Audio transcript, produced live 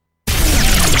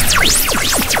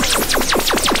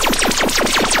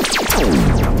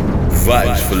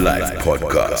Vibes for Life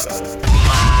podcast.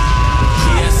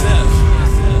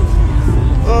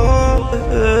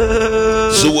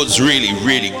 So what's really,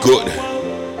 really good?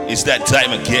 It's that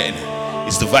time again.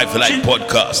 It's the Vibe for Life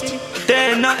podcast.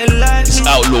 It's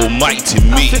Outlaw Mike to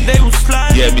me.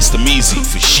 Yeah, Mr. Meezy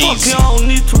for Sheezy. I don't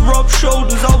need to rub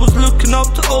shoulders. I was looking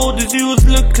up to olders. You was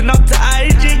looking up to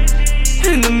IG.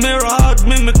 In the mirror, I'd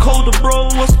mimic colder, bro.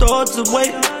 What's the odds of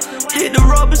waiting? Hit the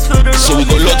rubbers for the so we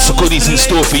got lots of goodies in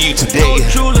store for you today.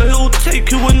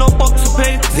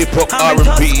 Hip hop,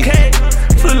 R&B,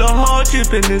 full of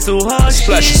hardship and it's all hard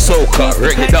splash of soca,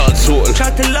 reggae dancehall.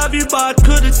 Tried to love you but I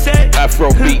couldn't say.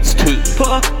 Afro beats too.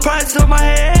 Put a price on my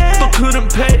head but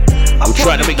couldn't pay. I'm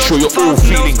trying to make sure you're all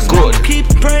feeling good,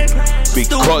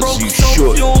 because you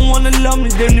should. If you don't wanna love me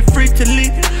then you're free to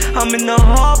leave. I'm in a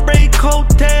heartbreak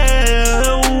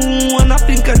hotel and I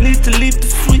think I need to leave the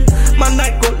suite. My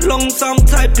night got long so I'm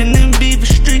typing in Beaver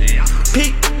Street.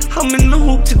 Peak, I'm in the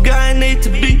hoop to guy and A to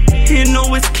B. You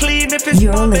know it's clean if it's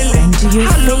you're listening to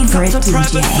your favorite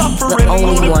DJ, the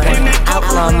only one,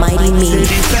 Outlaw Mighty Me.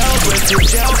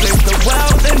 The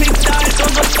well, then he died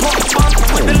on the pop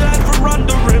with the life around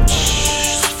the rim.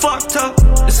 It's fucked up,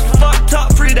 it's fucked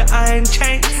up. Free the iron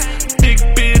chain, big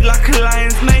beard like a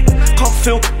lion's mate. Can't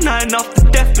feel 9 after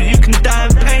death, but you can die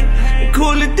in pain. And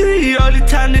call it the early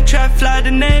time to try fly the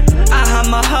name. I have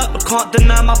my hurt, but can't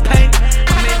deny my pain.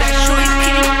 I made that sure you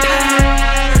keep paying.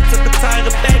 Took a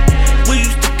tiger bait. We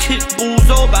used to kick bulls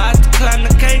over, I had to climb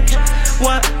the cage.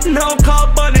 What? No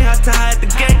car bunny, had to hide the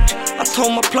gauge. I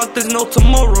told my plug there's no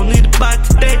tomorrow, need to buy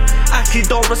today. Actually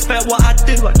don't respect what I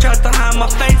do, I tried to hide my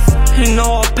face. You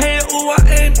know I pay it or I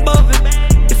ain't bothered.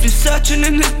 If you're searching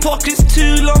in his pockets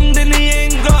too long, then he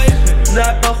ain't got it.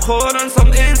 Like the horn on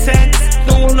some incense.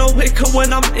 Don't wanna wake up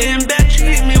when I'm in bed. She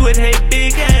hit me with hey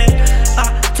big head.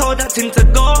 I told that thing to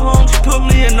go home. She put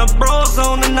me in a bro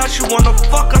zone and now she wanna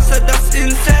fuck. I said that's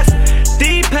incest.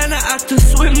 Deep and I had to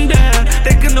swim there.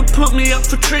 They gonna put me up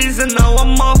for treason. Now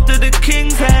I'm after the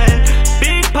king's head.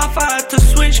 Big puff, I had to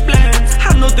switch plans.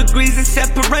 Had no degrees in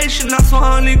separation. That's why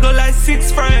I only got like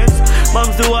 6 friends.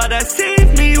 Moms do all that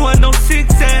save me when no 6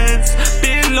 cents.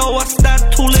 Being low, I stand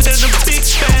taller than a big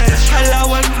fan.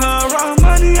 Allowing her around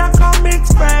money, I can't mix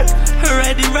friends.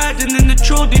 Already riding in the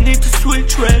truck, they need to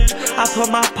switch red. I put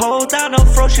my pole down on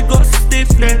throat, she got stiff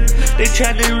neck. They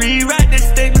try to rewrite their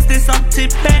statements, they some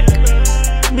tip back.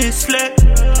 Misled,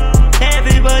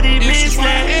 everybody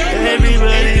misled,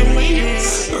 everybody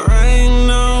misled. Rain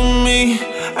on me,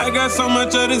 I got so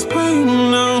much of this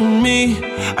pain on me.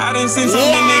 I done seen so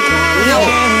many crazy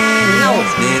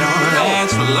they don't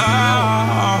last for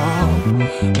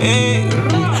long. Hey,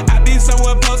 I be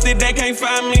somewhere posted, they can't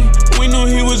find me. We knew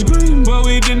he was green, but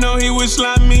we didn't know he was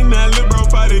slimy. Now lil' bro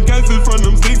fighting cases from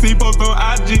them 6 he post on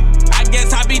IG. I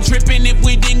guess I be tripping if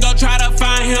we didn't go try to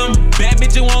find him. Bad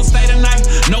bitch, you won't stay tonight.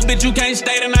 No bitch, you can't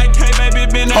stay tonight. K-baby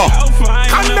been a alpha, I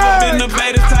ain't never been the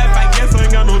beta type. I guess I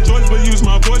ain't got no choice but use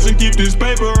my voice and keep this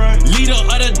paper right. Leader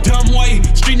of the dumb way,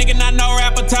 street nigga not no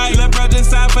rapper type. Lil' bro just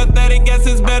sympathetic, guess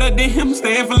it's better than him.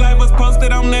 Staying for life was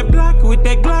posted on that block with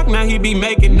that Glock. Now he be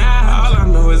making now. All I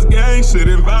know is gang shit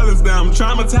and violence, now I'm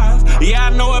traumatized. Yeah, I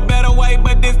know a better way,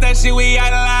 but this that shit we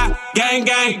idolize. Gang,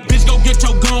 gang, bitch, go get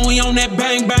your gun, we on that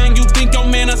bang, bang. You think your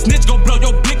man a snitch, go blow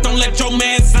your blick, don't let your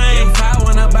man sing. If I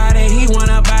wanna buy that, he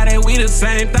wanna buy that, we the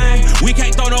same thing. We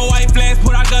can't throw no white flags,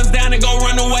 put our guns down and go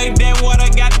run away. That water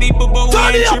got deeper, but we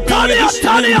ain't tripping with the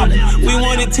shit. We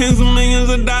wanted tens of millions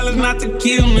of dollars not to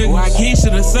kill niggas. Why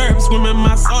Keisha the syrup swimming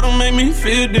my soul don't make me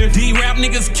feel different. D-rap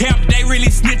niggas cap, they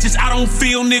really snitches, I don't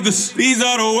feel niggas. These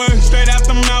are the words straight out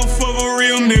the mouth of a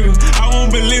real nigga. I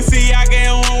want Balenciaga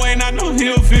in one way, not no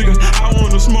hill figure. I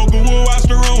wanna smoke a wood, watch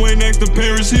the runway next to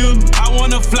Paris Hilton. I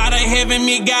wanna fly to heaven,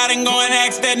 meet God and go and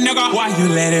ask that nigga, why you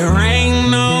let it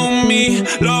rain on me?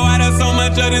 Lord, why there's so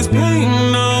much of this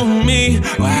pain on me?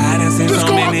 Why there's so Let's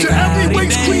go out many to every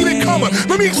race, creed, and color.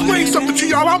 Let me explain something to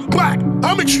y'all. I'm black.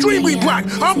 I'm extremely black.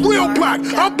 I'm real black.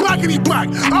 I'm blackity black.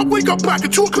 I wake up black.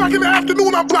 At 2 o'clock in the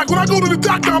afternoon, I'm black. When I go to the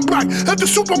doctor, I'm black. At the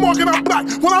supermarket, I'm black.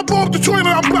 When I blow up the toilet,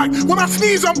 I'm black. When I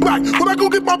sneeze, I'm black. When I go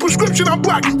get my prescription, I'm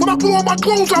black. When I put on my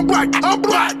clothes, I'm black. I'm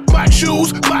black. Black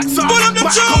shoes, black socks,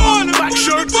 black car, black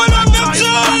shirt, black tie,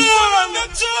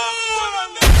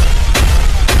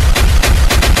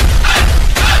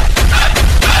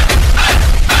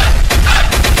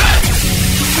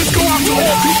 This go out to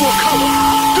all people of color.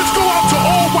 This go out to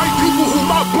all white people who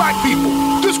love black people.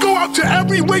 This go out to to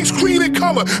every race, creed, and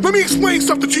color. Let me explain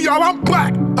something to y'all. I'm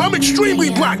black. I'm extremely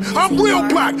black. I'm real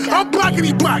black. I'm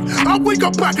blackity black. I wake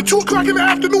up black. At 2 o'clock in the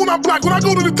afternoon, I'm black. When I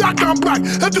go to the doctor, I'm black.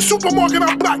 At the supermarket,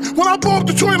 I'm black. When I blow up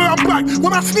the toilet, I'm black.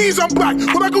 When I sneeze, I'm black.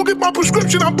 When I go get my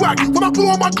prescription, I'm black. When I put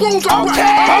on my clothes, I'm black.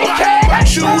 I'm black. Black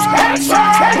shoes, black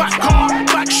socks, black car,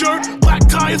 black shirt, black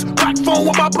tires, black phone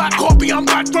with my black coffee. I'm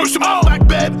black first in my black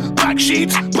bed, black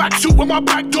sheets, black suit with my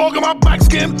black dog and my black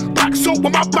skin, black soap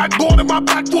with my black board and my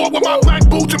black board with my black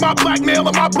boots and my black nail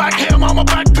and my black hair. I'm a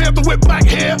black panther with black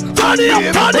hair. Turn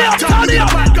it up, turn it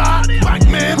up. Black guy, black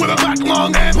man with a black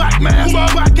lung and black man.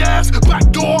 Black ass,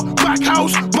 black door, black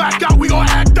house, black out. We gon'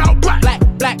 act out black. Black,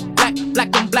 black, black,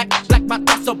 black and black, black. My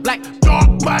thoughts so black.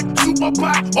 Dark black, super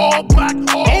black, all black,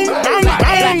 all black. Black,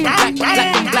 black, black,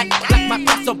 black and black, black. My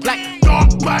thoughts so black. Dark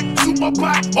black, super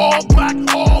black, all black,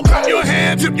 all. Clap your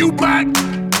hands if you black.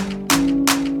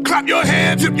 Clap your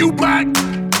hands if you black.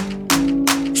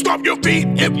 Stomp your feet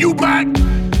if you black.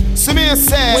 Samir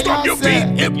said. Stomp your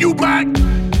feet if you black.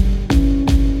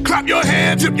 Clap your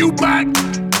hands if you black.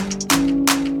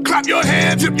 Clap your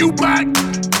hands if you black.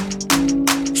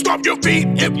 Stomp your feet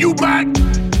if you black.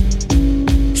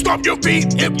 Stomp your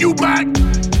feet if you black.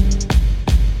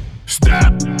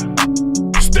 Step,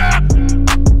 step,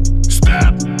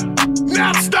 step.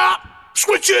 Now stop.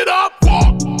 Switch it up.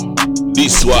 Walk.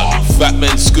 This one, Fat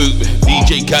Man Scoop,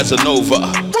 DJ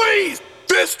Casanova. Freeze.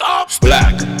 Fist up.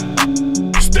 Black.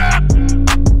 Step.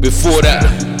 Before that,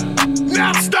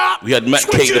 Now stop. we had Matt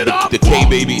K, Switch it up. the K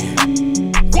baby,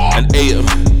 Walk. and AM.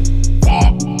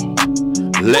 Walk.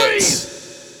 Let's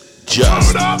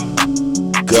just Turn up.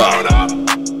 go. Turn up.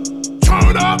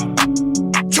 Turn up.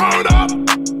 Turn up.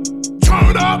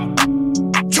 Turn up.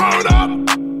 Turn up.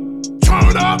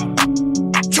 Turn up.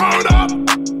 Turn up.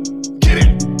 Get it.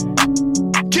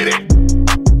 Get it.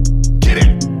 Get it.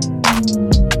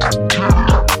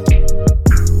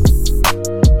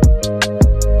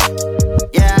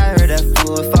 Yeah, I heard that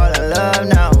fool fall in love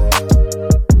now.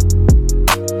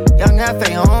 Young F.A.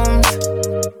 Holmes.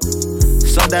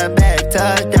 So that bag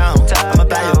touchdown. I'ma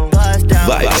buy your bus down.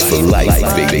 Vibes for life,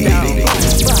 baby.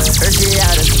 Heard she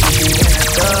out of school, she in a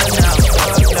thug now.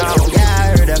 Yeah,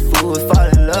 I heard that fool fall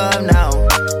in love now.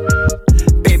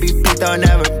 Baby, please don't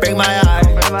ever break my heart.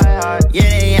 Yeah,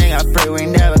 they ain't, I pray we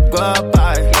never grow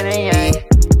apart.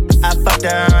 I fucked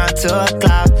her around 2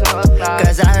 o'clock.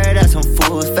 Cause I heard that some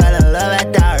fools fell in love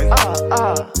at dark.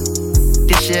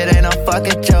 This shit ain't no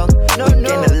fucking joke. We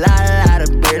getting a lot of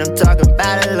beard, I'm talking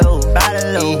about a low.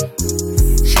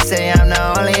 She say I'm the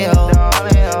only hoe.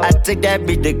 I took that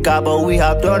bitch to Cabo, we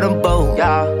hopped on the boat.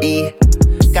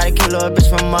 Gotta kill a bitch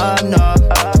from up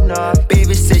north.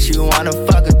 Baby said she wanna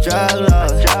fuck a drug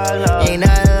lord. Ain't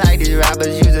nothing like these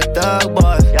rappers, use a thug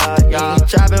boy. You ain't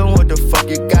trapping, what the fuck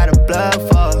you got a blood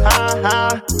for?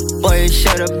 Boy, you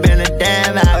should've been a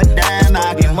damn out.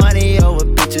 Get money over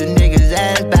bitches, niggas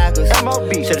ass backwards.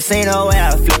 Should've seen the way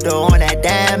I flipped her on that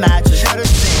damn mattress. Should've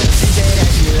seen her, she said that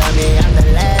she love me, I'm the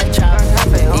last child.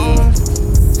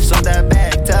 So that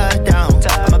bag touchdown.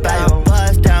 I'ma buy your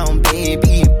bus down,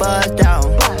 baby, bust down.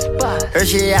 Heard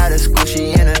she out of school,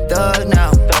 she in a thug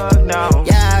now.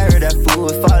 Yeah, I heard that fool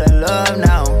fall in love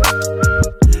now.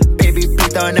 Baby,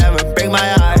 please don't ever break my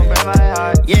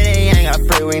heart. Yeah, they ain't, I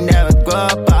pray we never grow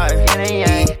apart.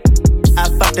 I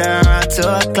fucked her around 2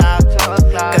 o'clock.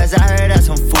 Cause I heard that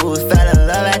some fools fell in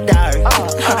love at dark.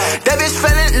 That bitch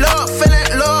fell in love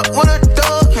with a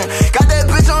thug. Got that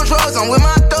bitch on drugs, I'm with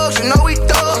my thugs, you know we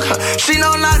thug. She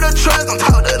don't like the trust, don't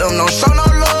talk to them, don't show no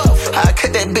love. I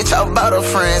cut that bitch out about her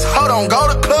friends, hold on, go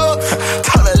to club.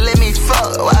 Told her let me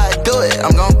fuck, why I do it,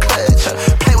 I'm gon' clutch.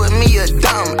 Play with me, you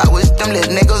dumb, I wish them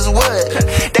little niggas would.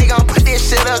 They gon' put this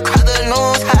shit across the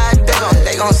news, how I do it.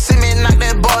 They gon' see me knock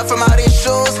that boy from all these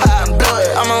shoes, how I do it.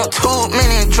 I'm on too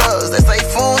many drugs, they say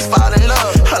fools fall in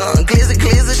love. Hold on, glizzy,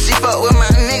 she fuck with my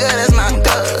nigga, that's my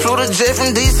thug. Flew the jet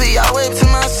from DC, I went to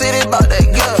my city, bought that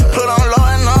girl. Put on law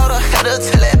and order, had to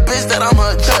tell that bitch that I'm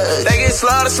her judge. They get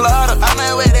slaughter, I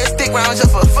might wear that stick round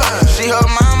just for fun. She her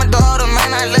mama, daughter,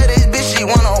 man, I let this bitch, she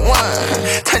 101.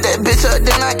 Turn that bitch up,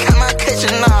 then I count my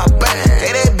kitchen, nah, bang.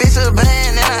 Gave that bitch a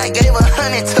band, then I gave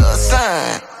 100 to her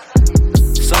son.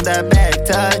 So that bag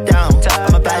touchdown.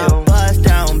 I'ma buy your bus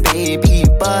down, baby,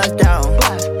 bust down.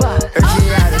 Heard she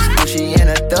out of school, she in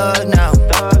a thug now.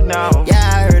 Yeah,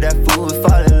 I heard that fool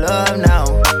fall in love now.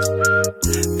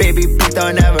 Baby, please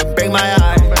don't ever break my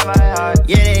heart.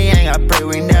 Yeah, they ain't, I pray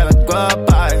we never grow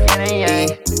apart.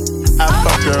 I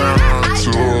fucked her around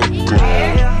 2 o'clock.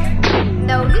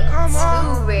 No, we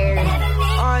too rare.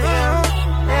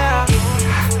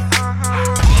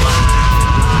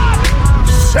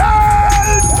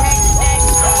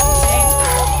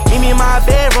 Meet me in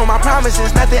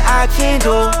promises, nothing I can do.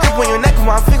 Grip on your neck with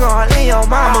my finger all in your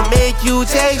mind. I'ma make you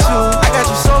taste you. I got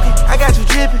you soaking, I got you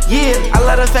dripping. Yeah, I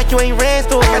love the fact you ain't ran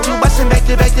through. I got you busting back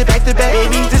to back to back to back.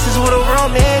 Baby, this is what a real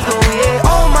man do. Yeah.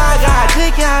 Oh my God,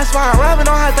 taking her spine, rubbing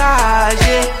on her thighs.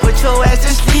 Yeah, put your ass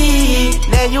to sleep.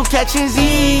 Now you catching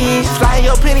Z's. Sliding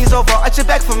your pennies over, arch your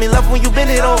back for me. Love when you bend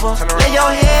it over. Lay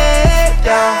your head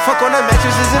down. Fuck on the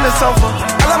mattresses in the sofa.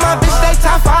 I love my bitch, they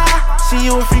top 5. See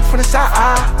you a freak from the side.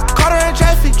 Caught her in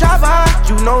traffic, drive by.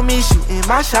 You know me, shooting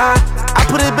my shot. I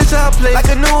put a bitch in her place like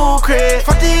a new crib.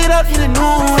 Fuck the heat up, need a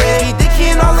new red.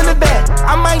 Dicky and all in the back.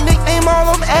 I might nickname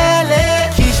all them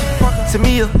Alex. Keisha,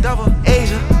 Tamia,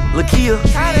 Asia, Lakia.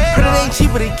 Heard it ain't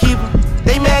cheaper than keep her.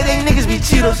 They mad, they niggas be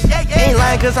cheaters. Ain't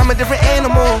lying cause I'm a different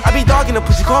animal. I be dogging the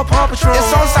pussy called Paw Patrol.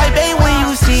 It's on site, babe, when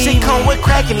you see shit come with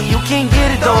crackin' and you can't get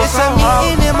it though. It's a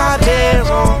meeting in my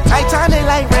bedroom. Nighttime they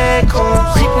like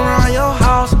raccoons. Creeping around your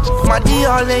house. Put my D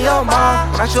all in your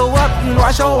mouth. When I show up, you know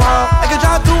I show out. I can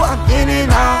drive through, I'm in and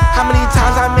out. How many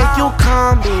times I make you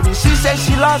come, baby? She said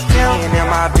she lost count. In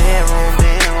my bedroom.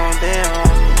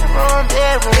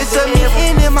 It's a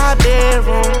meeting in my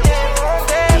bedroom.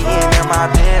 In my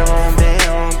bedroom.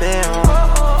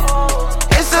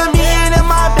 It's a meeting in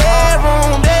my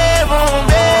bedroom.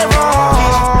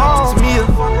 Tamia,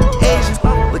 Asia,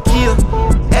 Lakia,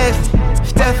 Ashley,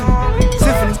 Stephanie,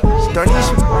 Tiffany,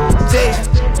 Darnisha,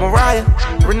 Tasia, Mariah,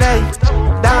 Renee,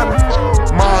 Diamond,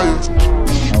 Maya.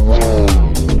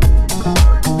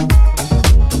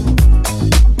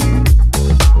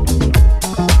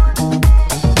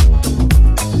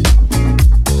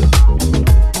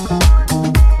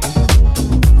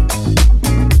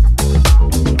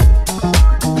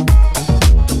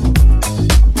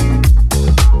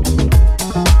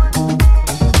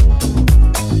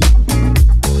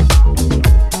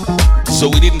 So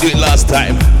we didn't do it last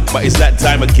time, but it's that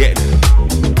time again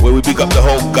where we pick up the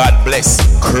whole God bless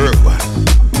crew.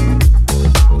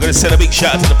 We're gonna send a big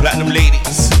shout out to the Platinum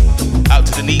Ladies, out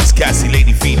to Denise, Cassie,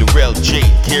 Lady V, Darrell, Jay,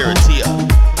 Kira, Tia,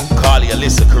 Carly,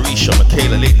 Alyssa, Carisha,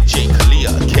 Michaela, Lady J, Kalia,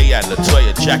 Kayan,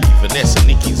 Latoya, Jackie, Vanessa,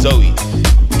 Nikki, Zoe,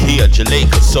 Kia,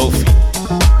 Jaleka, Sophie,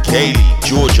 Kaylee,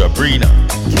 Georgia, Brina,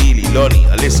 Keely, Lonnie,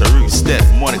 Alyssa, Ruth, Steph,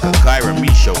 Monica, Kyra,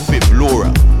 Misha, Viv,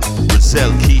 Laura,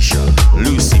 Brazil, Keisha,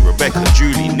 Lucy, Rebecca,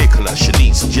 Julie, Nicola,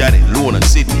 Shanice, Janet, Lorna,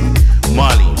 Sydney,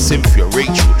 Marlene, Cynthia,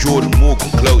 Rachel, Jordan, Morgan,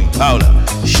 Chloe, Paula,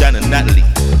 Shannon, Natalie,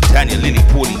 Tanya, Lily,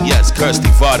 Pauline, Yaz, Kirsty,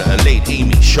 Vada, Elaine,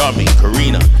 Amy, Charmaine,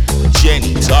 Karina,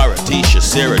 Jenny, Tara, Tisha,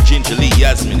 Sarah, Ginger Lee,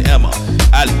 Yasmin, Emma,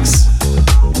 Alex,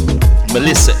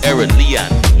 Melissa, Erin,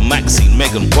 Leanne, Maxine,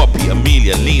 Megan, Poppy,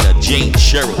 Amelia, Lena, Jane,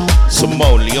 Cheryl,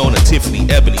 Simone, Leona, Tiffany,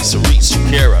 Ebony, Cerise,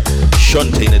 Shakira,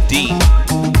 Shante, Nadine,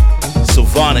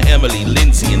 Savannah, Emily,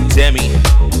 Lindsay, and Demi.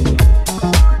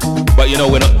 But you know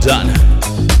we're not done.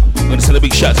 I'm gonna send a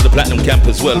big shout to the Platinum Camp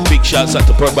as well. Big shouts out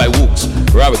to Perk by Wooks,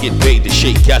 Rara Get Paid, The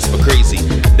Shake, Casper Crazy,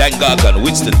 Dan Gargan,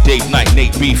 Winston, Dave Knight,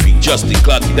 Nate Beefy, Justin,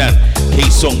 Clarky Dan, K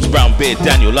Songs, Brown Bear,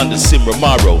 Daniel, London, Sim,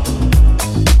 Romaro,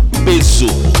 Bizu,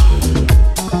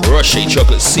 Roche,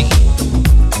 Chocolate C,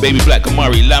 Baby Black,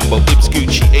 Amari, Lambo, Ibs,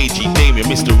 Gucci, AG, Damien,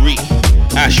 Mr. Ree,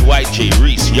 Ash, YJ,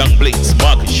 Reese, Young Blinks,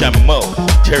 Marcus, Shamo,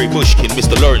 Terry Bushkin,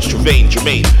 Mr. Lawrence, Trevane,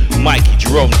 Jermaine, Mikey,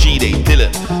 Jerome, G-Day,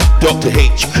 Dylan, Dr.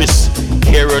 H, Chris,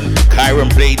 Karen, Kyron,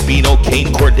 Blade, Bino,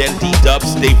 Kane, Cordell,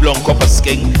 D-Dubs, Dave Long, Copper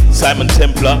Skeng, Simon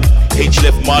Templar, H.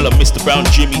 Left Marlon, Mr. Brown,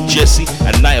 Jimmy, Jesse,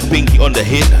 and Nia Binky on the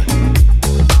hit.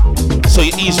 So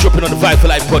you're eavesdropping on the Vibe for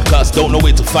Life podcast. Don't know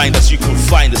where to find us. You can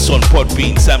find us on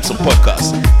Podbean, Samsung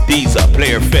Podcasts, Deezer,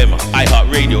 Player FM,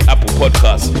 iHeartRadio, Apple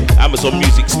Podcasts, Amazon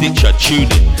Music, Stitcher,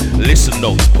 TuneIn, Listen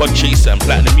Notes, Podchaser, and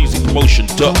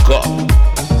PlatinumMusicPromotion.com.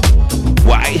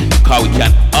 Why? Because we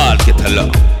can all get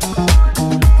along.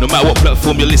 No matter what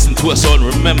platform you listen to us on,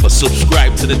 remember,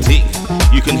 subscribe to the thing.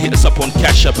 You can hit us up on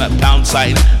Cash App at #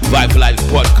 Vibe for Life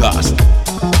podcast.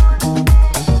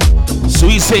 So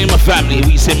we say my family,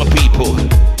 we say my people,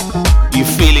 you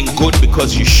feeling good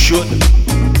because you should?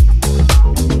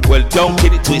 Well, don't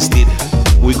get it twisted,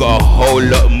 we got a whole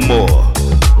lot more.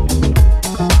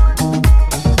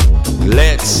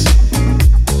 Let's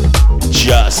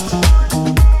just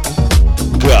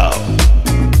go.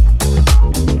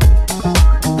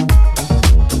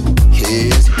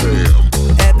 Here's him.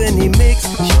 Ebony mix,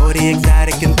 shorty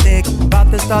exotic and thick. About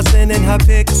to start sending her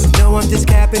pics. No, I'm just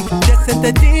capping. Just sent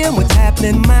the DM, what's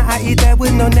happening? I eat that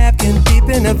with no napkin. Deep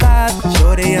in the vibe.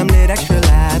 Shorty, I'm lit extra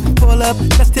live. Pull up,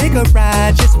 let's take a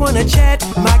ride. Just wanna chat.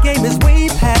 My game is way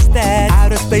past that.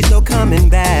 Outer space, no coming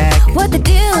back. What the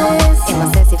deal is? In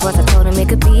my sassy voice, I told him it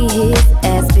could be his.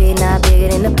 Ass big, not bigger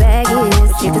than the bag is.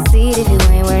 But you can see it if you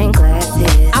ain't wearing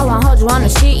glasses. I won't hold you you on the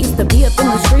shit. Used to be up in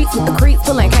the streets with the creeps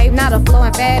pulling cape. Now the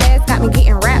flowing fat ass got me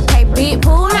getting rap tape. Big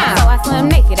pool now, so I swim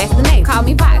naked. That's the name. Call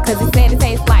me pot, cause it said it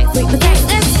tastes like sweet potato. It's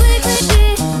that slick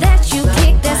shit that you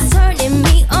kick that's turning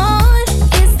me on.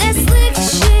 It's that slick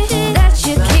shit that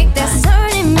you kick that's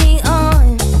turning me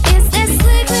on. It's that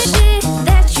slick shit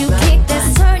that you kick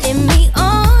that's turning me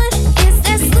on. It's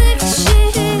that slick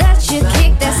shit that you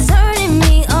kick that's turning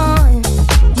me on.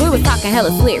 We was talking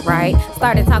hella slick, right?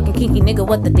 Started talking kinky, nigga,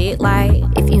 what the dick like?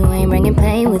 If you ain't bringing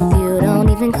pain with you, don't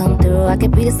even come through. I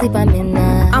could be to sleep by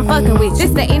midnight. I'm fucking with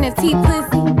this the NFT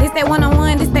pussy. This that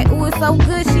one-on-one, this that ooh, it's so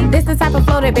gushy. This the type of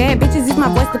flow that bad bitches use my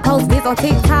voice to post this on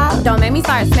TikTok. Don't make me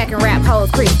start smacking rap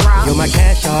hoes, Chris Rock. You're my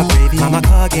cash out, baby. My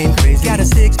car game crazy. Got a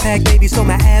six-pack, baby, so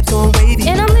my abs on wavy.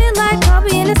 And I'm lit like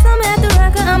coffee in the summer at the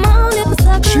record. I'm on it for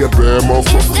sucker. She a bad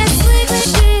motherfucker. It's that slick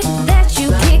shit that you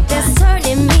kick that's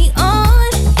turning me on.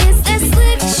 It's that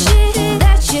slick shit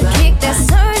that you kick that's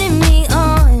turning me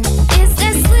on. It's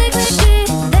that slick shit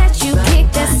that you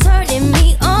kick that's turning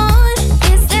me on.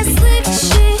 It's that slick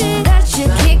shit that you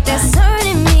kick that's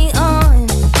turning me on.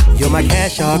 You're my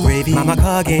cash out, gravy. My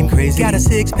car game crazy. Got a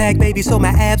six-pack, baby, so my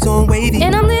abs on wavy.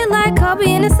 And I'm lit like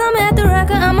coffee in the summer at the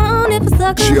record. I'm on it for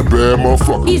sucker. She a bad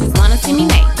motherfucker. He just wanna see me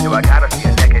naked. Do I gotta see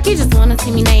a naked? He just wanna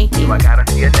see me naked. Do I gotta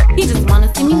see a naked? He just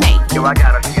wanna see me naked. Do I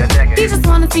gotta see a naked? He just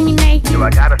wanna see me naked. Do I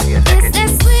gotta see a naked? It's that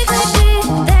slick shit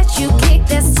that you kick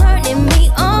that's turning me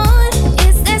on.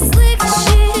 It's that slick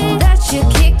shit that you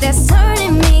kick that's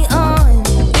turning me on.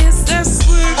 It's that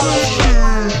slick shit.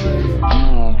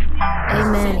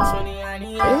 Amen.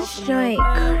 This joint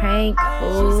crank,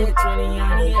 fool.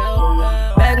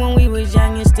 Back when we was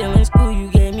young and still in school, you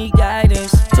gave me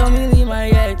guidance. Told me leave my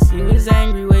ex, he was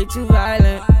angry, way too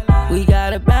violent. We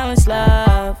gotta balance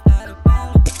love.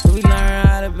 If we learn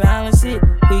how to balance it,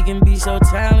 we can be so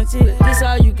talented. This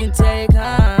all you can take,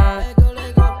 huh?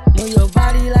 Move your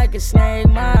body like a snake,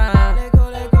 ma.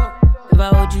 If I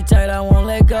hold you tight, I won't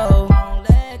let go.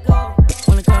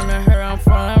 When it come to her, I'm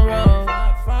front row.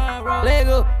 Let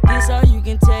go, this all you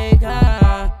can take,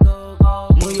 huh?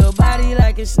 Move your body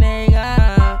like a snake,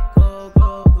 huh?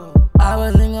 I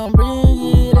wasn't gon'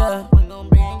 bring it up,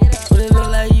 but it look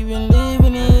like you been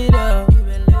living it up.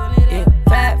 Yeah,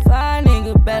 fat fly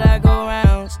nigga, bet I go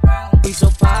rounds. We so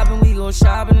poppin', we go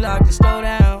shopping, lock the store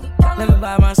down. Never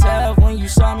by myself, when you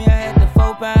saw me, I had the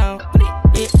 4 pound.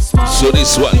 Yeah, So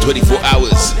this one, 24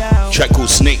 hours. Track called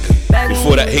Snake.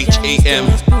 Before that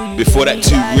HAM. Before that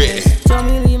Too Rare.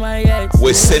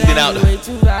 We're sending out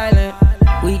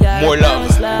more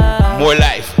love, more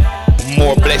life,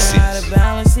 more blessings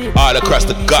all across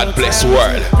the God blessed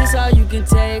world. This all you can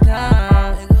take,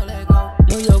 huh?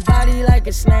 Move your body like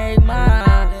a snake,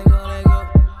 ma.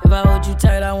 If I hold you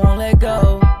tight, I won't let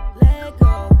go.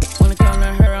 When it come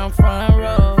to her, I'm front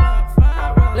row.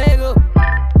 Let go.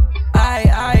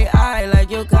 I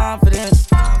like your confidence.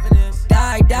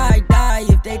 Die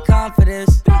if they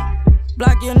confidence.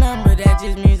 Block your number, that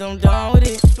just means I'm done with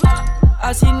it.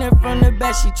 I seen her from the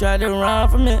back, she tried to run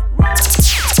from it.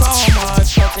 Chrome hard,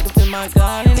 take up in my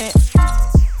gun in it.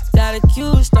 Got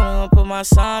accused, don't wanna put my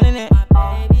son in it.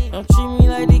 Don't treat me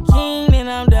like the king, then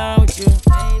I'm down with you.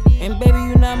 And baby,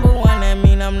 you number one, that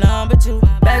mean I'm number two.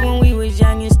 Back when we was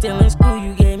young and still in school,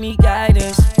 you gave me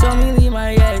guidance. Told me leave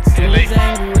my ex, he was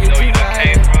angry, way too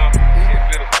violent.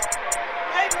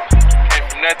 Came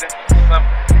from nothing,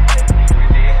 something.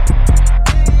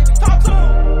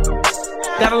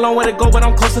 Got a long way to go, but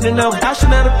I'm closer than ever. I should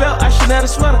have a belt, I should have a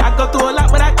sweater. I go through a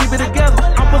lot, but I keep it together.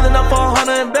 I'm pulling up for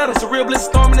 100 and better. It's a real bliss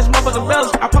storm in this motherfucking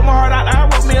bells. I put my heart out, I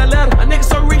wrote me a letter. A nigga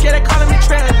so rich, yeah, they calling me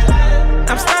trash.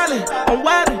 I'm styling, I'm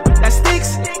wildin', that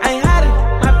sticks, I ain't hiding.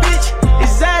 My bitch,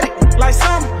 exotic, like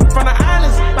some from the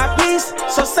islands. My peace,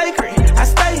 so sacred, I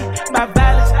stay by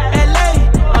violence. LA,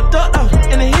 I'm ducked up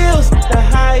in the hills, the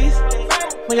highest.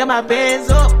 We got my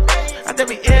bands up. I just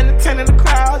be entertaining the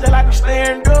crowd, they like me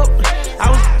staring up. I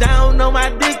was down on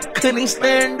my dick, couldn't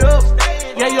stand up.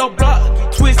 Yeah, your block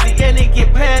get twisted and it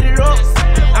get padded up.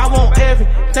 I want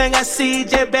everything I see,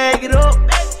 just bag it up.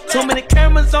 Too many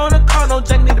cameras on the car, no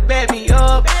junk need to back me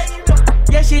up.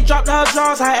 Yeah, she dropped her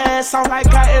drawers, her ass off like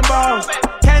cotton balls.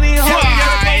 Can't even hold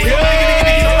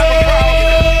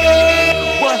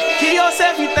Boy, kill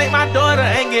yourself, you think my daughter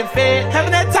ain't getting fed.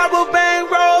 Having that type of bang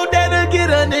roll, that'll get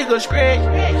a nigga scratch.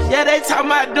 Yeah, they talking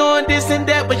about doing this and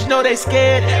that, but you know they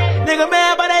scared. Nigga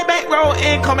mad, but they bankroll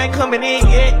income ain't coming in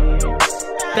yet.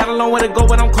 Got a long way to go,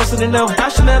 but I'm closer than ever. I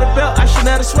should have a belt, I should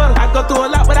have a sweater. I go through a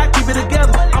lot, but I keep it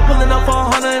together. I'm pulling up for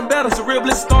 100 and better. It's a real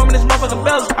bliss storm in this motherfucking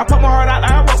bells. I put my heart out,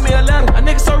 I wrote me a letter. A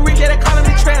nigga so rich, yeah, they calling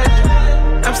me trash.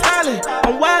 I'm styling,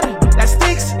 I'm wildin', that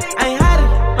sticks, I ain't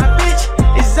hiding. My bitch,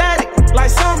 exotic,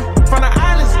 like some from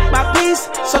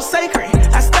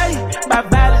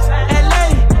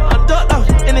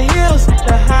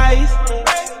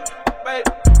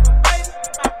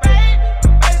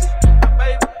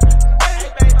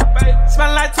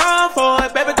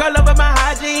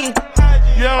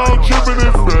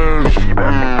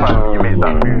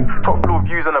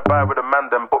man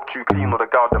them bop too clean or the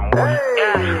gal them wash.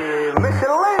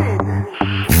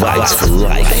 Vibes for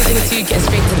life. 2022, get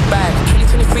straight to the bag.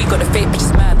 2023, got the fake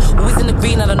bitches mad. Always in the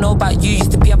green, I don't know about you.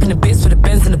 Used to be up in the bits for the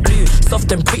Benz and the blue.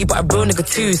 Soft and pretty, but a real nigga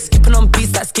too. Skipping on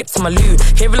beats that skip to my loo.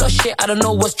 Hear a lot of shit, I don't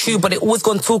know what's true, but it always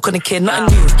gone talk on the kid,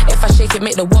 nothing new. If I shake it,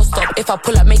 make the world stop. If I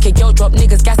pull up, make a girl drop.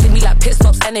 Niggas gassing me like pit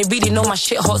stops, and they really know my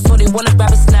shit hot, so they wanna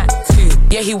grab a snack too.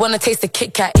 Yeah, he wanna taste the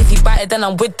Kit Kat. If he bite it, then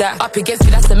I'm with that. Up against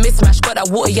me, that's a mismatch. Got that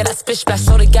water, yeah, that splish splash.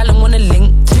 So the gallon wanna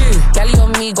link too. Galley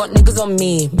on me, got niggas on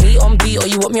me. Me on B, or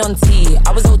you want me on T.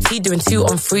 I was OT doing 2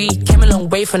 on 3. Came a long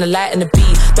way from the light and the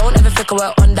beat. Don't ever flicker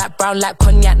well on that brown like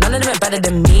cognac. None of them are better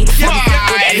than me.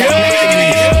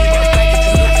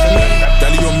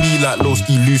 Galley on me like low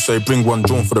ski loose, so bring one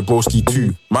drone for the broski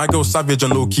too. My girl savage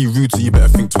and low key rude, so you better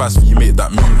think twice before you make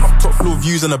that move. Top floor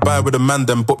views in a buy with a man,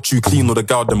 them bop too clean or the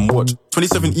gal them watch.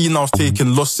 2017 now's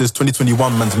taking losses,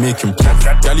 2021 man's making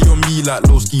pop. Galley on me like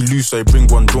low ski loose, so bring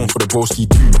one drone for the broski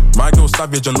too. My girl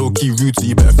savage and low key rude, so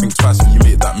you better think twice before you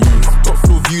make that move. Top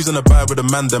floor views in a buy with a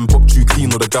man, them bop too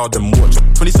clean or the gal them watch.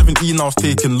 2017 now's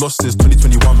taking losses,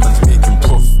 2021 man's making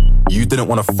prof. You didn't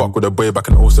wanna fuck with a boy back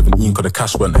in 017 cause the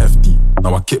cash went hefty.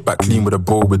 Now I kick back clean with a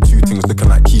bro with 2 things looking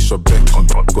like Keisha Becky.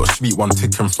 Got a sweet one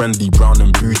ticking friendly, brown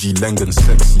and bougie, leng and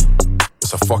sexy.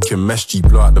 It's a fucking mess, G,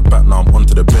 blow out the back, now I'm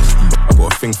onto the bestie. I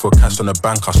got a thing for cash on the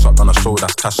bank, I shut down a show,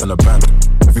 that's cash in the bank.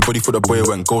 Everybody for the boy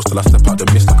went ghost till I step out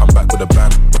the mist like I'm back with a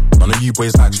band. None of you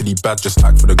boys actually bad, just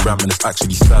act for the gram and it's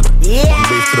actually sad. One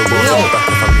wave to the world on the back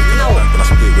if I'm making a bank, then I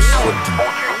split with Swaddy.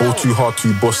 All too hard,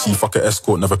 too bossy, fuck a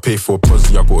escort, never pay for a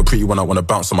posse. I got a pretty one, I wanna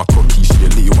bounce on my cocky. She a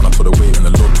litty one, I told her wait in the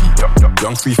lobby.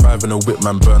 Young 3-5 in a whip,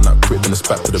 man, burn that quick, then it's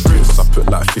back to the bricks. I put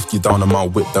like 50 down on my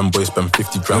whip, them boys spend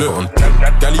 50 grand on.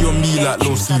 Galley on me like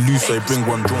low sea loose, so bring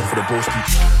one drone for the broski.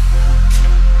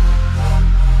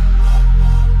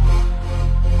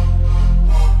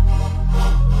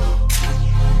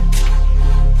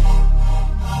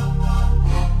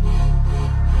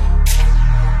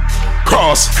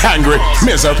 Cross, hungry,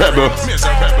 miserable.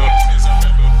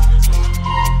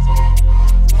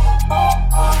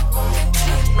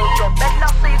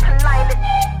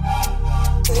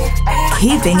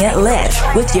 Keeping it lit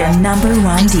with your number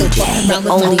one DJ, the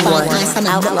only one,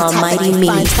 Outlaw Mighty Me.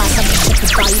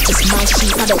 Just my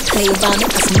sheet, I don't play around it,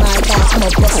 that's my guy. I'm a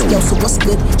boss, yo, so what's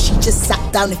good? She just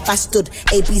sat down if I stood.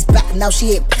 AB's back, now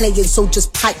she ain't playing, so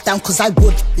just pipe down, cause I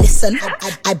would. Listen,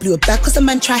 I blew a bag cause a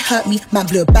man try hurt me. Man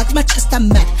blew a bag in my chest, I'm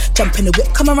mad. Jump in the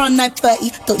whip, come around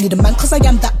 9:30. Don't need a man cause I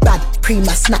am that bad.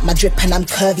 Pre-my snap, my drip and I'm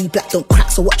curvy. Black don't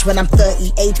crack, so watch when I'm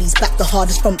 30. AB's back the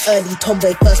hardest from early.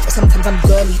 Tomboy first, but sometimes I'm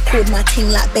girly. Called my king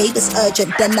like babe, it's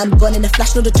urgent. Then I'm gone in a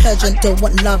flash, no detergent. Don't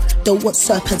want love, don't want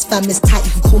serpents. Fam is tight,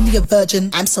 you can call me a virgin.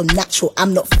 I'm so natural,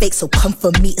 I'm not fake, so come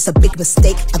for me, it's a big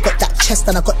mistake. I got that chest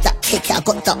and I got that cake, I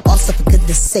got that ass for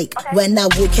goodness sake. When I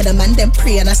walk in, a man then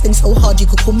pray, and I sting so hard you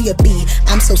could call me a bee.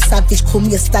 I'm so savage, call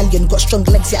me a stallion. Got strong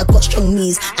legs, yeah, I got strong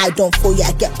knees. I don't fall, yeah,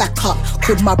 I get back up.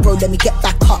 Called my bro, let me get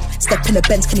back up. Step in the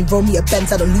Benz, can he roll me a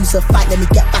Benz? I don't lose a fight, let me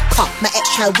get back up. My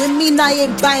ex try win me, now you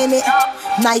ain't buying it.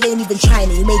 Now you ain't even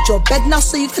trying it. You made your bed now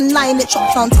so you can lie in it.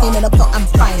 Chop plantain in a pot, I'm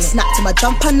frying it. Snap to my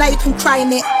jumper, now you can cry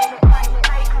in it.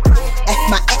 F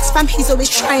my ex fam, he's always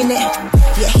trying it.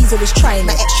 Yeah, he's always trying it.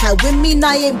 My ex try win me,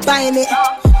 now you ain't buying it.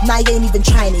 Now you ain't even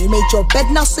trying it. You made your bed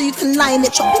now so you can lie in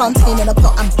it. Chop plantain in a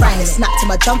pot, I'm frying it. Snap to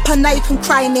my jumper, now you can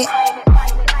cry in it.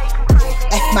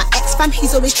 F my ex fam,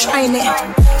 he's always trying it.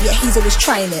 Yeah, he's always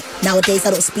trying it. Nowadays I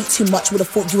don't speak too much. Would've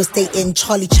thought you was dating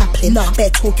Charlie Chaplin. Nah,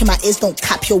 better talk in my ears, don't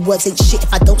cap. Your words ain't shit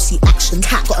if I don't see action.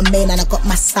 Cat got a main and I got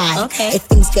my side. Okay. If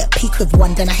things get peak with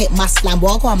one, then I hit my slam.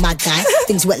 Well, I go on my guy.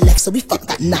 Things went left, so we fucked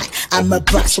that night. I'm a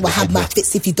brat, so I have my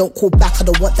fits. If you don't call back, I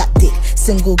don't want that dick.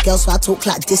 Single girl, so I talk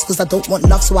like this, cause I don't want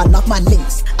love, so I love my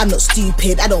links. I'm not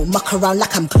stupid, I don't muck around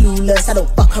like I'm clueless. I don't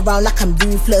fuck around like I'm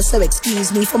ruthless, so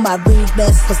excuse me for my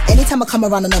rudeness. Cause anytime I come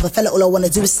around another fella, all I wanna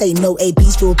do is say no.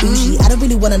 AB's real bougie. I don't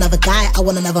really want another guy, I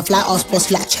want another fly ass boss,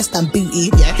 flat chest and booty.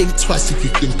 Yeah, think twice if you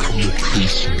think I'm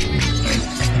replacing.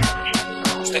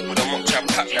 Step with a mock trap,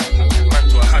 pack that. Man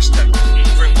to a hashtag.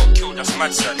 Friend got killed, that's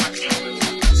mad sad.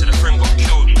 So the friend got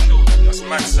killed, that's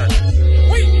mad sad.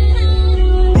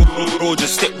 Bro,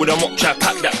 just step with a mock trap,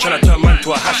 pack that. Tryna turn man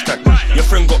to a hashtag. Your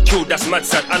friend got killed, that's mad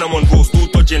sad. And I'm on roll, still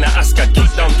dodging a ASCAD.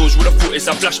 Kick down doors, would've thought it's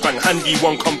a flashbang. Handy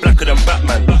one, come blacker than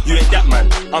Batman. You ain't that man,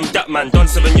 I'm that man. Done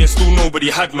 7 years, still nobody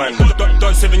had man.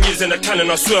 Done 7 years in the cannon,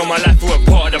 I swear my life was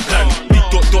part of the plan.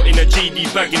 Dot in a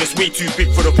JD bag and it's way too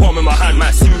big for the palm in my hand.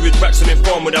 Man, see me with racks and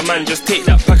farm with a man. Just take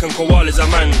that pack and koala's a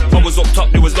man. I was up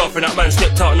top, they was laughing at man.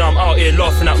 Stepped out, now I'm out here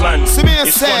laughing at man.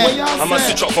 It's funny, I might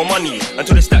switch up for money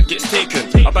until the stack gets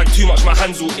taken. I bag too much, my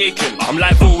hands all aching. I'm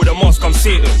like, oh, with a mask, I'm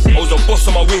Satan. I was a boss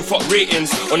on my wing, fuck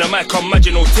ratings. On the mic, I'm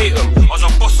Maginal Tatum. I was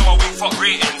a boss on my wing, fuck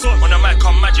ratings. On the mic,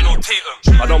 I'm Maginal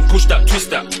Tatum. I don't push that, twist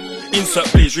that.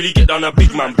 Insert blaze, really get down a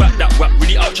big man. Back that whack,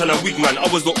 really out trying to wig man. I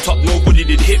was locked up, nobody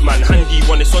did hit man. Handy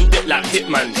one, it's on deck like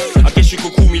Hitman. I guess you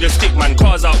could call me the stick man.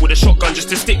 Cars out with a shotgun just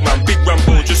to stick man. Big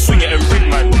Rambo, just swing it and rip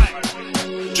man.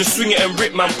 Just swing it and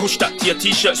rip man. Push that to your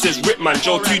t-shirt says rip man.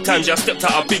 Joe 2 times, yeah I stepped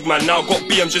out a big man. Now I got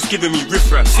BM just giving me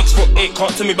riff-raff. 6'8",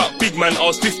 can't tell me about big man. I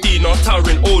was 15, I was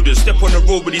towering orders. Step on the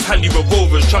road with these handy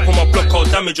revolvers. Trap on my block, I'll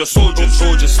damage your soldiers.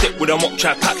 Soldiers step with a mock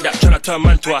try, pack that. Tryna turn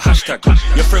man to a hashtag.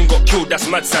 Your friend got killed, that's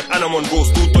mad sad. And I'm on roll,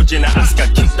 still dodging that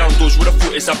ASCAD. Kick down doors, would've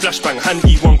thought it's a flashbang.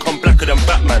 Handy one come blacker than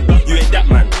Batman. You ain't that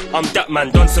man, I'm that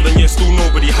man. Done 7 years, still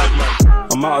nobody had man.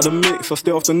 I'm out of the mix, I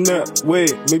stay off the net.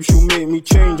 Wait, maybe she'll make me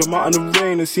change. I'm out in the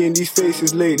rain and seeing these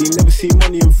faces lately. Never seen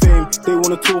money and fame. They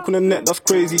wanna talk on the net, that's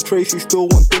crazy. Tracy still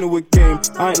want dinner with game.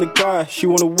 I ain't the guy, she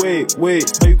wanna wait.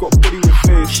 How you got body with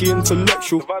face? She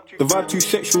intellectual, the vibe too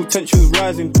sexual, tensions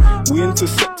rising. We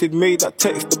intercepted, made that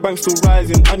text, the bank's still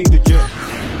rising. I need a jet.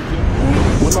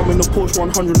 When I'm in the Porsche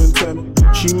 110,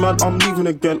 she mad, I'm leaving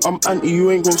again. I'm anti,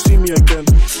 you ain't gon' see me again.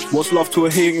 What's love to a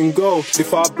hating girl?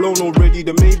 If I've blown already,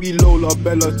 then maybe Lola,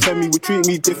 Bella, Temmie would treat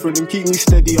me different and keep me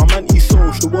steady. I'm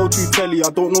anti-social, the world too telly. I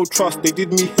don't know trust, they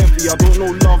did me heavy. I don't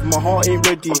know love, my heart ain't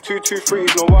ready. I'm too free,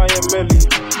 no I ain't Melly.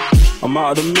 I'm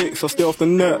out of the mix, I stay off the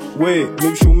net. Wait,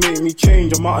 maybe she'll make me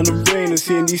change. I'm out in the rain and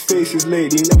seeing these faces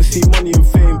lately. Never see money and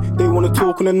fame. They wanna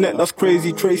talk on the net, that's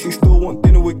crazy. Tracy still want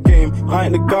dinner with game. I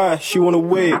ain't the guy, she wanna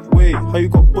wait. How you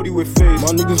got body with face? My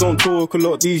niggas don't talk a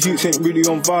lot, these youths ain't really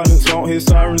on violence. I don't hear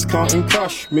sirens counting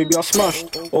cash, maybe I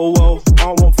smashed. Oh well, I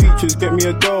don't want features, get me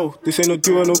a dough. This ain't no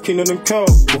duo, no Keenan and Kel.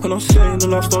 What can I say? The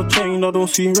lifestyle changed, I don't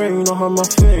see rain, I have my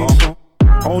face.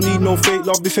 I don't need no fake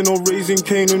love, this ain't no raising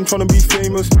Canaan, tryna be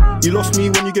famous. You lost me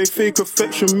when you gave fake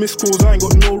affection. Missed calls, I ain't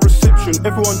got no reception.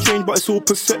 Everyone changed, but it's all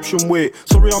perception. Wait,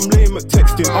 sorry I'm lame at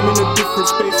texting. I'm in a different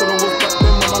space than I was back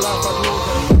then when my life had no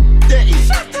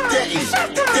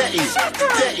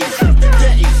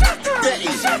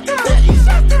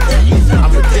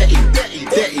I'm a detty.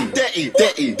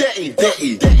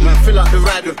 Man, fill up the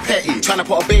ride with petty. Tryna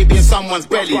put a baby in someone's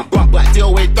belly.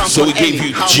 So we gave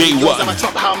you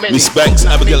J1, Miss Banks,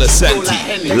 Abigail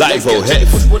Asante, Live O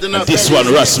Hef, and this one,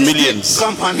 Russ Millions.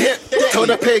 Compound hip, tell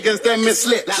the pagans them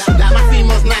mislip. Like my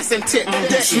female's nice and tip.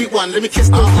 Sweet one, let me kiss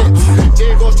those lips.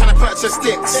 J-Go's tryna purchase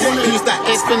sticks. Use that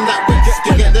A, spin that whip.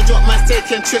 To get the drop, man's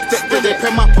taking trips. They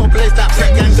pin my pole, blaze that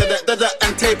black gang,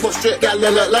 and tape or strip. Yeah,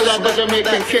 la, but they make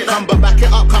them kick. Come back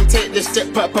it up, come take this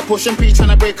step. Proportion P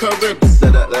tryna break her ribs.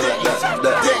 I'm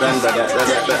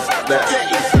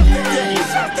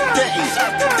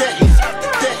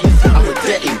a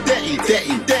detty.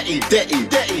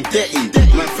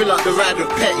 Man, fill up the ride with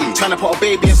petty. Tryna put a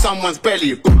baby in someone's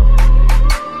belly.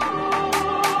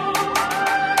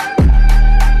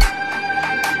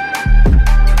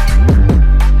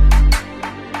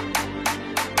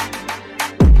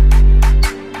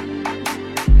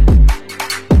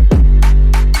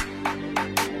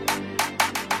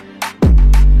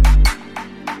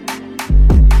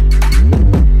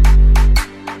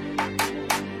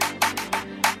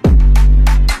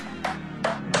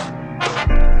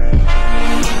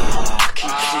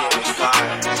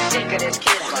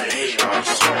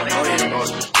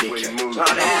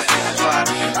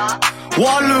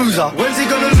 What a loser, when's he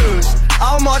gonna lose?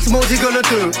 How much more's he gonna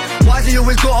do? Why's he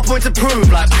always got a point to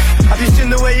prove? Like, have you seen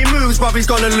the way he moves? Bruv, he's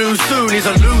gonna lose soon, he's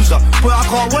a loser. But I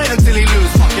can't wait until he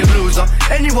lose, fucking loser.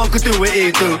 Anyone could do what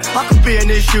he do. I could be in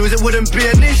his shoes, it wouldn't be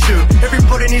an issue.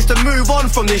 Everybody needs to move on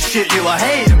from this shit, you. I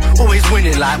hate him, always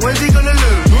winning, like, when's he gonna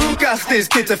lose? Who gassed this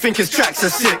kid to think his tracks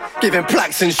are sick? Giving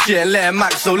plaques and shit and letting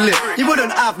Max so lit. He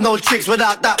wouldn't have no chicks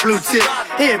without that blue tip.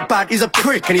 He ain't bad, he's a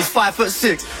prick and he's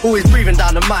 5'6". Always breathing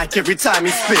down the mic every time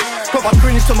he spits. Got my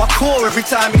cringe to my core every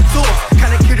time he talks.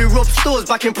 Kinda kid who robbed stores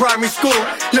back in primary school.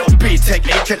 Little B-Tech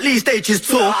H, at least H is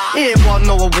tall. He ain't won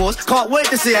no awards, can't wait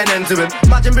to see an end to him.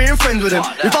 Imagine being friends with him.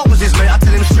 If I was his mate, I'd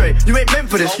tell him straight, you ain't meant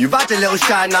for this. You've had a little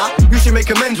shine now, you should make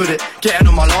amends with it. Getting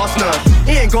on my last nerve.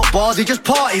 He ain't got bars, he just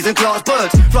parties and class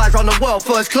birds. Flies round the world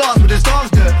first class with his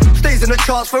arms dirt. Stays in the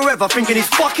charts forever thinking he's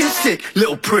fucking sick.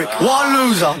 Little prick, what a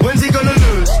loser. When's he gonna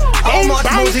lose? How much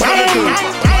more's he gonna do?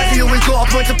 Why's he always got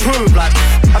a point to prove? Like,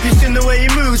 have you seen the way he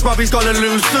moves? Bruv, he's gonna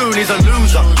lose soon, he's a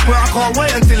loser. But I can't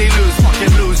wait until he lose,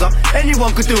 fucking loser.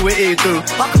 Anyone could do what he do.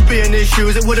 I could be in his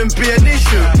shoes, it wouldn't be an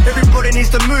issue. Everybody needs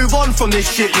to move on from this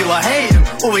shit. You are hating,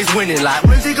 always winning. Like,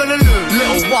 when's he gonna lose?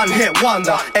 Little one-hit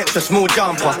wonder, extra small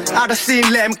jumper. Out of scene,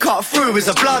 let him cut through is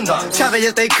a blunder. Chavy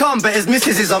as they come, but his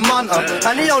missus is a munter.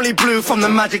 And he only blew from the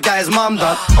magic that his mum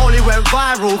done. Only went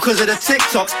viral cause of the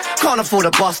TikToks. Can't afford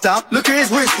a bust down, look at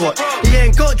his wristwatch. He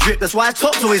ain't got drip, that's why his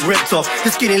top's always ripped off.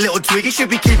 The skinny little twig, he should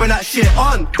be keeping that shit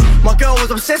on. My girl was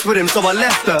obsessed with him, so I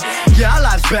left her. Yeah, our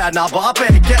life's better now, but I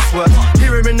bet it gets worse.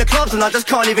 Hear him in the clubs and I just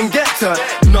can't even get to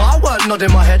her. No, I weren't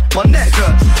nodding my head, my neck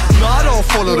hurts. No, I don't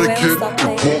follow the kid,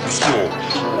 the pop star.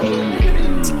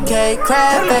 TK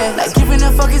Crabbe, like giving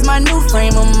a fuck is my new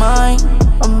frame of mind.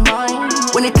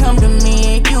 When it come to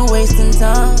me, you wasting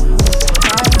time.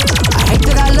 I hate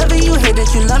that I love you, you hate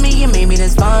that you love me, you made me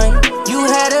this fine. You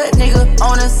had a nigga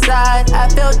on the side, I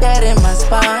felt that in my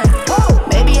spine.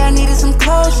 Maybe I needed some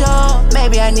closure,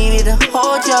 maybe I needed to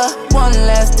hold ya one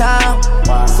last time,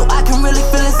 so I can really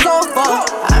feel it so far.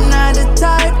 I'm not the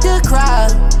type to cry,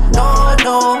 no,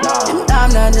 and I'm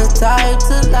not the type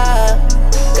to lie.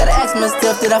 Gotta ask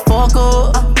myself, did I fuck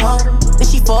up? Did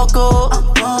she fuck up?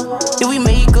 Did we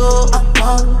make up?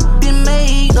 Been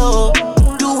made up?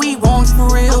 Do we want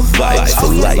for real? Vibes for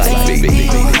life, baby.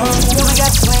 Do we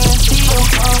got plans still?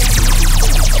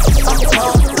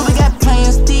 Do we got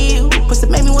plans still? Pussy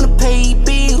made me wanna pay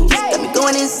bills. Got me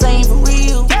going insane for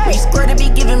real. We square to be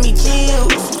giving me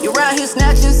chills. You around here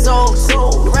snatching souls.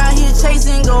 You around here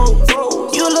chasing gold.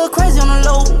 You a little crazy on the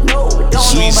low.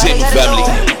 Sweet City family.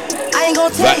 I ain't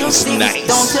gon' tell your secrets,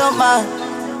 don't tell mine.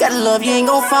 Got a love you ain't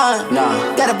gon' find.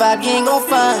 Nah. Got a vibe you ain't gon'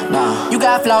 find. Nah. You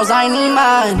got flaws, I ain't need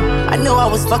mine. I knew I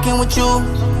was fucking with you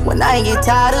when I ain't get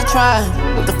tired of trying.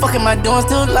 What the fuck am I doing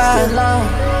still lying?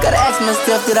 Gotta ask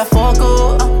myself, did I fuck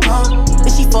up?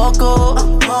 Did she fuck up?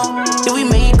 Did we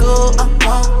make up?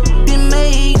 Been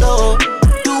made up?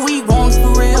 Do we want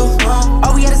for real?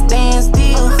 Are we at a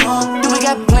standstill? Do we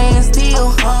got plans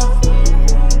still?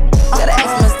 Gotta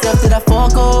ask myself, did I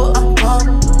fuck up?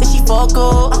 Did she fuck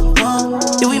up?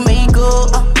 Did we make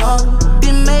up?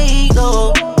 Been made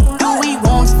up? Do we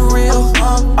want for real?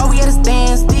 Are we at a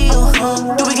standstill?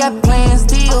 Do we got plans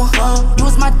still? You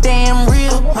was my damn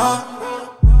real?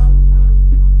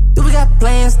 Do we got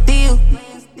plans still?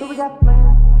 Do we got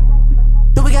plans?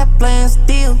 Do we got plans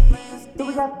still? Do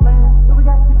we got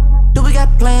plans? Do we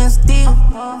got plans still?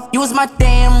 You was my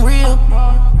damn real?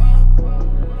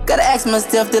 Gotta ask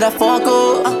myself, did I fuck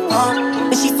up?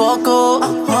 Did she fuck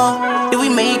up? Did we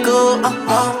make up?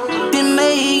 Been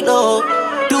made up?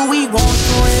 Do we want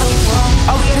for real?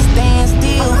 Are we at a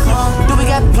standstill? Do we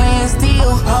got plans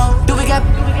still? Do we got?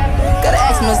 Gotta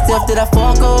ask myself, did I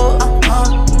fuck up?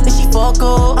 Did she fuck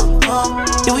up?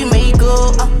 Did we make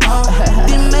up?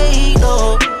 Been made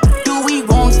up? Do we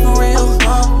want for real?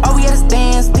 Are we at a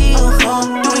standstill?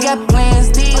 Do we got plans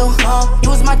still? You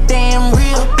was my damn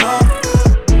real?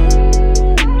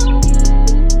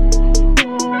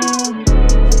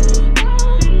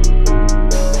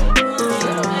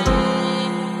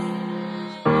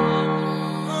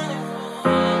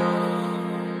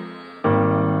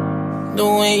 The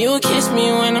way you kiss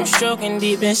me when I'm stroking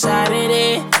deep inside of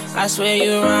it, I swear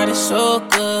you ride it so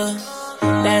good.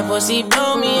 That pussy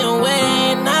blow me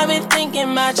away, and I've been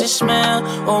thinking about your smile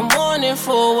all morning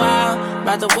for a while.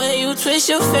 About the way you twist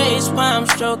your face while I'm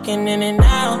stroking in and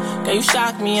out. Girl, you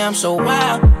shock me, I'm so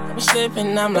wild. I'm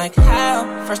slipping, I'm like,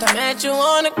 how? First I met you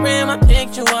on the gram, I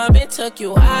picked you up and took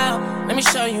you out. Let me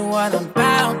show you what I'm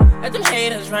about. Let them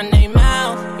haters run their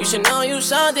mouth. You should know you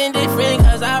something different,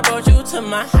 cause I brought you to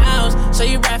my house. So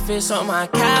you breakfast on my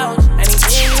couch.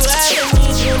 Anything you ever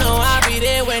need, you know I'll be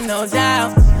there with no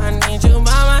doubt. I need you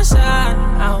by my side,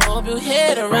 I hope you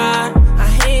hit a ride. I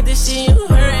hate to see you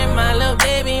hurting, my little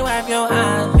baby, wipe your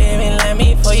eyes. Baby, let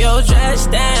me pull your dress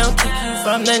down, kick you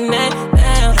from the neck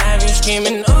down. Have you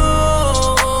screaming,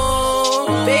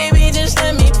 ooh. Baby, just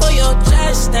let me pull your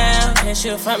dress down, kiss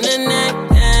you from the neck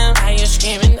down. How you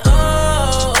screaming,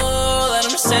 oh, let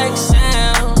them sex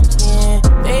sound. Yeah.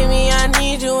 Baby, I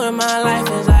need you in my life,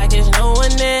 it's like there's no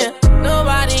one there.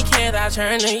 Nobody cares, I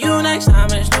turn to you next time,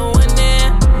 there's no one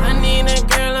there. I need a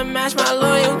girl to match my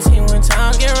loyalty when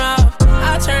times get rough.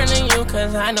 I turn to you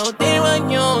cause I know they what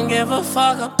you don't give a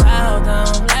fuck about.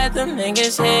 Don't let them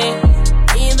niggas hate.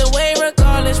 Either way,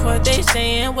 regardless what they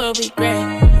saying will be great.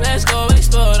 Let's go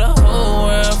explore the whole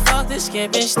world, fuck the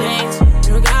skipping states.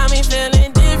 You got me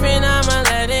feeling different, I'ma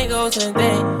let it go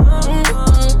today.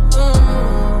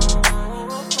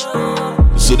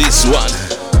 So this one,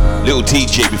 Little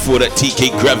TJ, before that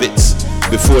TK Gravitz,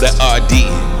 before that RD.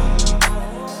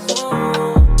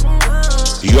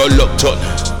 You're locked on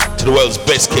to the world's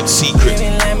best kept secret.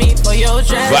 Baby, let me pull your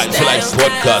dress Vibe for Life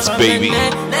podcast, baby.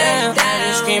 Now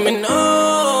screaming,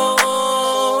 oh,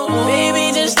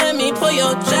 baby, just let me pull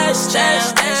your chest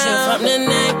down. Dancing from the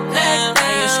neck, now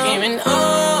you're screaming,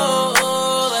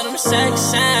 oh, let them sex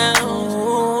sound.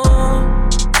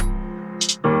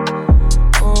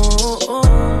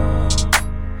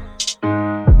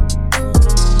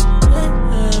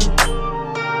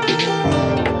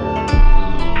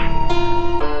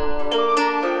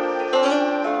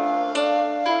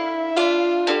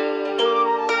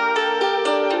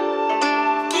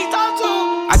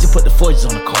 Put the forges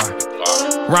on the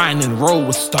car, riding in the road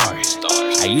with stars.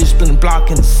 I used to spin the block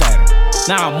in the Saturn.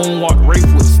 Now I moonwalk Wraith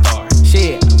with stars.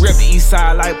 Shit, rep the east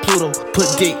side like Pluto.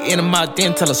 Put dick in the mouth,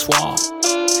 then tell her swallow.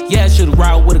 Yeah, I should've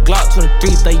ride with a Glock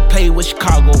 23. They play with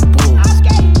Chicago Bulls.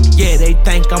 Yeah, they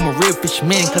think I'm a real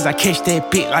fisherman, cause I catch that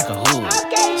bitch like a hood.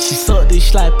 She sucked this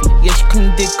sloppy, yeah, she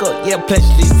couldn't dick up. Yeah, pledge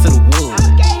this to the wood.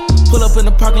 Pull up in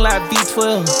the parking lot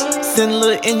V12, send a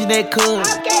little engine that could.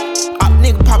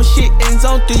 Nigga poppin' shit in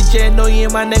zone 3, just know you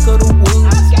in my neck of the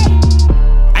woods.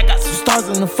 I got some stars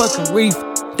in the fucking reef,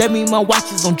 that mean my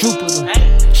watch is on Jupiter.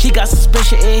 She got some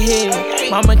special airhead,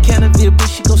 my mechanic be a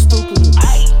bitch, she go stupid.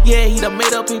 Yeah, he done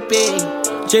made up his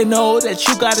bed, just know that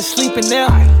you gotta sleep in there.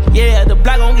 Yeah, the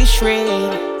block gon' get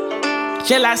shredded,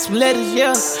 just like some letters,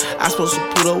 yeah. I supposed to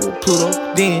Pluto with Pluto,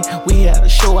 then we had a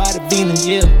show out of Venus,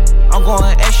 yeah. I'm going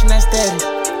astronaut status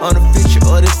on the future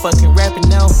of this fucking rapping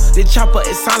now. This chopper,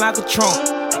 it sound like a trunk.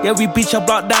 Yeah, we beat your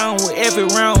block down with every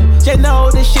round. Just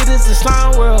know this shit is a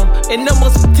slime world, and no more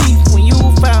some teeth when you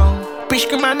found. Bitch,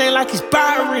 scream my name like it's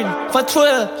Byron. For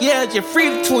 12, yeah, just free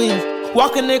the twins.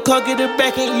 Walk in the car, get it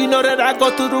back, and you know that I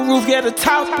go through the roof, yeah, the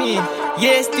top end.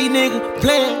 Yes, these niggas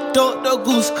playing Dr.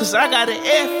 Goose, cause I got an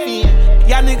F in.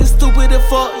 Y'all niggas stupid as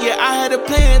fuck, yeah, I had a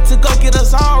plan to go get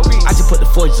us all rich. I just put the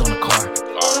forges on the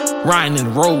car, riding in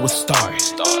the road with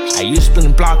stars. I used to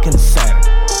spin the block in the Saturn.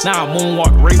 Now I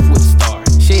moonwalk Wraith with stars.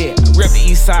 Shit, rep the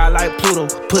east side like Pluto.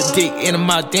 Put dick in the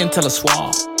mouth, then tell her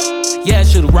swallow. Yeah, I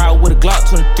should've ride with a Glock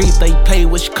 23. They play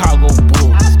with Chicago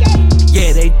Bulls.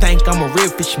 Yeah, they think I'm a real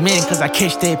fisherman, cause I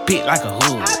catch that bitch like a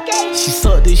hood. She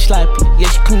sucked this sloppy, yeah,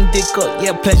 she couldn't dick up.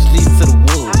 Yeah, pledge this to the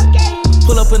wood.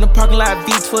 Pull up in the parking lot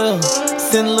V12,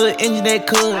 send a little engine that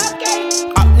could.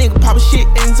 Nigga poppin' shit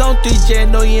in zone 3, just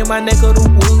know you in my neck of the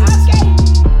woods.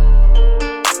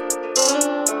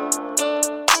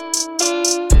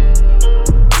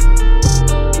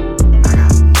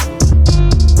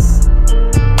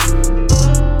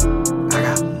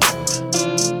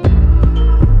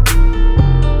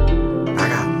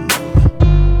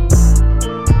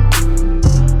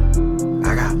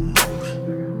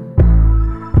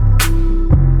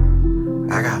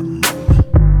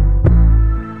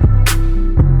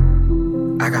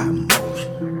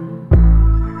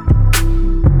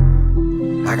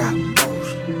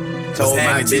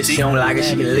 Bitch, she don't like it,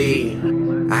 she can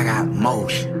leave. I got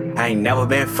motion. I ain't never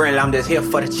been friendly, I'm just here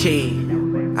for the cheese.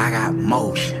 I got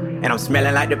motion. And I'm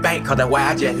smelling like the bank, cause that's why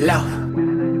I just left.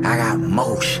 I got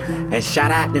motion. And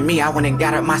shout out to me, I went and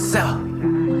got it myself.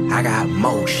 I got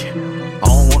motion. I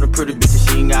don't want a pretty bitch if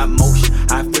she ain't got motion.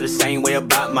 I feel the same way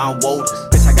about my woes.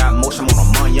 Bitch, I got motion,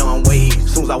 I'm on a young wave.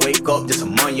 Soon as I wake up, just a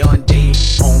young day.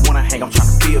 I don't wanna hang, I'm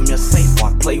tryna feel me a safe.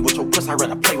 Wanna play with your puss, I'd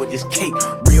rather play with this cake.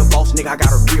 Real boss, nigga, I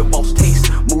got a real boss taste.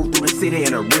 Move through the city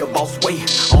in a real boss way.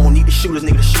 I don't need the shooters,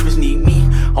 nigga, the shooters need me.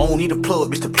 I don't need a plug,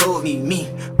 bitch, the plug need me.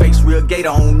 Face real gate,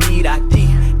 I don't need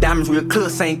ID. Diamonds real clear,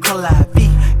 same color IV.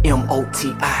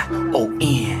 M-O-T-I-O-N.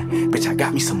 Bitch, I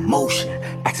got me some motion.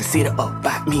 Ask the city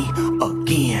about me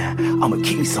again. I'ma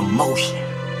keep me some motion.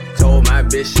 Told my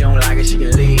bitch she don't like it, she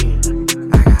can leave.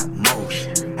 I got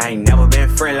motion. I ain't never been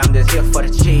friendly, I'm just here for the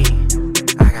cheese.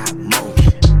 I got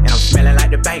motion. And I'm smelling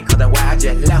like the bank, cause that's why I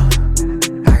just left.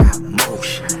 I got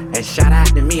motion. And shout out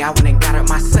to me, I went and got it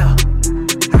myself.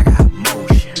 I got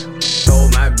motion.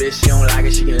 Told my bitch she don't like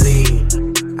it, she can leave.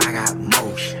 I got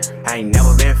motion. I ain't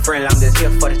never been friendly, I'm just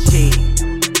here for the cheese.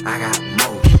 I got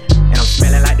motion. And I'm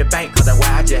smelling like the bank, cause that's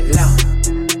why I just left.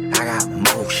 I got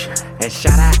motion. And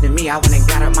shout out to me, I went and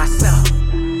got it myself.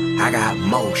 I got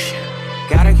motion.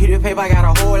 Gotta keep the paper, I got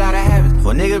a whole lot of habits.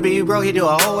 For nigga be broke, he do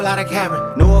a whole lot of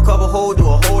capping. Know a couple hoes, do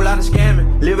a whole lot of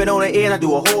scamming. Living on the edge, I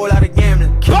do a whole lot of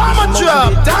gambling. Bomber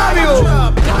drop, Dario!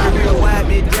 Why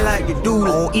bitch, just like you do. I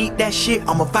don't eat that shit,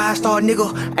 I'm a 5-star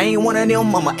nigga. I ain't one of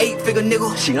them, I'm a 8-figure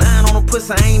nigga. She lying on the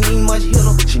pussy, I ain't even much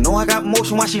hitter. She know I got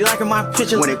motion, why she liking my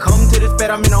pictures. When it come to this fat,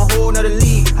 I'm in a whole nother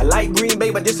league. I like Green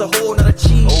Bay, but this a whole nother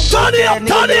cheese. Turn it up,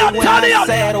 turn it up, turn it up.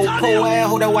 Sad old poor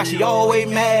ass, that's why she always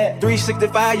mad.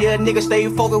 365, yeah, nigga stay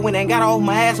focused when they got off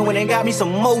my ass and when they got me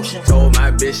some motion. Told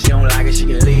my bitch she don't like it, she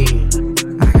can leave.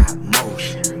 I got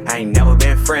motion. I ain't never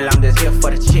been friendly. friend, I'm just here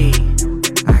for the cheese.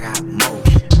 I got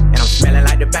motion, and I'm smelling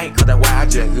like the bank, cause that's why I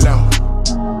just love.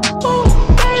 Ooh,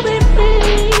 baby,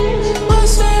 please,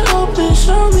 bust it open,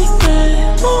 show me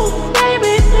that. Ooh,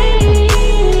 baby,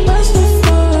 please, bust it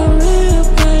for a real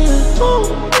player. Ooh,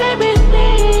 baby,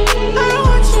 please, I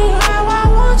want you how I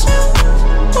want you.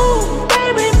 Ooh,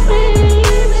 baby, please.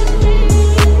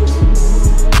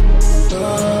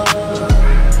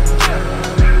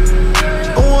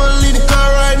 I wanna leave the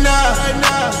car right now.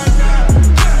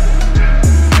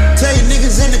 Tell you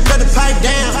niggas in the cut the pipe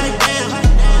down.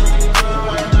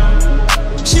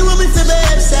 She want me to be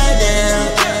upside down.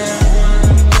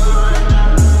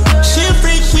 She a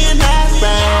freak, she a nice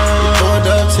brown. Pulled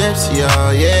up tipsy, oh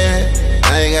yeah. I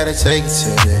ain't gotta take it to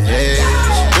the head.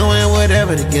 She doing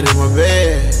whatever to get in my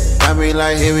bed. Got me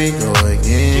like, here we go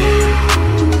again.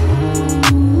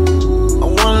 I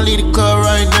wanna leave the club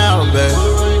right now, baby.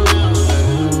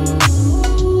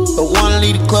 I wanna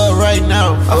leave the club right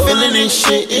now. I'm feeling this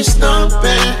shit, it's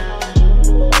thumping.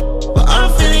 But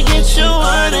I'm finna get you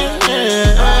out of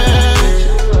here.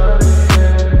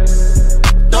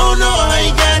 Don't know how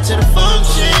you got to the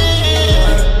function.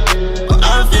 But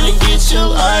I'm finna get you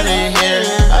out of here.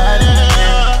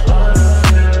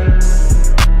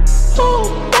 Ooh,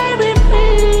 baby,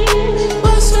 please,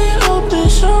 bust it open,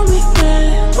 show me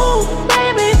that. Ooh,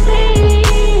 baby,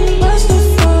 please, bust it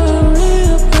for a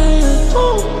real player.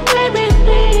 Ooh, baby,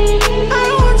 please, I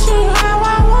want you how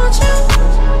I want you.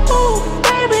 Ooh,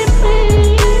 baby,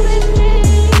 please.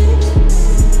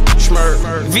 Schmirk.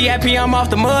 VIP, I'm off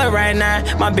the mud right now.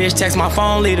 My bitch text my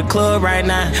phone, leave the club right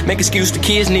now. Make excuse the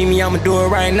kids need me, I'ma do it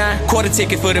right now. Quarter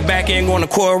ticket for the back end, going to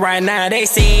court right now. They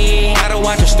say, I don't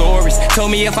watch her stories. Told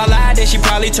me if I lied, then she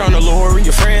probably turn to Lori.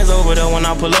 Your friends over there when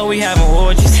I pull up, we having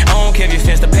orgies. I don't care if you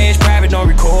fence the page private, don't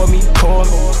record me.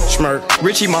 Schmirk.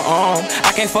 Richie, my arm.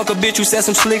 I can't fuck a bitch who said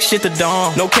some slick shit to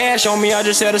Dawn. No cash on me, I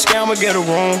just had a scammer get a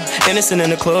room. Innocent in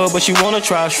the club, but she wanna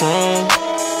try shroom.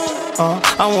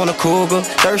 I want a cougar.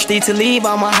 Thirsty to leave,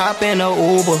 I'ma hop in a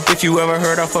Uber. If you ever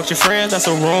heard I fucked your friends, that's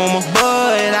a rumor.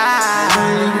 But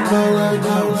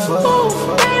ooh,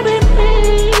 baby,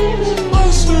 please,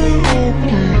 bust it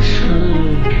open.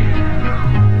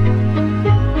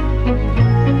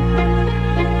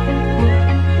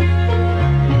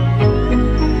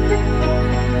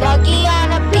 Lucky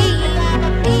on a beat.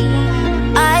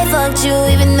 I fucked you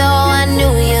even though I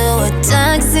knew you were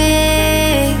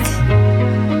toxic.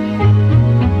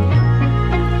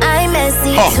 I'm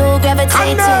messy to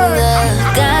gravitate to the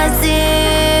gossip.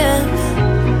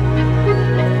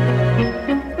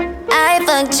 I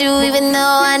fucked you even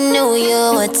though I knew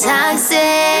you were toxic.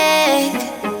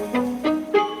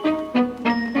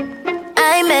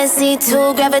 I'm messy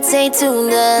to gravitate to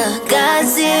the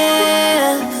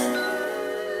gossip.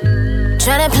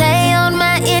 Tryna play on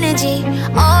my energy.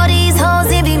 All these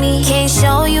hoes envy me. Can't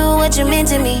show you what you meant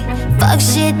to me. Fuck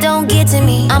shit, don't get to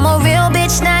me. I'm a real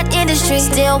bitch, not industry.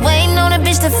 Still waiting on a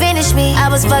bitch to finish me. I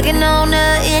was fucking on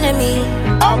the enemy.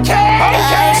 I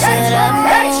should've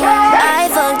known. I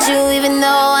fucked you even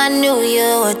though I knew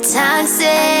you were toxic.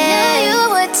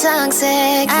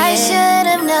 I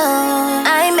should've known.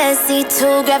 I'm messy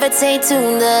to gravitate to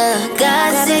the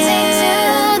gossip.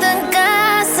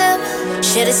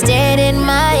 Should've stayed in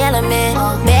my element.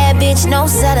 Bad bitch, no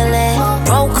settling.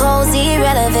 Broke hoes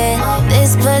irrelevant.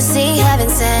 This pussy heaven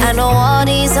sent. I know all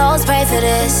these hoes pray for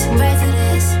this.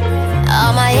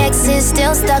 All my exes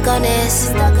still stuck on this.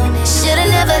 Should've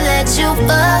never let you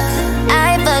fuck.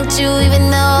 I fucked you even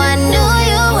though I knew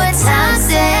you were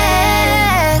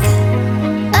toxic.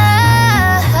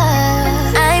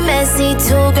 I'm messy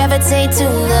to gravitate to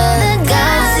the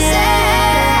gossip.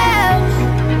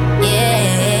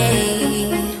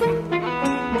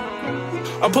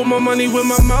 I put my money where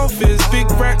my mouth is. Big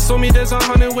racks on me, there's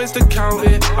 100 ways to count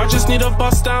it. I just need a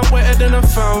bust down wetter than a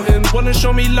fountain. Wanna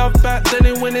show me love back, then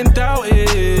it when in doubt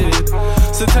it.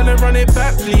 So tell her run it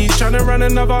back, please. Tryna run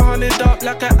another 100 up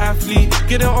like an athlete.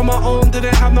 Get it on my own,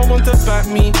 didn't have no one to back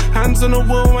me. Hands on the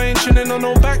wheel, I ain't chillin' on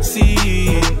no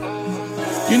backseat.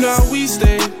 You know how we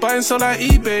stay, buying so like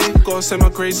eBay. Gotta say my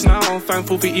grace now,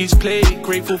 thankful for each play,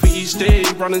 grateful for each day.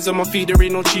 Runners on my feet, there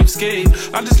ain't no cheapskate.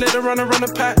 I just let the runner run a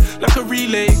pack like a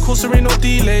relay. Course there ain't no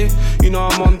delay. You know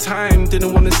I'm on time,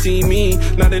 didn't wanna see me.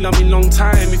 Now they love me long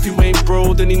time. If you ain't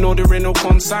bro, then you know there ain't no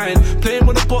consign. Playing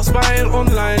with the bots, buying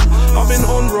online. I've been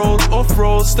on road, off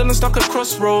road, still I'm stuck at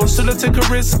crossroads. Still I take a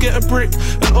risk, get a brick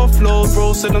and offload.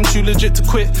 Bro said I'm too legit to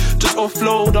quit, just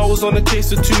offload. I was on the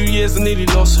case for 2 years and nearly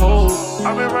lost hope.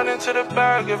 I've been running to the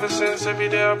bag ever since. Every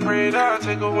day I pray that I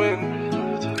take a win.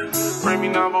 Rate me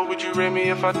now, but would you rate me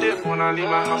if I dip? When I leave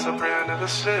my house, I pray I never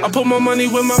slip. I put my money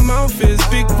where my mouth is.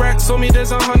 Big racks on me,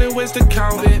 there's 100 ways to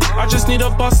count it. I just need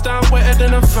a bust down wetter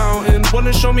than a fountain.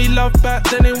 Wanna show me love back,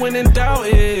 then it went and doubt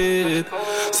it.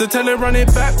 So tell it run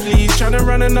it back, please. Tryna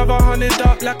run another 100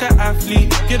 up like an athlete.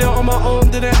 Get it on my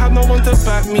own, didn't have no one to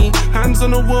back me. Hands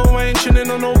on the wheel, I ain't chilling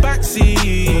on no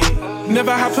backseat.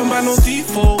 Never happened by no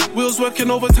default. Wheels working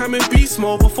overtime in beast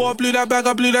mode. Before I blew that bag,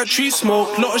 I blew that tree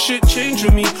smoke. Lot of shit changed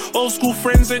with me. Old school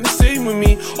friends ain't the same with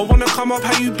me. I wanna come up,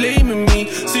 how you blaming me?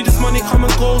 See this money come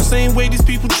and go, same way these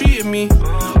people treated me.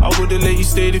 I would've let you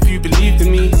stay if you believed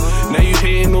in me. Now you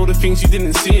hating all the things you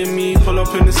didn't see in me. Pull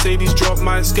up in the Mercedes, drop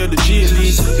mine, scare the G at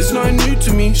least. It's nothing new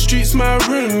to me, streets might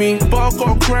ruin me. But I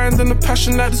got a grind and a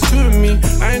passion like there's two of me.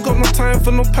 I ain't got no time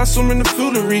for no passion in the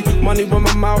foolery. Money where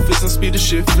my mouth is, I speak the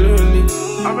shit fluently.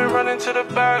 I've been running to the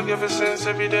bag ever since.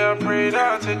 Every day I pray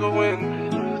that I take a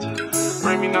win.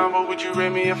 Rate me now, but would you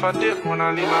rate me if I dip? When I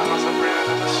leave my house, I pray I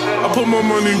never slip. I put my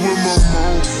money where my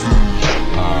mouth is.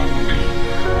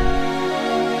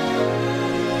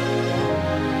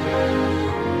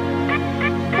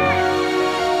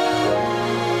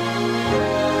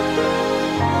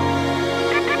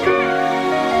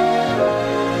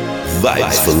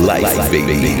 Vibes for life,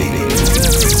 baby.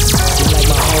 Like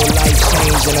my whole life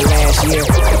changed in the last year.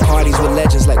 The parties with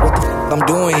legends, like what the f I'm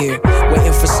doing here.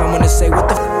 Waiting for someone to say what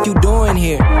the f you doing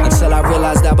here. Until I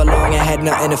realized I belong and had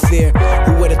nothing to fear.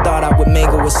 Who would've thought I would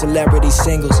mingle with celebrity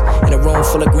singles in a room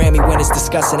full of Grammy winners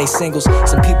discussing they singles.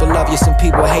 Some people love you, some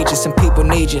people hate you, some people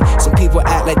need you. Some people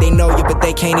act like they know you, but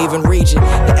they can't even read you.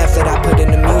 The effort I put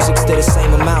in the music still the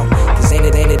same amount. Cause ain't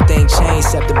anything changed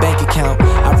except the bank account.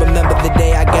 I remember the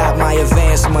day I got my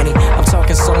advance money. I'm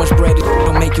talking so much bread it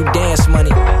don't make you dance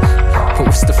money. But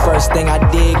what's the first thing I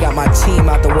did? Got my team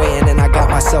out the way and then I got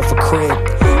myself a crib.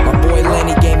 My boy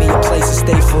Lenny gave me a place to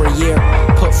stay for a year.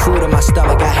 Put food in my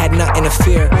stomach, I had nothing to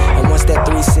fear. And once that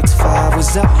 365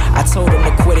 was up, I told him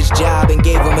to quit his job and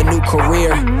gave him a new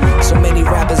career. So many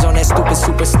rappers on that stupid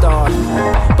superstar,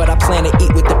 but I plan to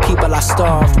eat with the people I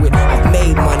starved with. I've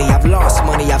made money, I've lost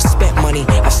money, I've spent money.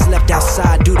 I've slept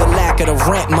outside due to lack of the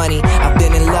rent money. I've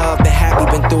been in love, been happy,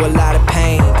 been through a lot of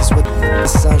pain. Cause with the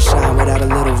sunshine without a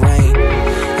little rain.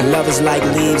 And love is like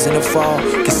leaves in the fall.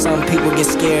 Cause some people get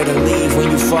scared and leave when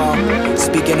you fall.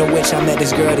 Speaking of which, I met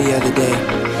this girl the other day.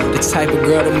 The type of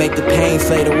girl to make the pain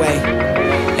fade away.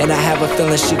 And I have a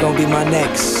feeling she gon' be my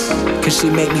next. Cause she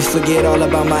make me forget all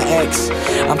about my ex.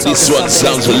 I'm talking this one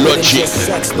sounds logic,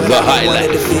 sex, but the I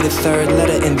wanted to be the third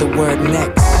letter in the word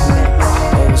next.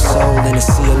 Old soul in a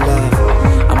sea of love.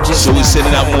 I'm just so we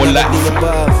sending out more life,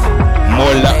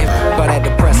 more love,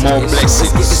 more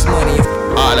blessings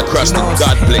all across the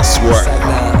God bless world.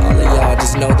 All of y'all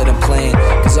just know that I'm playing.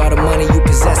 Cause all the money you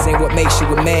possess ain't what makes you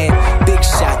a man. Big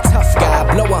shot, tough guy,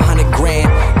 blow 100 grand,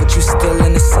 but you still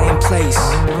in the same place.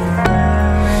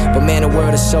 But man, the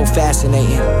world is so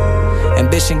fascinating.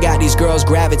 Ambition got these girls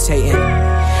gravitating.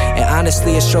 And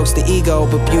honestly, it strokes the ego,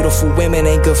 but beautiful women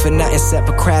ain't good for nothing except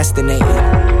procrastinating.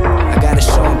 I got a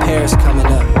show in Paris coming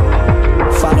up,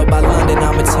 followed by London,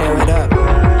 I'ma tear it up.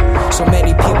 So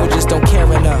many people just don't care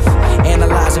enough.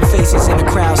 Analyzing faces in the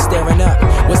crowd staring up.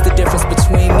 What's the difference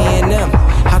between me and them?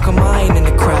 How come I ain't in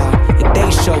the crowd? If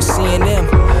they show seeing them,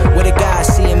 what a guy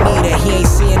seeing me that he ain't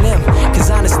seeing them. Cause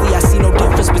honestly I see no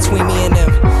difference between me and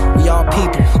them. We all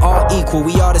people, all equal,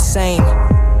 we all the same.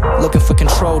 Looking for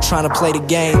control, trying to play the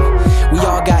game. We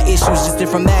all got issues, just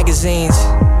different magazines.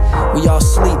 We all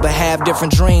sleep but have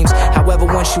different dreams. However,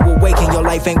 once you awaken, your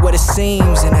life ain't what it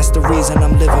seems. And that's the reason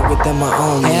I'm living within my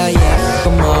own. Hell yeah.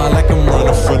 Come on, like I'm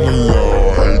running from the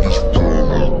law.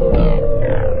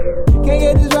 Can't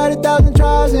get this right 1,000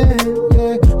 tries in,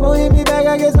 yeah. Won't hit me back,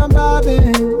 I guess I'm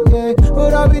vibing, yeah.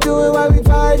 What are we doing while we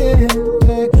fighting,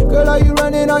 yeah. Girl, are you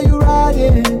running, are you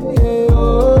riding, yeah.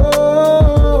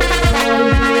 Oh,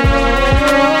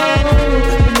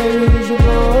 maybe we should go.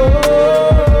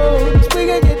 We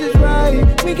can get this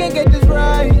right, we can get this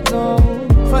right, no.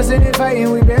 Fussing and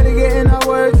fighting, we barely getting our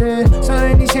words in.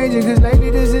 Something needs changing, cause lately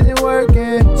this isn't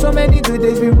working. So many good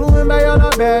days be ruined by all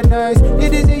our bad nights.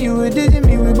 It isn't you, it isn't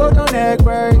me, we both don't act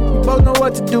right. We both know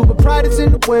what to do, but pride is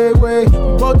in the way. We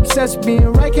both obsessed with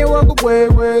being right, can't walk away.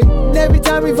 And every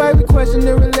time we fight, we question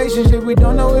the relationship. We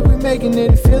don't know if we're making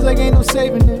it, it feels like ain't no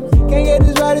saving it. Can't get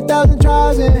this right 1,000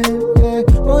 tries in, yeah.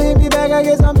 Won't hit me back, I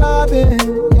guess I'm vibing,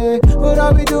 yeah. What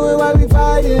are we doing while we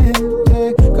fighting,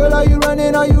 yeah. Girl, are you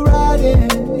running, are you riding,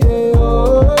 yeah.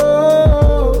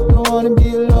 Oh, don't wanna be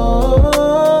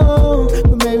alone,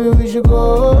 but maybe we should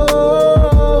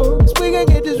go. Cause we can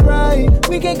get this right,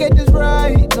 we can get this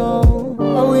right, no.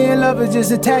 Are we in love or just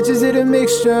just attaches to the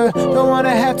mixture. Don't wanna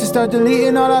have to start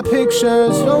deleting all our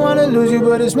pictures. Don't wanna lose you,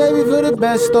 but it's maybe for the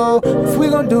best though. If we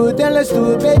gon' do it, then let's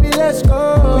do it, baby, let's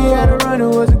go. We had a run, it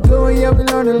was a good one, yeah, we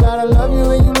learned a lot. I love you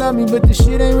and you love me, but this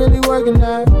shit ain't really working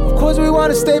out. Of course we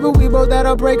wanna stay, but we both at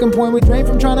our breaking point. We drain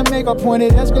from trying to make our point,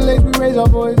 it escalates, we raise our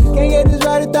voice. Can't get this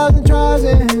right 1,000 tries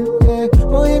in, yeah.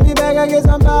 Won't hit me back, I guess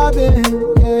I'm vibing,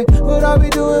 yeah. What are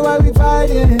we doing while we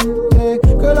fighting, yeah.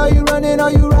 Girl, are you running,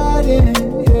 are you riding,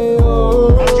 yeah,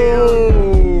 oh.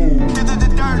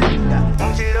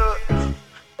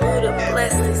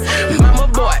 Mama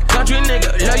boy, country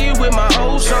nigga, love you with my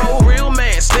whole soul. Real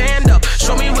man, stand up,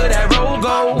 show me where that road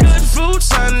goes. Good food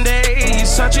Sunday, you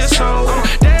such a soul.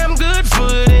 Damn good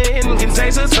food in, can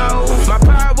taste a toe. My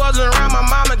pride wasn't around, my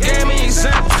mama gave me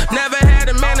examples. Never had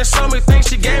a man that showed me things,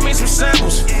 she gave me some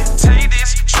samples. Take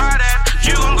this, try that,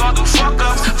 you gon' go through fuck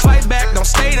ups. Fight back, don't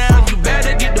stay down, you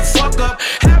better get the fuck up.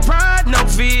 Have pride, no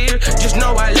fear, just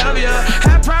know I love ya.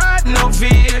 Have pride, no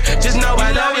fear, just know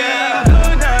I love ya.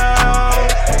 Good now.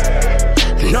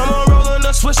 No more rolling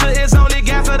the swisher, it's only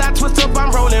gas that I twist up,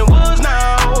 I'm rolling woods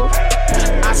now.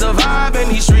 I survive in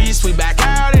these streets, we back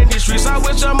out in these streets. I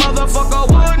wish a motherfucker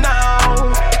would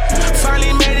now.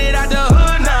 Finally made it out the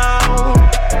hood now.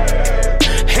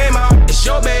 Hey ma, it's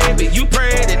your baby, you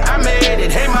prayed it, I made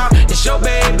it. Hey ma, it's your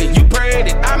baby, you prayed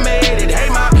it, I made it. Hey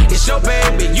ma, it's your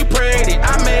baby, you prayed it,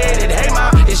 I made it. Hey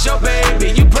ma, it's your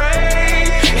baby, you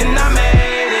prayed and I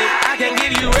made it. I can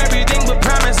give you everything, but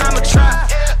promise I'ma try.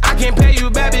 I can't pay you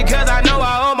back because I know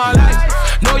I owe my life.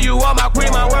 Know you are my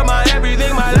queen, my world, my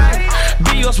everything, my life.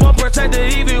 Be your sworn protector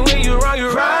even when you're wrong,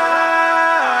 you're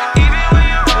right. Even when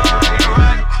you're wrong, you're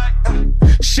right.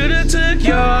 Should've took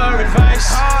your advice.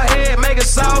 Hard head, make a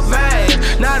soft bag.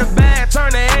 Not a bad,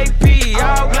 turn to AP,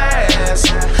 all glass.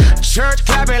 Church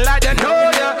clapping like the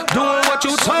know ya. Doing what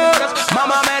you told us.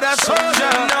 Mama made us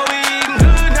soldier. Know we eating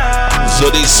good now. So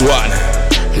this one,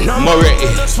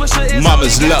 Moretti,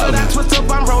 Mama's Love.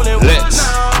 Let's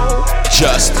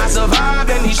just I survived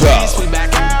in these go. streets. We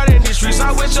back out in these streets.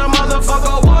 I wish a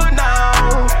motherfucker would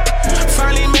now.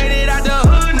 Finally made it out the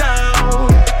hood now.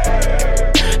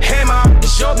 Hey ma,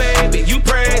 it's your baby, you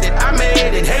prayed it, I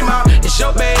made it. Hey ma, it's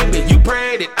your baby, you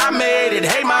prayed it, I made it.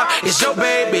 Hey ma, it's your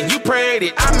baby, you prayed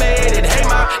it, I made it. Hey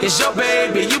ma, it's your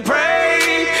baby, you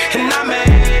prayed and I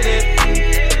made it.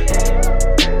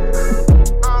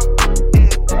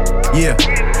 Yeah,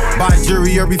 buy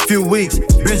jury every few weeks.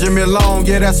 Benjamin Long,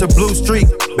 yeah, that's a blue streak.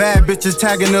 Bad bitches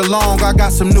tagging along, I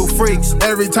got some new freaks.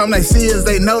 Every time they see us,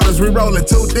 they notice we rollin'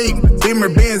 too deep. Beamer,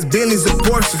 Benz, Bentleys, and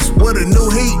Porsches with a new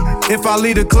heat. If I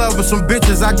leave the club with some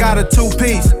bitches, I got a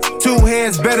two-piece. Two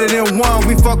heads better than one,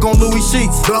 we fuck on Louis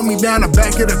sheets. Blow me down the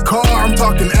back of the car, I'm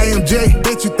talking AMJ.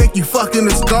 Bitch, you think you fucking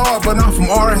the star, but I'm from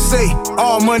RSA.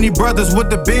 All money brothers with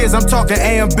the biz, I'm talking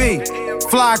A&B.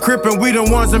 Fly crippin', we the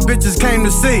ones them bitches came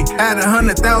to see. At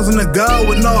 100,000 to go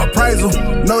with no appraisal.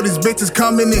 Know these bitches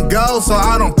coming and go, so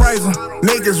I don't praise them.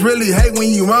 Niggas really hate when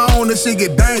you on, this shit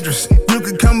get dangerous. You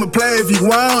can come and play if you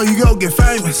want, you gon' get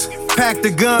famous. Pack the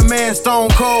gun, man, stone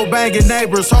cold, banging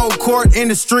neighbors. Whole court in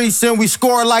the streets and we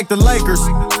score like the Lakers.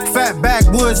 Fat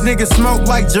backwoods, niggas smoke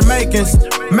like Jamaicans.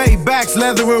 Maybachs,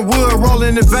 leather and wood,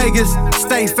 rollin' to Vegas.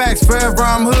 Stay facts, forever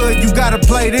I'm hood, you gotta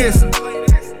play this.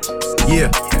 Yeah.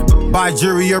 Buy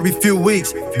jury every few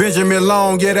weeks. Benjamin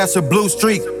Long, yeah, that's a blue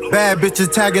streak. Bad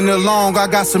bitches tagging along, I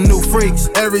got some new freaks.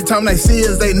 Every time they see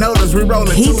us, they notice we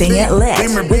rollin' Keeping it lit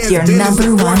with your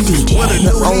number one DJ,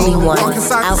 the only one,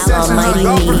 Outlaw Mighty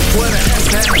Me.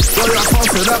 Girl, I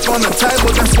posted up on the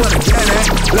table, that's where the cat at.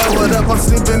 Lowered up, I'm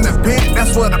sleeping the pink,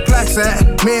 that's where the plaque's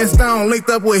at. Me and Stone linked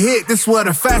up with Hit, this where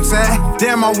the facts at.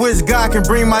 Damn, I wish God can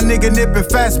bring my nigga nippin'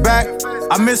 fast back.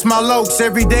 I miss my lokes,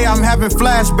 every day I'm having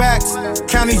flashbacks.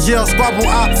 County jail, squabble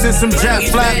ops and some jack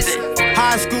flaps.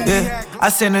 High school. Yeah, I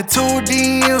sent her 2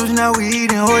 DMs, now we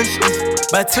eating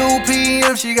horses. By 2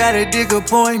 p.m. she got a dick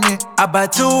appointment. I buy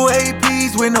 2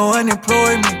 APs with no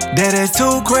unemployment. That's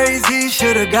too crazy,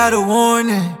 should've got a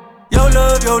warning. Your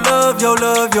love, your love, your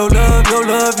love, your love, your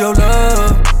love, your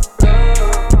love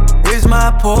is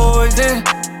my poison.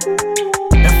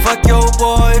 And fuck your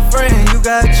boyfriend, you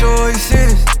got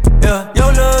choices. Yeah,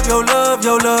 your love, your love,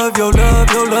 your love, your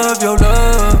love, your love, your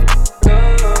love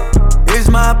is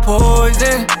my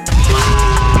poison.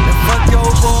 And fuck your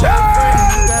boyfriend,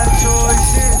 you got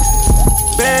choices.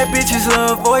 Bad bitches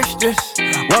love oysters.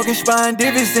 Walking spine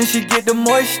divots, then she get the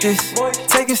moistest.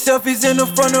 Taking selfies in the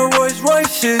front of Rolls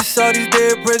Royces. All these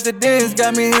dead presidents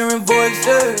got me hearing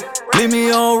voices. Leave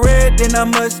me on red, then I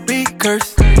must be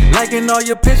cursed. Liking all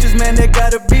your pictures, man, that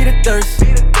gotta be the thirst.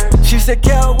 She said,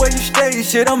 Cal, where you stay?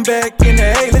 Shit, I'm back in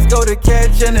the A. Let's go to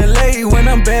Catch in LA when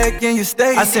I'm back in your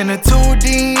state. I sent her 2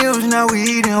 DMs, now we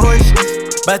eating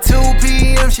horseshoes. By 2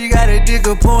 p.m., she got a dick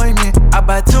appointment. I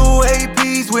buy 2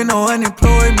 APs with no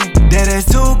unemployment. That's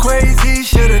too crazy,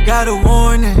 should've got a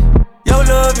warning. Your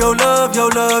love, your love,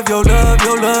 your love, your love,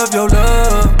 your love, your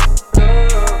love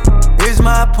is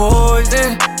my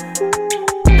poison.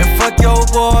 And fuck your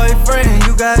boyfriend,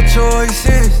 you got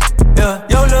choices. Yeah,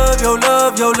 your love, your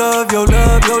love, your love, your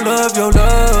love, your love, your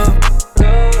love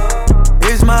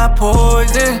is my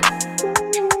poison.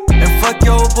 And fuck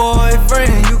your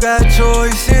boyfriend, you got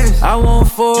choices. I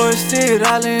won't force it,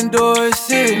 I'll endorse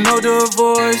it. No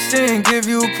divorcing, give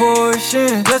you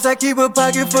portion. Plus I keep a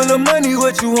pocket full of money,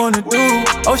 what you wanna do?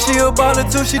 Oh, she a baller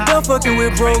too, she done fucking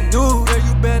with broke dude. Yeah,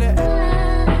 you better.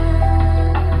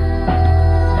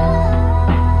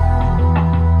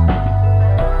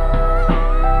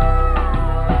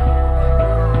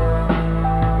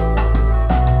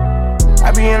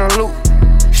 I be in a loop,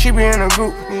 she be in a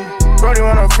group. Brody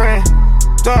want a friend,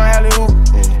 doing alley-oop.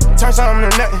 Turn something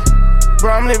to nothing,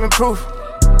 bro, I'm living proof.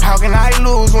 How can I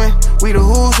lose when we the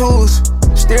who's?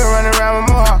 Still running around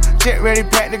with more, jet ready,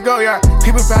 packed to go yard.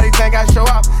 People probably think I show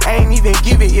up, I ain't even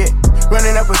give it yet.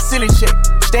 Running up a silly chick,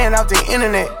 staying off the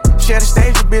internet. Share the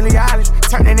stage with Billie Eilish,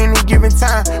 turn it any given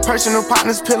time. Personal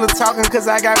partners, pillow talking, cause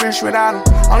I got rich without them.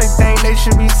 Only thing they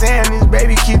should be saying is,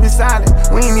 baby, keep it silent.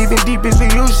 We ain't even deep as we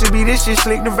used to be, this shit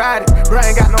slick divided. Bro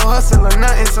ain't got no hustle or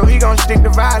nothing, so he gon' stick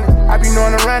to violence. I be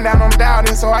knowing the rundown, I'm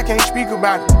doubting, so I can't speak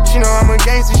about it. She know I'm a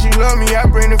gangster, she love me, I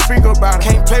bring the freak about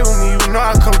it. Can't play with me, you know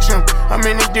I come trim. I'm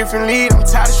in a different league, I'm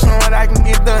tired of showing what I can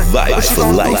get done. Vibes for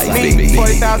life, baby.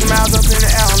 40,000 miles up in the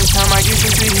air, only time I get to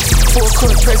see. Full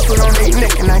court press put on their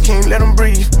neck, and I can't let them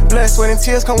breathe. Blood, sweat, and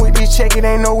tears come with this check, it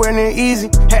ain't nowhere near easy.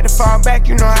 Had to fall back,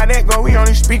 you know how that go, we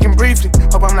only speaking briefly.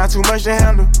 Hope I'm not too much to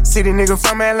handle. City nigga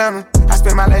from Atlanta, I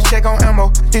spent my last check on ammo.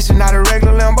 This is not a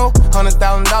regular Lambo.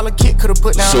 $100,000 kit could've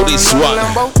put down so on this another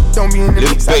one, Lambo. Don't be in the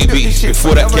mix, baby, this shit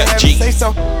before that Cat G. Say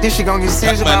so. This shit gon' get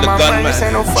serious about my money, this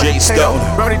ain't no fucking potato.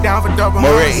 Wrote it down for double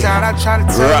homicide, I try to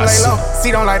tell him lay low.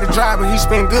 See, don't like the drive, but he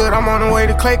spin good, I'm on the way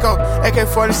to Clayco.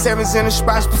 AK-47s in the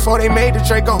spots before they made the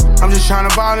Draco. I'm just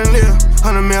tryna ball and live,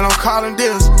 100 mil on calling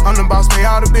deals. I'm the boss, pay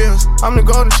all the bills. I'm the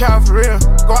golden child for real.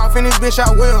 Go off in this bitch, I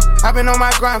will. I've been on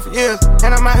my grind for years,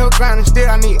 and I'm out here grinding still.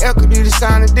 I need equity to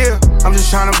sign a deal. I'm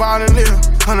just tryna ball and live,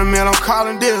 100 mil on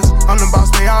calling deals. I'm the boss,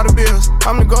 pay all the bills.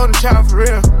 I'm the golden child for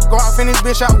real. Go off in this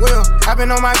bitch, I will. I've been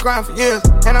on my grind for years,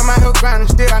 and I'm out here grinding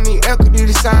still. I need equity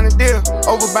to sign a deal.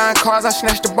 Over buying cars, I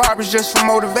snatched the barbers just for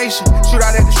motivation. Shoot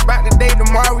out at the spot today,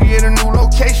 tomorrow we at a new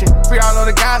location. Free all of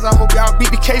the guys, I hope y'all beat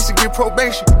the case to get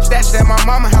probation. Stashed at my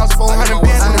mama house, 400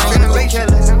 bands in the ventilation.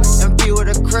 And be with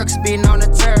the crooks, be known to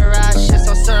terrorize shit,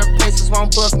 so certain places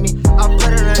won't book me. I'll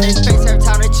put it in their face every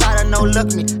time they try to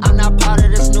no-look me. I'm not part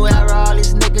of this new era, all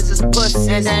these niggas is pussies.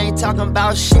 And they ain't talking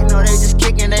about shit, no, they just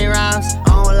kicking they rhymes.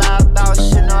 I don't lie about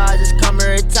shit, no, I just come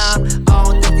every time. I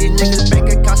don't think these niggas'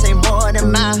 bank accounts ain't more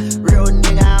than mine. Real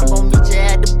nigga, I'm gon' meet you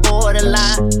at the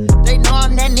borderline. They know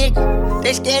I'm that nigga,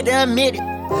 they scared to admit it.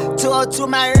 202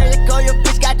 my early go, your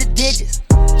bitch got the digits.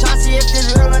 Tryna see if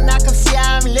this real or not, come see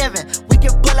how I'm living. We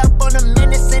can pull up on the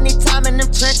minutes anytime in them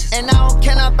trenches. And I don't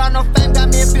care about no fame, got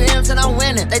me a few M's and I'm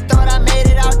winning. They thought I made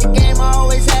it out the game, I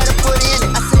always had to put in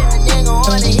it. I said the nigga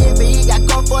on the hit, but he got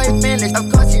caught for his finish.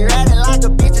 Of course he ratting like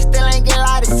a bitch and still ain't get a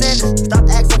lot of sentence. Stop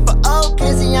asking for old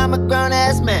Glizzy, I'm a grown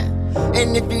ass man.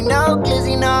 And if you know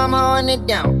Glizzy, know I'm holding it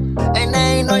down. And I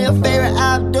ain't on your favorite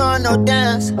app doing no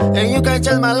dance. And you can't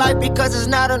judge my life because it's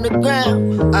not on the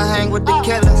ground. I hang with the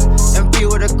killers and be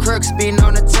with the crooks, be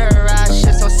known to terrorize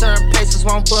shit, so certain places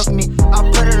won't book me. I'll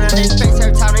put it in their face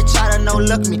every time they try to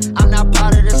no-look me. I'm not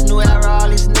part of this new era, all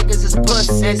these niggas is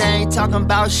pussies. And they ain't talking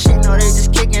about shit, no, they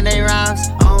just kicking they rhymes.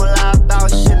 I don't lie about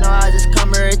shit, no, I just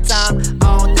come every time.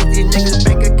 I don't think these niggas'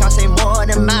 bank accounts ain't more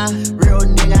than mine. Real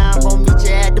nigga, I'm gon' meet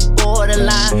you at the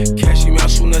borderline. Cash him out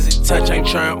soon as it touch, I ain't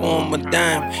trying on my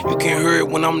dime. You can't hear it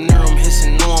when I'm near him,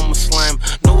 hissing, know I'm a slime.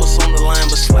 Know what's on the line,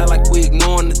 but slide like we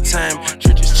ignoring the time.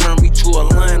 Churches turn me to a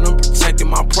lion, I'm protecting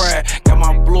my pride. Got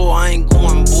my blow, I ain't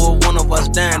going, boy, one of us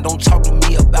dying. Don't talk to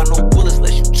me about no bullets,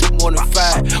 unless you took more than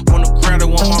 5. Want a crown,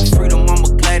 want my freedom, I'm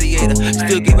a gladiator.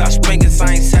 Still give out spankings,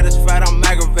 I ain't satisfied, I'm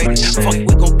aggravated. Fuck,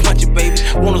 we gon' punch it, baby.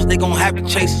 Want us, they gon' have to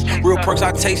chase us. Real perks,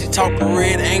 I taste it, talking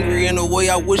red, angry in a way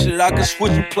I wish that I could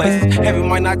switch the places. Heaven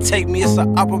might not take me, it's a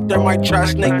op up there, might try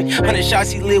to snake me. 100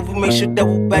 shots he live, we make sure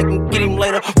double back and get him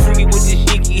later. Freaky with this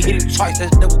yicky, he hit it twice,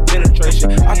 that's double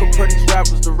penetration. I compare these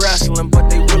rappers to wrestling, but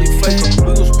they really fake it.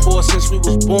 We was poor since we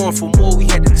was born, for more we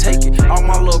had to take it. All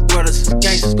my little brothers is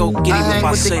gangsters, go get it if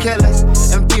I say it. I hang with the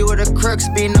killers, and be with the crooks,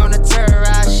 be known to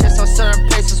terrorize shit, so certain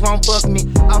places won't book me.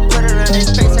 I'll put it in their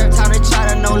face every time they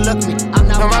try to no-look me. I'm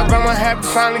not my grandma happy,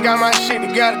 finally got my shit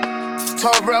together.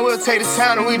 Told bro we'll take the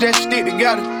town and we just stick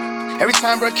together. Every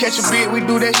time bro catch a beat, we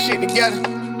do that shit together.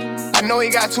 I know he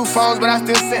got 2 phones, but I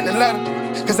still send the letter.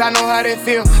 Cause I know how they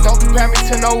feel. Don't compare me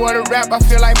to no other rap, I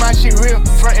feel like my shit real.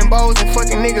 Frontin' bows and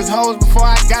fucking niggas hoes before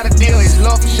I got a deal. It's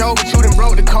love for sure, but you done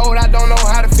broke the code, I don't know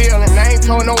how to feel. And I ain't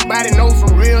told nobody no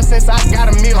for real since I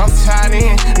got a meal. I'm tied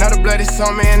in, another bloody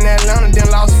summer in Atlanta, then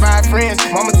lost 5 friends.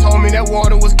 Mama told me that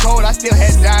water was cold, I still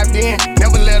had dived in.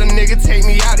 Never let a nigga take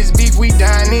me out, this beef we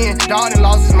dying in. Dog done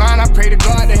lost his mind, I pray to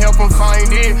God to help him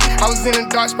find it. I was in a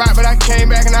dark spot, but I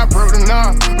came back and I broke the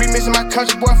knob. Remixing my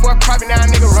country boy for a profit, now a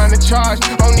nigga run the charge.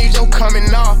 Don't need your coming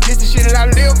off. This the shit that I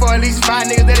live for. At least 5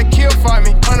 niggas that'll kill for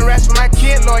me. On the rest of my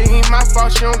kid lawyer, ain't my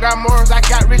fault. She don't got morals. I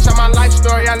got rich on my life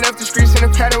story. I left the streets in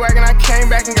a paddy wagon. I came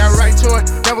back and got right to it.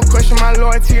 Never question my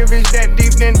loyalty. If it's that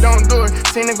deep, then don't do it.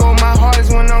 Seen it go my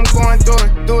hardest when I'm going through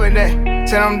it. Do it that.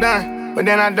 Said I'm done, but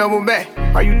then I double back.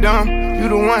 Are you dumb? You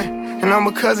the one. And I'm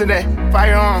because of that.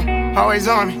 Fire on, always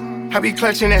on me. I be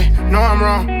clutching that. No, I'm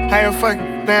wrong. I ain't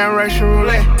fucking playing Russian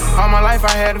roulette. All my life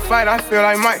I had to fight. I feel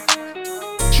like Mike.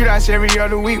 Shoot outs every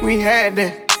other week, we had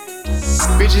that.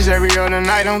 Bitches every other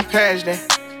night, I'm past that.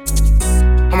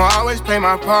 I'ma always play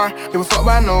my part. Give a fuck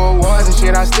about no awards and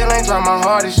shit. I still ain't trying my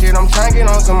hardest shit. I'm trying to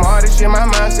get on some hardest shit. My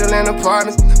mind still in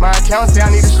apartments. My account say I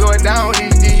need to slow it down with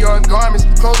these Dior garments.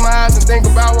 Close my eyes and think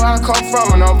about where I come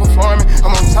from when I'm performing.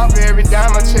 I'm on top of every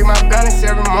dime. I check my balance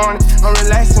every morning. I'm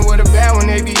relaxing with a bad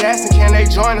when they be asking, can they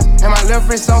join us? And my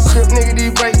left wrist on crib, nigga,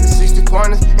 these bracelets, 60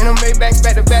 corners. And them Maybachs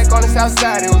back to back on the south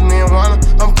side. It was me and Juana.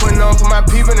 I'm putting on for my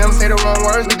people. Them say the wrong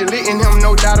words. We deleting him,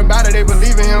 no doubt about it. They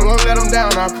believe in him. Won't let them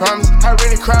down, I promise. I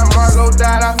really cried, Margot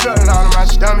died, I felt it all in my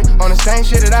stomach. On the same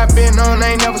shit that I've been on,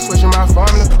 I ain't never switching my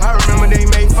formula. I remember they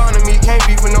made fun of me, can't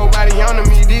be for nobody under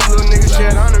me. These little niggas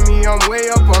shit under me, I'm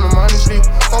way up on them, honestly.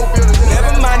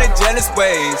 Never mind the jealous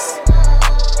ways,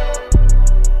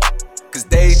 cause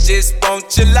they just want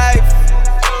your life.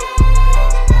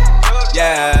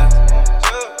 Yeah.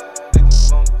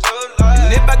 And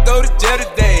if I go to jail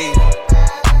today,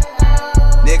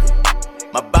 nigga,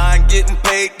 my bond getting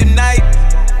paid tonight.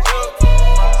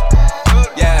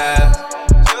 Yeah.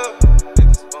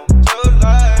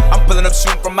 I'm pulling up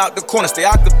shooting from out the corner, stay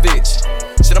out the bitch.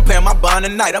 Shit, I'm paying my bond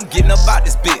tonight, I'm getting up out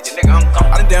this bitch.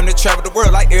 I done damn near traveled the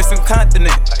world like every single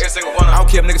continent. I don't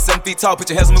care if niggas 7 feet tall, put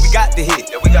your hands on me, we got the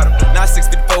hit. Yeah, we got it. Now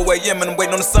 6:54 a.m. and I'm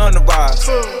waiting on the sun to rise.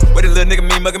 Wait a little nigga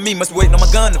me mugging me, must be waiting on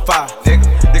my gun to fire.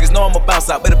 Niggas know I'ma bounce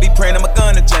out, better be praying on my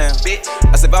gun to jam. Bitch,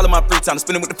 I save all of my free time to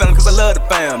spend it with the family cause I love the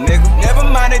fam, nigga. Never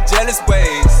mind the jealous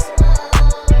ways,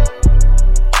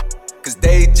 cause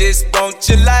they just want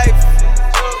your life.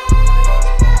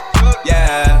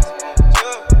 Yeah.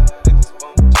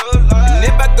 And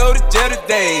if I go to jail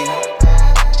today,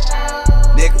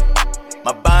 nigga,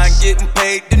 my bond getting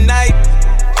paid tonight.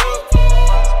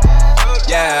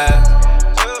 Yeah.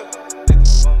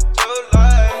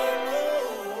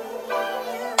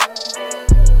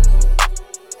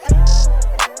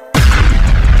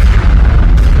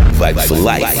 Vibes for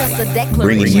life.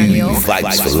 Bringing you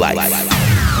vibes for life.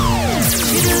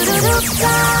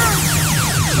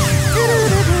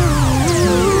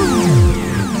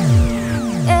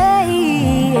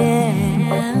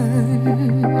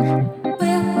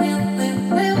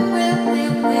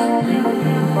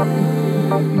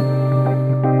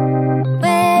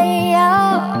 Way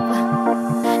up.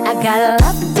 I got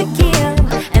love to give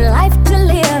and life to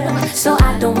live, so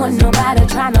I don't want nobody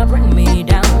trying to bring me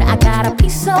down. I got a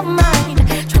peace of mind,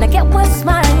 trying to get what's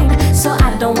mine, so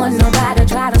I don't want nobody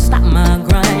try to stop my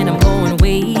grind. I'm going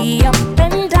way up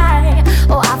and die.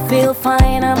 Oh, I feel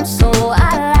fine, I'm so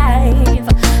alive.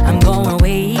 I'm going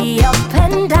way up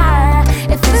and die.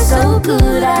 It feels so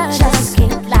good, I just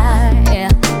can't lie.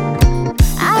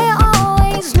 I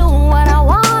always knew what I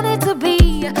wanted to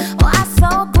be. Oh, I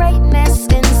saw greatness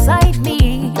inside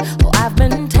me. Oh, I've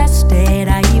been tested,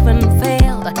 I even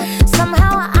failed.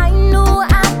 Somehow I knew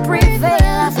I'd prevail.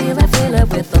 I feel it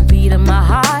with the beat of my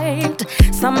heart.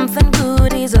 Something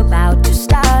good is about to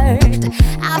start.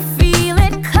 I feel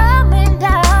it coming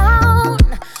down.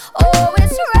 Oh,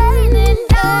 it's raining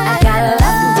down. I got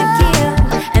love to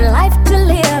give and life to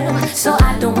live, so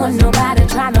I don't want nobody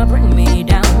trying to bring me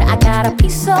down. I got a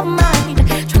peace of mind,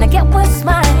 trying to get what's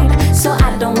mine, so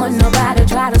I don't want nobody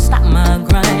try to stop my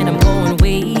grind. I'm going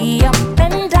way up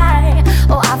and die.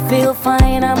 Oh, I feel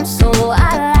fine, I'm so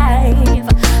alive.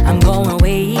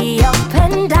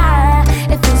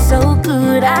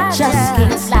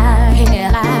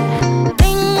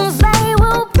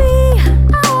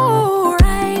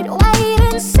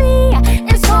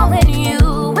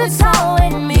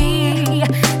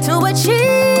 achieve.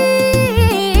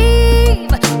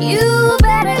 You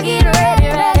better get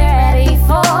ready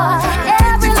for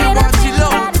every little thing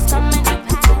that is coming to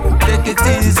pass. Take it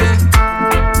easy.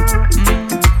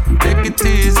 Take it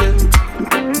easy.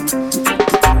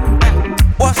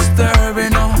 What's the hurry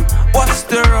now? What's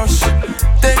the rush?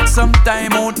 Take some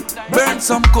time out, burn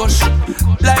some kush.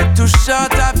 Life too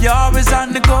short, have you always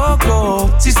on the go-go.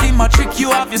 See my trick,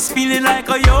 you have you spinning like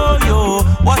a yo-yo.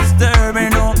 What's the hurry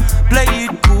now? Play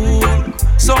it cool.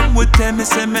 Some would tell me,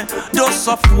 say me, just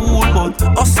a fool. But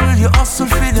hustle, you hustle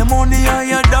for the money and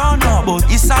you don't know. But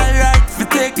it's alright if you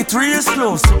take it real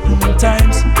slow.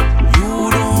 Sometimes you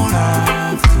don't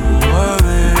have to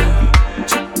worry.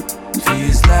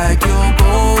 Feels like you're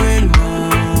going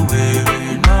nowhere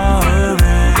in a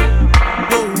hurry.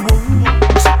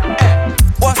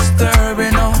 What's the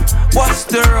hurry now? What's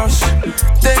the rush?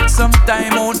 Take some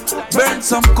time out, burn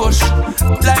some kush.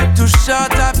 Life too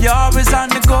short, have you always on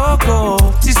the go-go.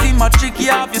 See my trick, you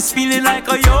have you spinning like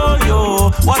a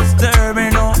yo-yo. What's the hurry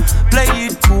now? Play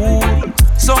it cool.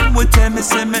 Some would tell me,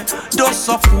 say me, just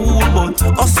a fool. But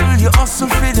hustle, you hustle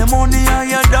for the money and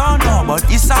you don't know. But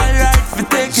it's alright if you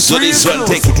take it so real this one, close.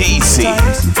 take it easy.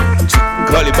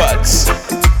 Call buds.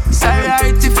 It's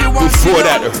alright if you want. Before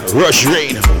that, Rush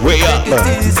Rain, way up. Take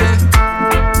it easy.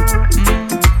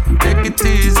 Take it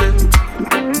easy.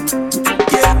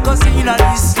 Yeah, cause in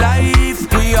this life,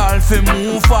 we all fi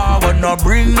move forward. No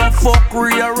bring no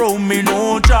fuckery around me,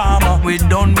 no drama. We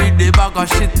done with the bag of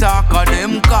shit talk of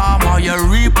them karma. You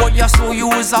reap what you sow, you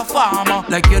is a farmer.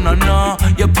 Like you know,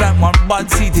 you plant one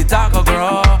bad seed, it a go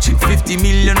grow. 50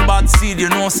 million bad seed, you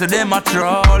know, so them a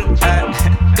troll.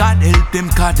 God help them,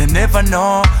 cause they never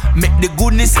know. Make the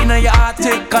goodness in your heart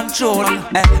take control.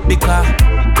 Because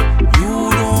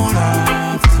you don't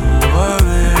have to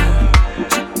worry.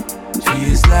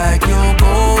 Feels like you're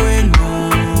going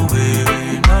nowhere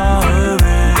in a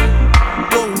hurry.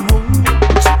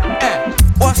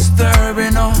 What's the hurry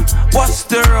now? What's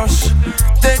the rush?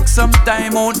 Take some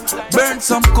time out, burn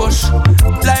some kush.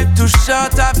 Life too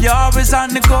short, have you always on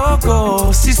the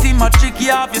go-go. See my trick,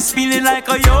 you have you spinning like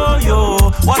a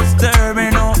yo-yo. What's the hurry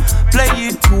now? Play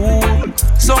it cool.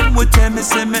 Some would tell me,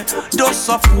 say me, just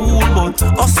a fool. But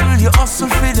hustle, you hustle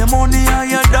for the money and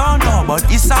you don't know. But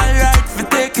it's alright if you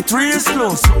take it real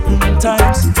slow.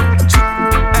 Sometimes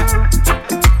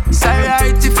it's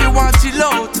alright if you want it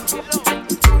loud.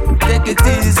 Take it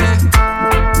easy.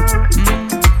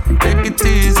 Take it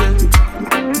easy.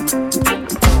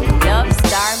 Love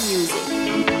Star Music.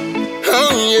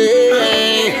 Oh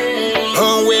yeah.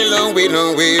 Oh well, oh well,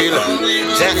 oh well.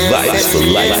 Vibes for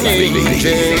life, baby.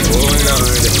 Oh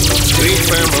Lord, sweet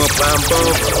from up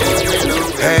above.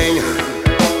 Hey,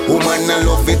 woman, I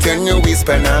love it when you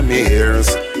whisper in my ears.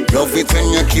 Love it when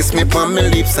you kiss me on my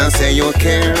lips and say you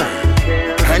care.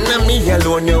 And me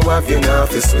alone, you have enough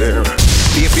to swear.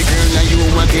 Baby girl, now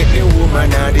you want get the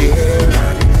woman out the air.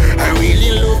 I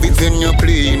really love it when you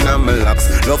play in my laps.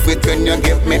 Love it when you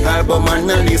get me album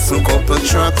and I listen couple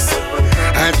tracks.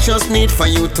 I just need for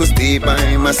you to stay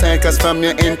by my side. Cause from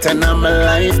your enter now my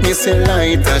life, me say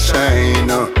light a shine.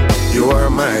 You are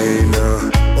mine,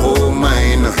 oh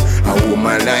mine. A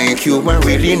woman like you I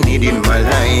really need in my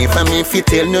life. I mean if you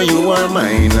tell me you are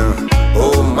mine,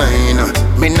 oh mine.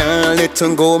 Me nah let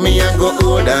you go, me I go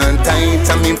hold on tight.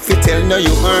 I mean if you tell me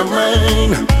you are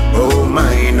mine, oh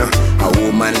mine. A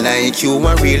woman like you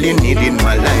I really need in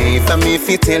my life. I mean if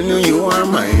you tell me you are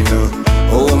mine,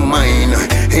 oh mine.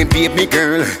 Hey baby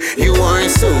girl, you are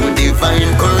so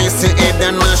divine. Caress your head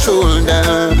and my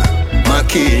shoulder, my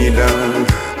kid.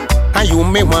 And you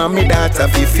may want me daughter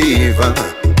for fever.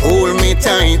 Hold me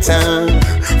tighter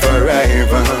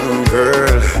forever,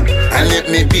 girl. And let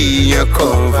me be your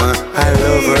cover. I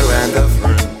love her and love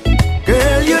her.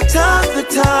 Girl, you talk the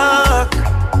talk,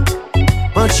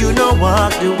 but you don't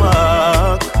walk the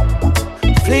walk.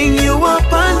 Fling you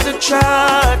up on the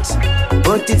chart,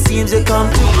 but it seems you come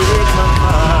to break my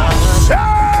heart.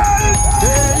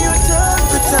 Girl, you talk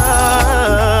the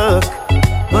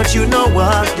talk, but you don't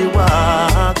walk the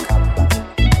walk.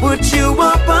 Put you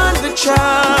up on the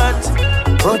chart,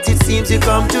 but it seems you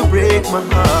come to break my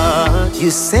heart. You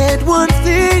said one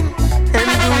thing and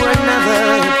do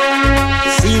another.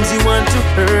 Seems you want to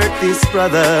hurt this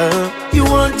brother. You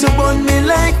want to burn me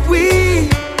like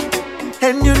weed,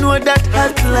 and you know that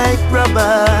hot like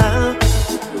rubber.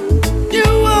 You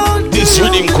want this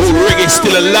rhythm called reggae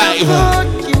still alive.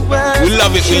 We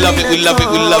love it, we love it, we love it,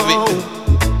 we love it.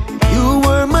 You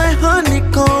were my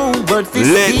honeycomb, but this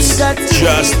let's got to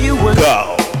just you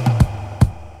go.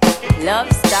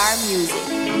 Love Star Music.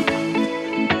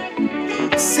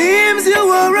 Seems you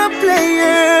were a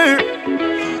player,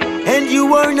 and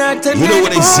you are not a You know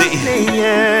what they say?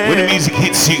 player. When the music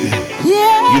hits you,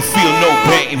 Yeah. you feel no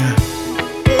pain.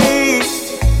 Hey.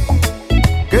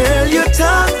 Girl, you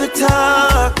talk the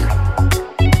talk,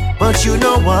 but you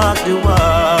don't walk the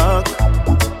walk.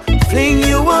 Fling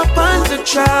you up on the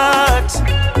chart,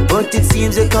 but it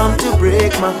seems you come to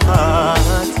break my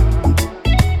heart.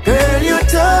 Girl, you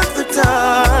talk the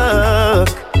talk,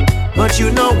 but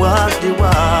you don't walk the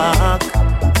walk.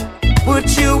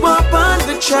 Put you up on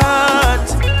the chart,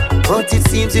 but it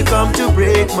seems you come to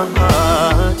break my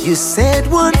heart. You said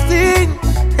one thing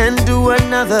and do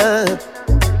another.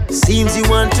 Seems you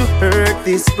want to hurt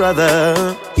this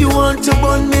brother. You want to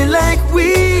burn me like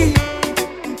weed,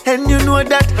 and you know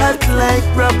that hot like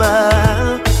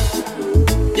rubber.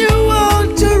 You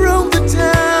want to roam the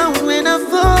town when I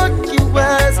thought you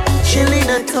was chilling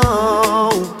at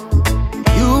home.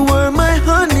 You were my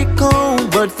honeycomb,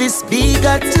 but this bee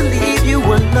got to leave you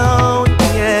alone,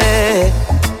 yeah.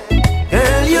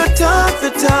 Girl, you talk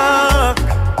the talk,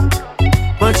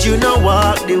 but you don't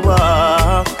walk the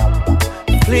walk.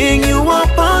 Fling you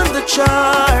up on the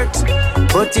chart,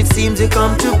 but it seems you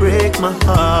come to break my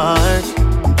heart.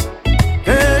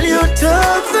 Girl, you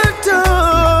talk the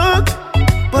talk,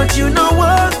 but you don't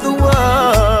walk the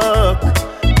walk.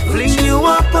 Fling you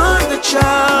up on the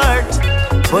chart,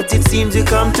 but it seems you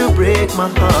come to break my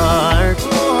heart.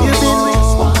 You've been with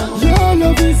your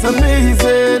love is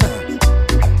amazing.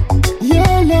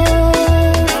 Your love,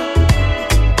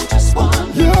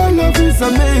 your love is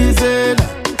amazing.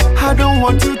 I don't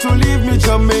want you to leave me,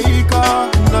 Jamaica.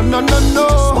 No, no, no, no.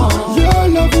 Your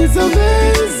love is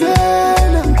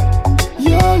amazing.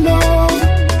 Your love,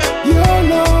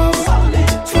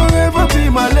 forever be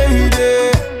my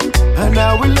lady, and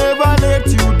I will never let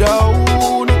you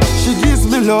down. She gives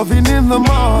me loving in the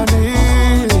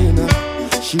morning,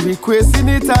 she requesting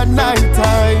it at night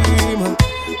time.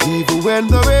 Even when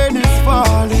the rain is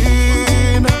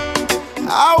falling,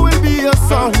 I will be your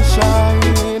sunshine.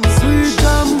 Sweet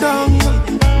jam down,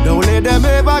 don't let them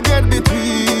ever get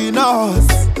between us.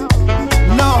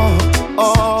 No,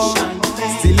 oh,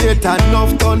 still late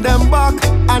enough, turn them back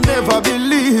and never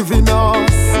believe in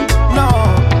us. No,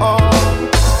 oh,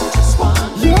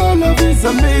 your love is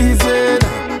amazing.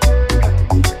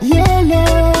 Your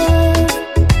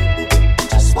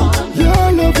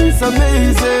love is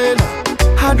amazing.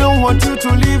 I don't want you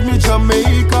to leave me,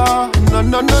 Jamaica. No,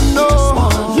 no, no, no.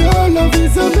 Your love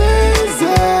is amazing.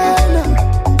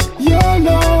 Your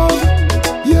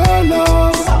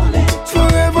love,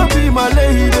 forever be my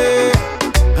lady,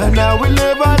 and I will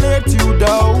never let you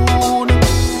down.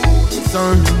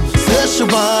 Son, say she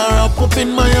want up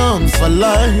in my arms for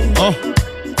life.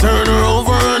 Turn her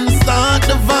over and start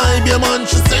the vibe, yeah man.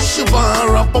 She says she want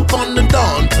wrap up on the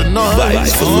dawn tonight.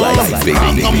 Vibes for life, baby.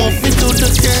 I'm up into the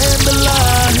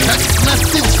candlelight. Text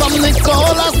message from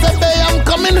Nicole, I said, babe, I'm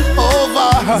coming over.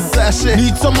 Says she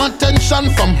need some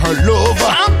attention from her lover.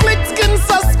 Chocolate skin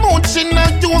so smooth, she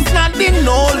not use nothing,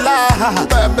 no lie.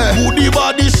 Baby, booty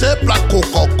body shape like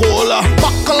Coca-Cola.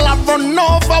 Buckle up run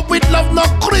over with love, no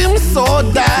cream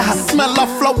soda. Smell of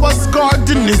flowers,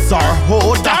 garden is our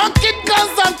hold. Dark it cause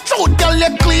I'm true, girl, you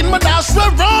clean my dash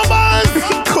with rubbers.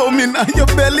 Coming on your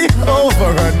belly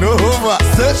over and over.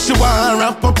 Said she want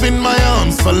wrap up in my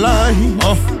arms for life.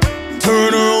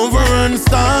 Turn her over and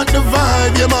start the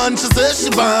vibe, yeah man. She said she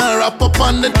want wrap up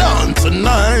on the dawn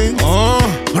tonight.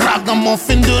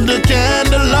 Ragamuffin do the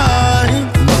candlelight.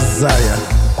 Messiah,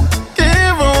 give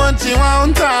her what she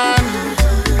want and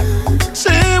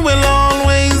she will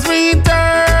always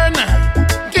return.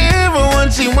 Give her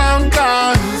what she want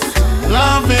cause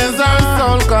love is our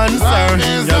sole concern.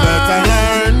 You better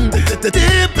learn.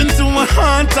 Deep into my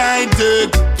heart I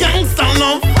dig. Gangsta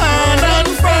love hard and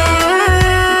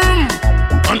firm.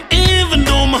 And even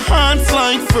though my heart's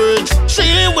like fridge,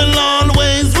 she will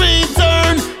always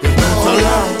return. You better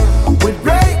learn. With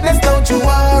greatness, don't you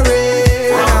worry.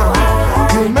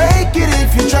 You'll make it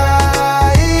if you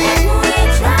try.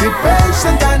 Be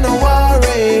patient and don't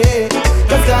worry,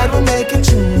 cause God will make it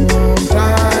true on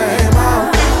time.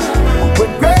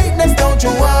 With greatness, don't you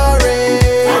worry.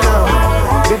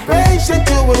 Be patient,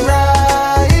 you will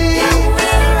rise.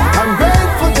 I'm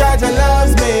grateful Jah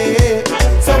loves me,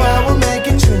 so I will make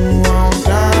it true on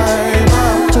time.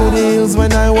 To the hills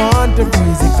when I want to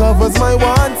breeze, it covers my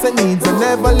wants and needs and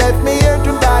never left me here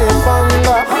to die of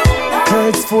hunger.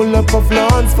 Earth's full up of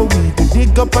lawns for we to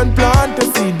dig up and plant to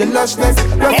see the lushness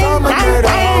where from and where the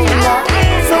hunger.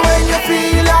 So when you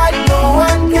feel like no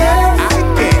one cares,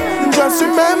 just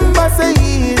remember say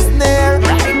he is near. Oh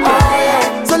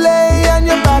yeah. So lay on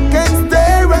your back and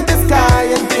stare at the sky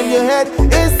until your head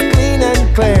is clean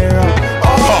and clear.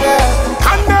 Oh yeah.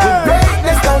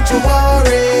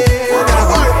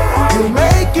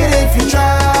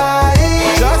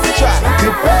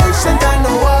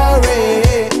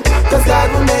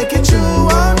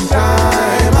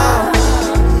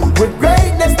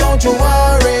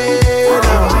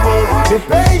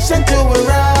 motivation to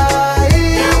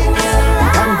arise.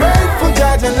 I'm grateful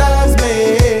Jah loves me,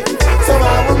 so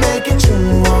I will make it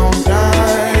through on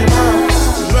time.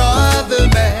 Brother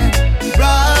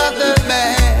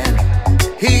man,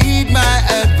 heed my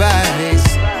advice.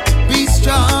 Be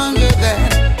stronger than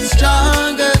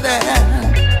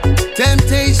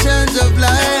temptations of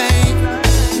life.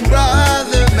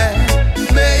 Brother man,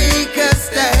 make a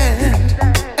stand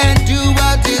and do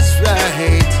what is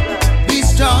right. Be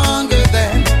stronger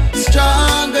than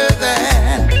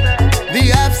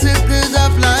the obstacles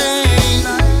of life.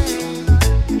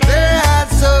 There are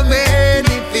so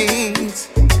many things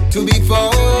to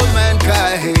befall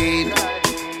mankind,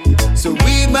 so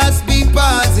we must be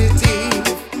positive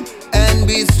and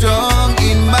be strong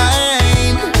in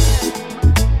mind.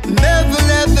 Never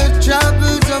let the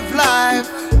troubles of life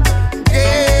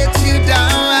get you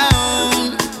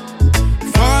down,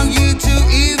 for you to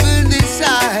even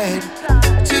decide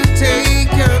to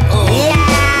take your own.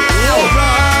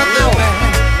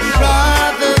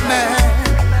 Brother man,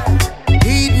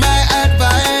 heed my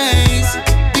advice.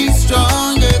 Be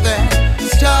stronger than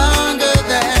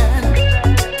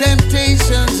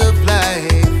temptations of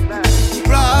life.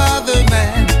 Brother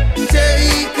man,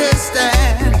 take a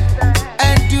stand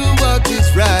and do what is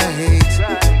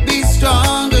right. Be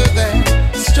stronger than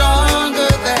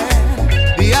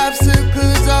the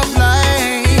obstacles of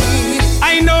life.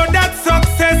 I know that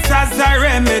success has a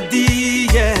remedy,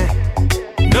 yeah.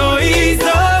 No ease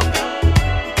up.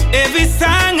 Every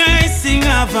song I sing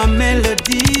have a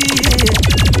melody.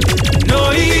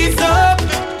 No ease up.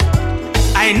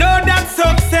 I know that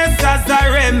success has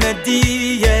a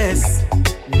remedy, yes.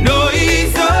 No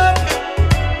ease up.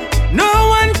 No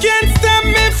one can stop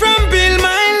me from build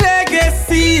my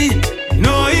legacy.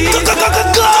 No ease up.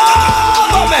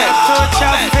 Touch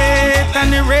of faith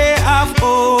and the ray of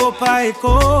hope I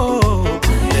cope.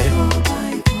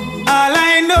 All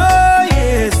I know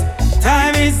is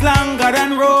time is longer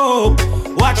than rope.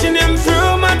 Watching them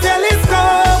through my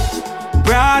telescope,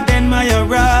 broaden my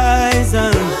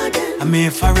horizon. I'm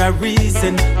here for a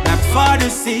reason, not for the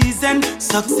season.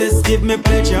 Success give me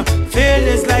pleasure,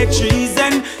 failures like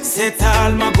treason. Set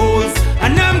all my goals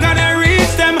and I'm gonna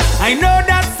reach them. I know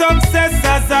that success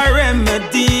has a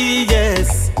remedy,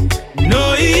 yes.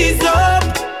 No ease up.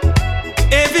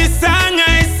 Every song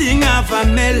I sing have a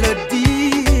melody.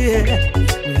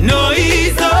 No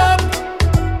ease up.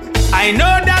 I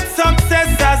know that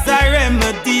success has a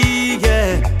remedy,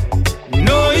 yeah.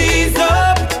 No ease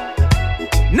up.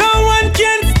 No one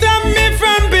can stop me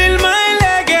from build my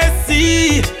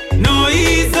legacy. No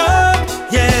ease up,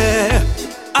 yeah.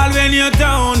 All when you're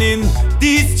down in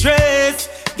distress,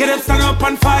 get up, stand up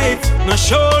and fight. No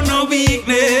show no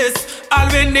weakness. All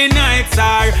when the nights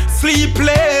are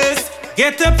sleepless,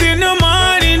 get up in the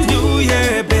morning, do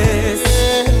your best.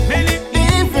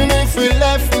 Even if we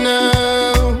left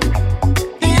now,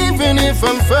 even if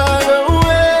I'm far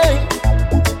away,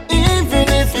 even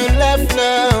if you left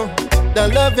now, the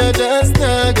love you just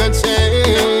not gonna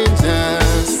change. I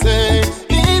say,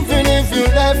 even if you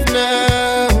left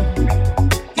now,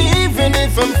 even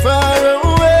if I'm far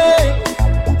away,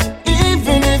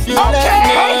 even if you left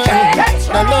now,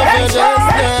 the love you just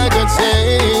not gonna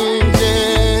change.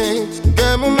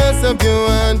 Girl, me mess up your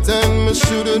heart and me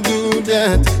shoulda do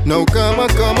that. Now come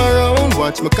around,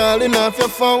 watch me calling off your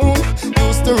phone.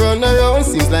 Used to run around,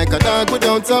 seems like a dog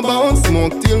without a bone.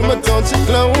 Smoke till me touch your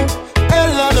clown. A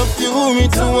lot of fury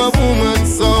to a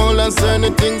woman's soul, and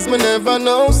certain things me never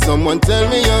know. Someone tell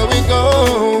me how we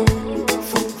go.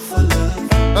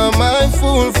 Am I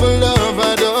fool for love?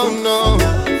 I don't know.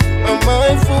 Am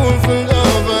I fool for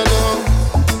love? I don't.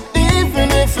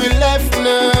 Even if we left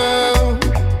now,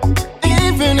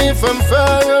 even if I'm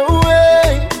far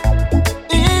away,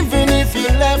 even if you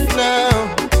left now,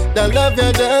 the love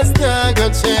you just not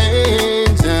gonna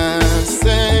change. I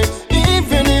say,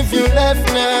 even if you left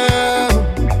now,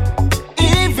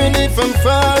 even if I'm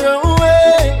far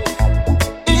away,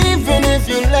 even if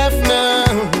you left now,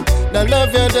 the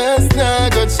love you just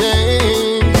not gonna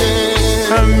change.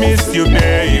 I miss you,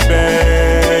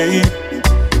 baby.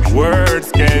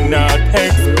 Words cannot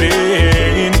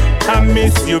explain. I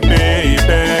miss you,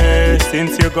 baby.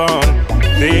 Since you're gone,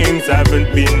 things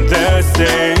haven't been the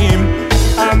same.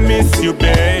 I miss you,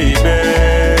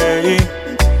 baby.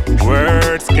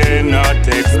 Words cannot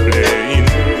explain.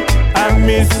 I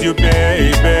miss you,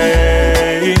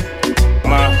 baby.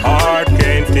 My heart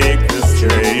can't take the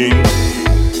strain.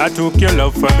 I took your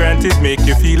love for granted, make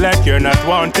you feel like you're not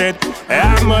wanted.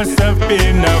 I must have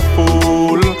been a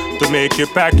fool to make you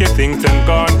pack your things and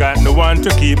gone. Got no one to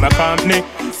keep my company,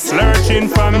 searching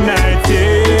from night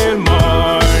till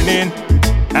morning.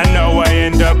 And now I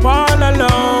end up up all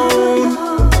alone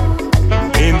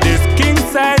in this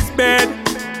king-size bed.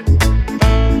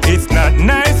 It's not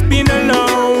nice being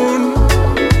alone.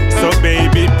 So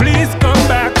baby, please come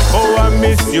back. Oh, I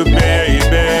miss you,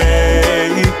 baby.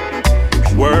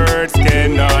 Words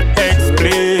cannot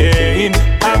explain.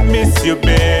 I miss you,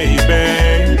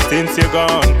 baby. Since you're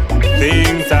gone,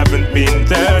 things haven't been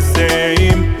the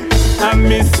same. I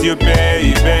miss you,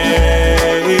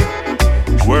 baby.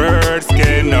 Words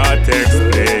cannot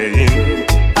explain.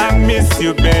 I miss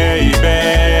you, baby.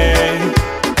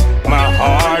 My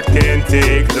heart can't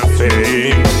take the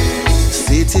pain.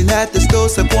 Sitting at the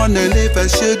stove, I'm wondering if I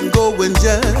should go and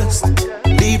just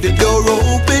leave the door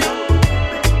open.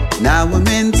 Now I'm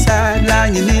inside,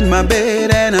 lying in my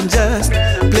bed, and I'm just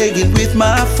playing with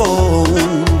my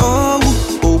phone. Oh,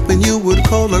 hoping you would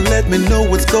call and let me know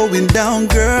what's going down,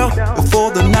 girl,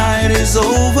 before the night is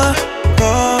over.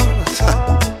 Oh,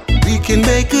 we can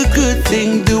make a good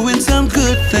thing, doing some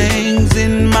good things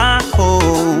in my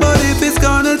home. But if it's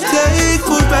gonna take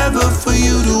forever for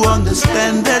you to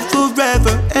understand that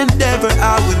forever and ever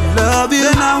I would love you,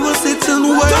 then I will sit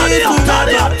and wait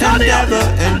forever and ever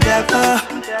and ever.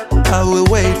 I will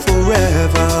wait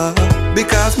forever.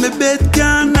 Because my bed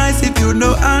can't nice if you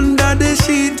know under the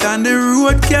sheet, and the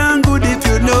road can't good if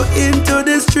you know into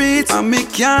the streets, and me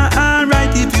can't alright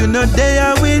if you know they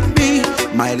are with me.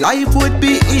 My life would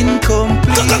be incomplete.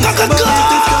 But if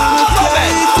it's gonna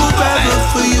take forever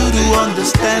for you to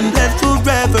understand that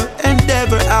forever and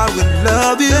ever I will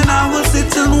love you, then I will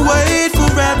sit and wait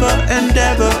forever and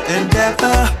ever and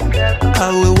ever.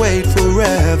 I will wait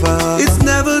forever. It's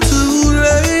never too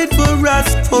late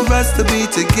for us to be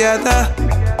together,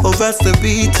 for us to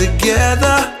be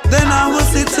together. Then I will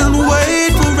sit and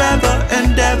wait forever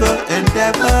and ever and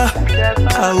ever.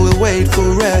 I will wait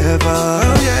forever.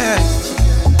 Oh yeah.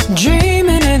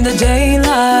 Dreaming in the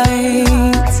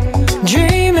daylight,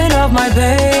 dreaming of my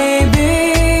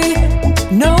baby.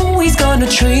 Know he's gonna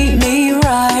treat me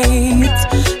right,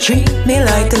 treat me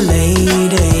like a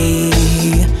lady.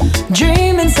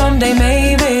 Dreaming someday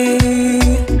maybe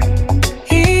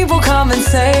he will come and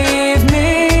save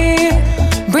me,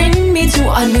 bring me to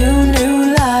a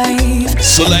new life.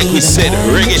 So like we said,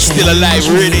 reggae's still alive,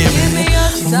 rhythm.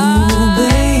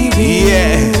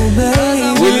 Yeah,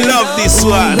 we love this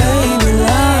one.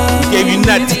 Gave you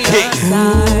Natty King,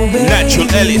 Natural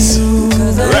Ellis,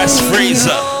 Ras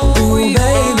Fraser,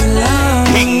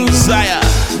 King Zaya,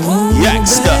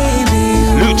 Yaxter,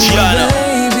 Luciano,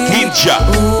 Hinja,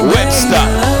 Webster,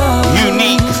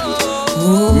 Unique,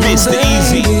 Mr.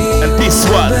 Easy, and this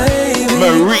one,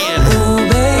 Marine.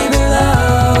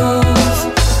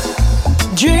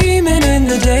 Dreaming in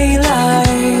the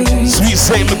daylight, Sweet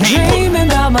Same people, dreaming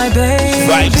about my baby.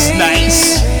 Vibes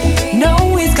nice.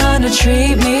 Know he's gonna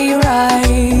treat me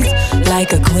right,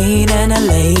 like a queen and a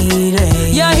lady.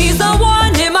 Yeah, he's the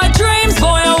one in my dreams,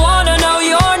 boy, I wanna know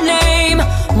your name.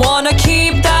 Wanna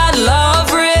keep that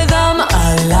love rhythm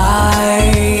alive.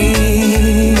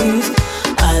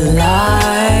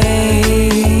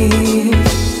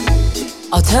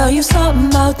 I'll tell you something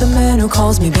about the man who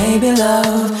calls me baby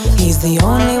love. He's the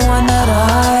only one that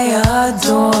I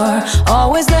adore.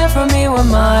 Always there for me when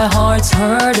my heart's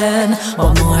hurting.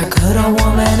 What more could a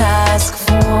woman ask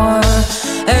for?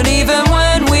 And even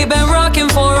when we've been rocking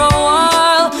for a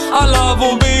while, our love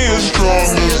will be as strong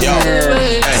as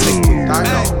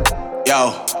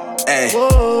yo, hey,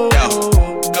 yo,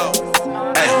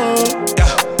 hey, yo,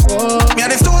 me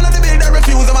and the stone of the big that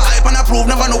refuse. I'm a hype and approve.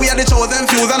 Never know we are the chosen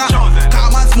few.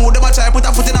 Calm and smooth. Them a try put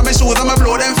a foot in my shoes. I'm a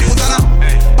blow them fuse.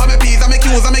 Pa me peas and me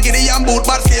cues and me get the yam boot.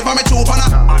 But skate for me troop.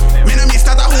 Me no miss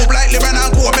that a hoop like Lebron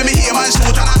and Cope. Me hear man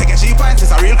shoot. Take a cheap pints.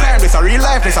 This a real crime. This a real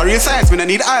life. This a real science. Me no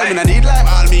need oil. Me no need lime.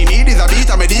 All me need is a beat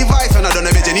and me device. When I don't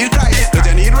know bet you need Christ. Bet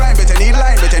you need rhyme. Bet you need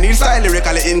line. Bet you need style.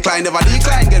 Lyrically inclined. Never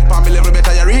decline. Get pa me level.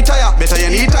 Better you retire. Better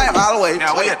you need time. Always.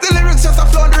 The lyrics just a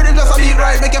flow. Rhythm just a beat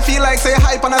right. Make you feel like say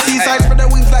hype on a seaside. Spread the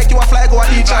wings like you a fly. Go a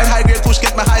need child. High grade push.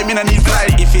 Get me high. Me no need fly.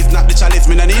 If it's not the chalice.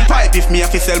 Me no need pipe. If me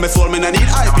have to sell me soul. Me no need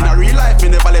hype. In a real life. Me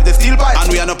never left the steel pipe.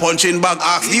 And we are no punching bag.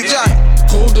 Ask DJ.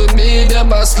 Could me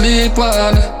them a sleep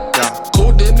on?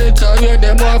 Could me carry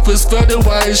them off to spread the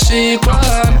white sheep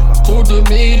on? Could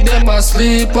me them a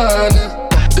sleep on?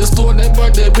 The stone never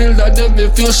they build and them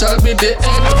if you shall be the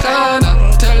end can.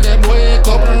 Tell them wake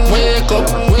up, wake up,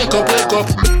 wake up, wake up.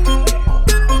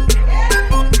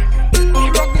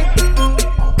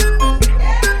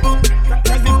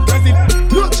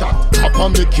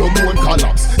 And make your bone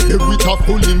collapse. The witch a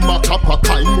full in my cap a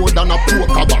kind more than a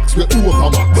poker box. We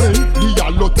overmax. The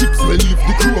yellow tips we leave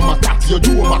the chroma tax. Your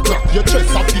dome a crack. Your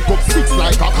chest a pick up 6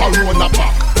 like a corona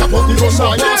pack. Tap up the gun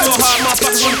boy. So hard my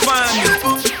pocket won't find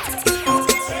me.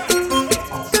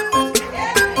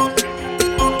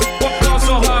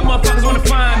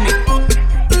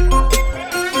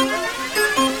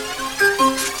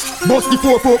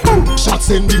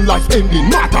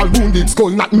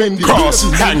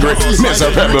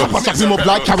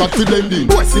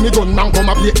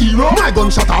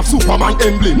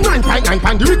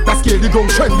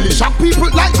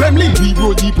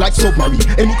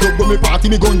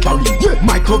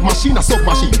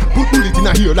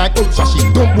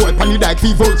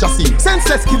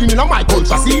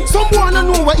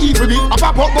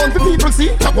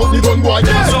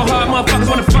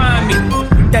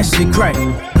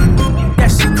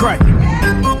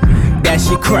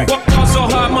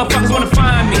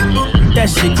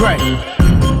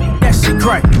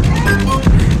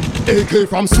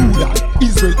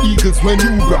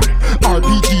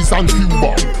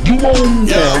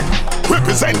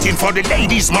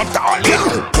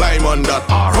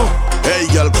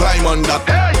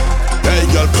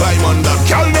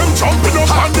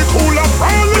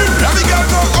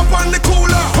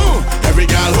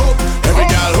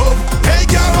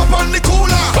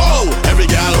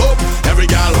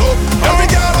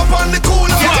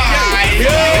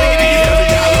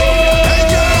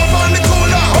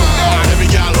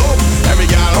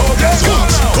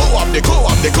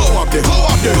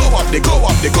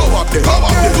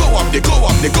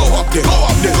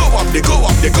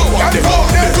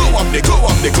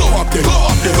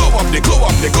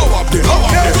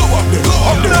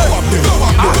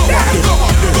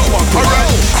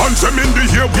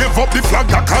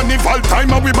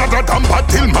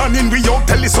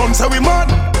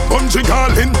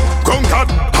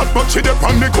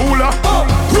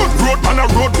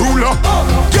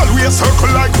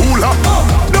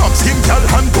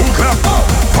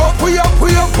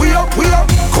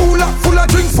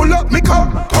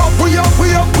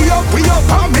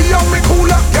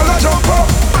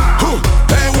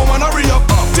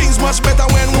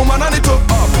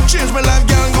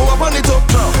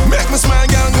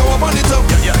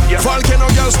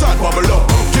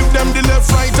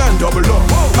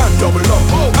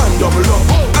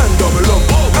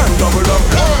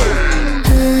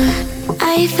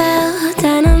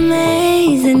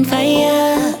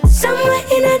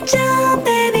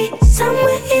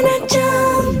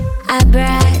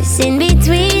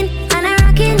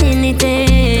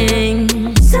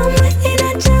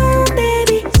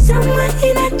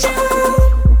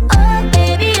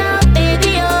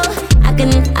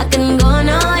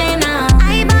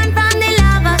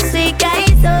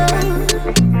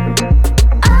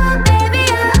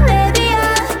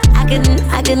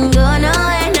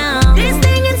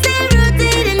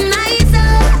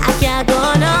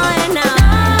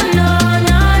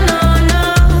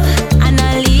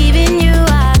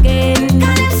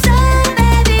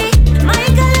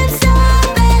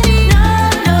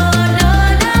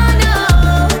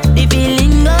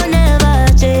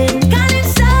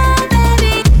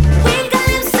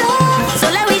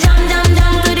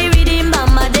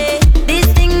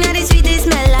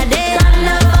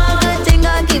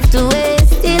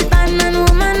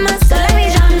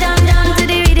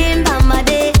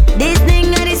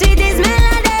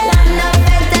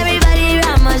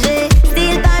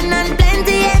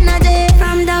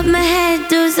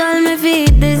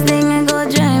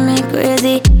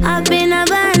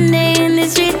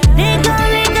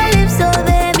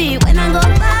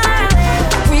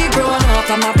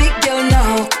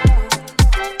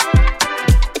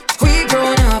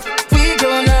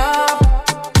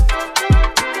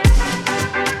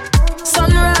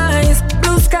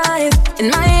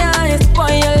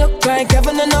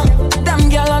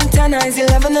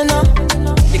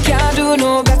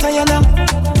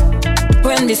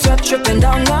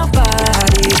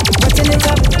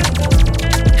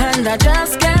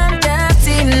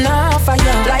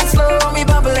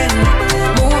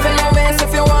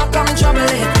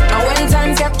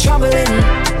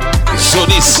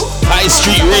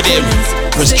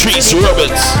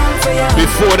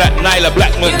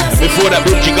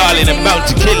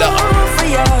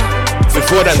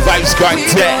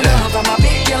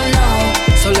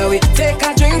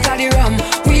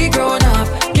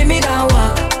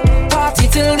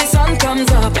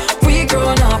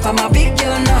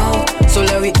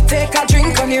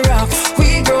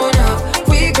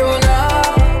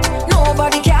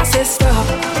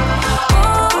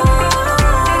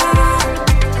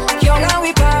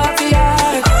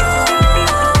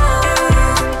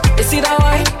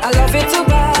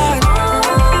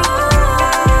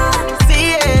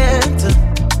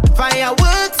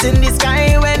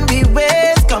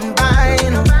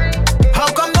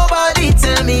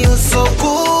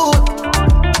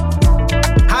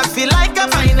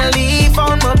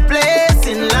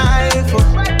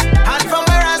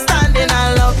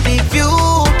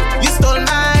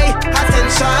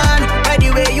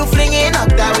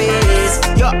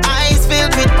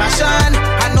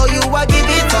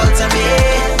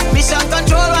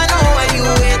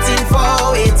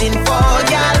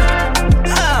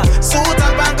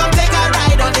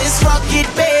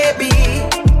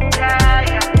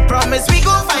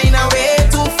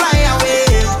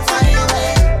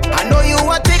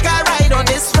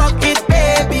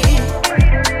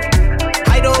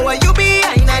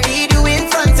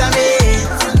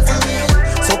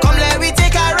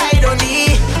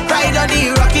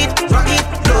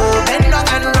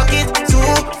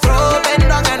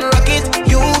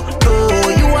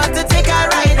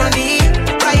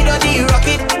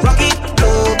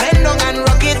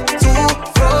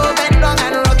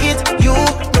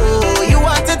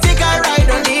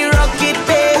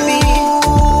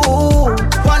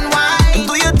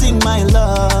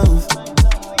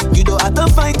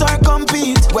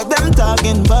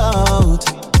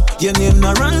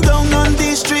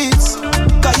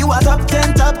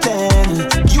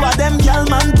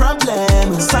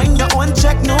 problem. Sign your own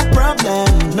check, no problem,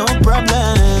 no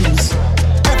problems.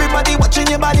 Everybody watching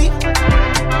your body,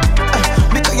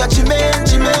 because you're Jimmy,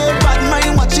 bad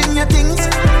mind watching your things.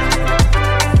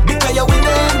 Because you're winning.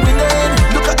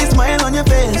 Look at the smile on your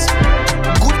face.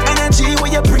 Good energy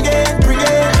when you bring it.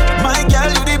 My girl,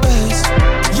 you the best.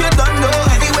 You don't know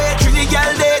anyway. Trini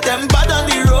girl, them bad on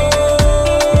the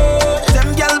road.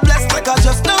 Them girl blessed like I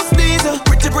just no sneeze.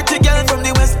 Pretty girl from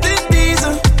the West Indies.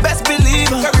 Best believe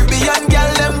Caribbean girl,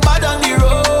 them bad on the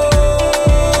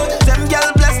road. Them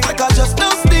girl blessed like I just no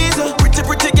sneeze.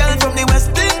 Pretty girl from the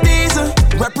West Indies.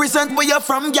 Represent where you're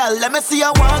from, girl. Let me see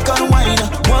you walk and wine.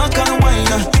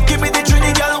 Give me the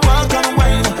Trini girl, walk and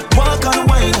wine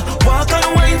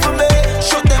for me.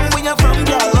 Show them where you're from,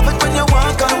 girl. Love it when you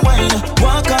walk and wine.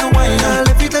 Girl,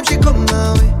 every time she come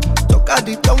my way, talk at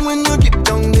the tongue when you dip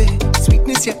down there.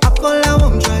 Sweetness, yeah, apple, I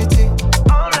won't try to.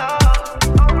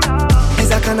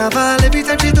 It's a carnival every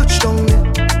time she touch down there.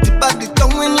 Tip at the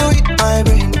tongue when you hit my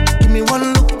brain. Give me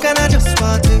one look and I just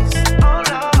want this.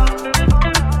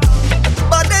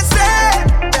 But they say,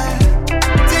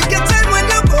 take your time when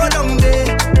you go down there.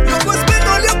 You go spend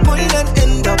all your coin and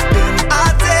end up in a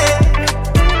day.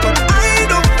 But I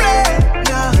don't play,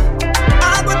 nah.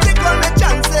 I go take all my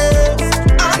chances.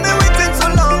 I've been waiting so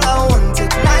long, I want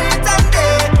it night and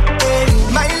day. Hey,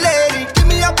 my lady, give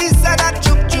me a piece of that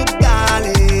chup chup,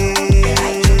 darling.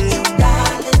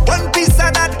 One piece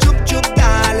of that chup chup,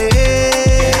 darling.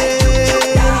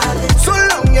 So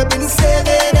long you've been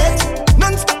saving it,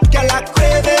 non-stop, girl, I'm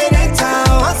craving it. I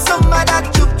want some of that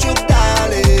chup chup,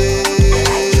 darling.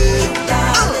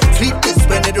 Sweetness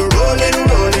when it rolling.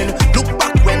 Look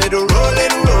back when it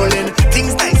rolling.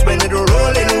 Things nice when it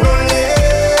rolling.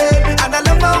 And I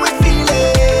love how it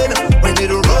feeling when it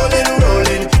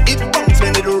rolling. It bumps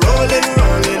when it rolling.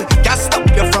 Can't stop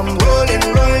you from rolling.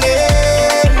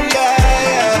 Yeah.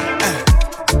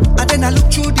 And then I look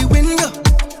through the window.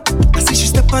 I see she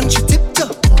step and she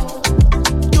tiptoe.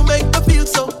 You make me feel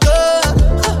so good.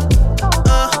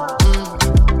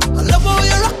 I love how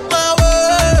you rock my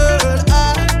world.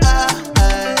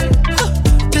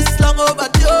 This long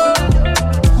overdue.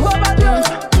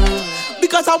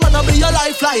 Because I wanna be your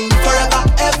lifeline forever,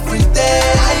 every day.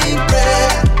 I pray.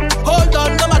 Hold on,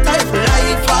 no matter if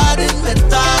life hard in the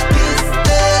darkest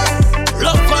days.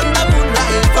 Love on the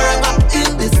moonlight forever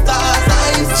in the stars.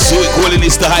 I So we're calling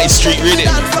this the High Street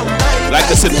Rhythm. Like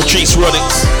I said, Patrice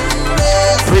Rollins,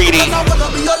 Pretty,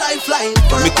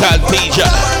 Mikal Pija,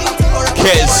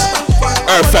 Kez,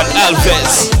 Irfan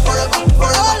Alves,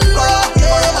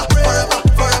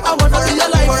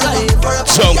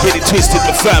 Tongue Pretty Twisted,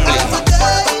 my family.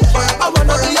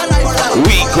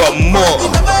 We got more.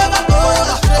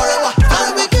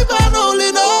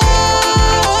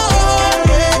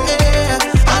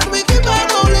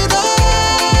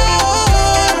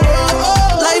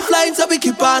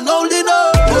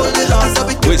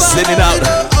 We're sending out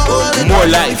more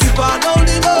life,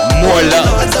 more love,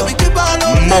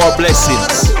 more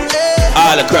blessings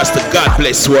all across the God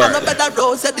bless world.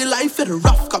 The life is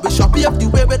rough, cause we shop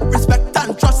everywhere with respect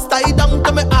and trust. I down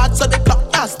to my heart so the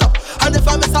clock can't stop. And if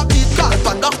I miss a beat, call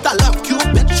for Dr. Love,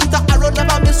 Cupid, shoot a arrow,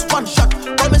 never miss one shot.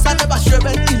 Promise I never share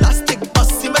an elastic bus.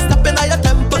 See me step in your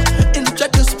temple,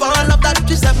 introduce for all of that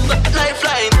December.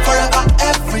 Lifeline forever,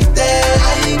 every day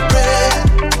I pray.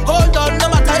 Hold on, no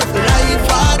matter if life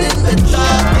hard in the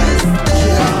darkest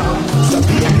day. So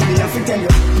baby, I have to tell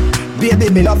you, baby,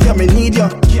 me love you, me need you.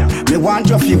 Me want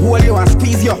you, fi hold you and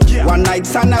squeeze you. One night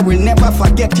stand, I will never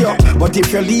forget you. But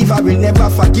if you leave, I will never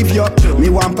forgive you. Me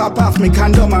want pop off me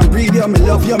condom and breathe you. Me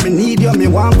love you, me need you. Me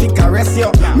want to caress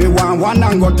you. Me want 1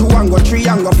 and go 2 and go 3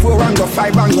 and go 4 and go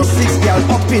 5 and go 6,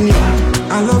 girl, up in you.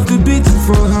 I love the beat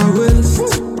for her waist,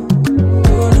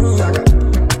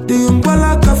 the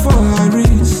umbrella for her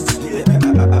wrist.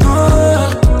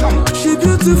 She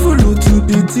beautiful to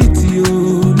the titty,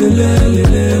 oh,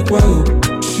 lele, wow.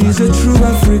 She's a true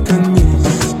African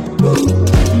miss.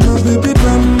 My baby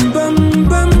bam bam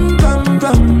bam bam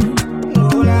bam.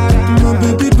 My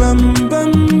baby bam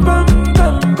bam bam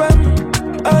bam bam.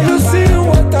 Are you seeing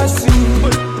what I see?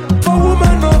 For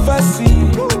woman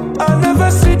overseas, I never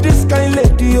see this kind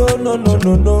lady. Oh no,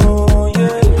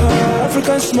 yeah.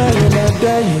 African smiling and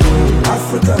dying.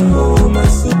 African woman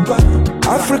super.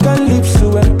 African lips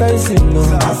so enticing. No.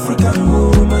 African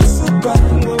woman super.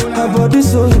 Her body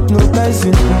so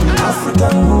hypnotizing.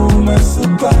 African woman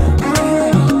super.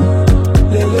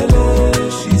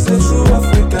 She's a true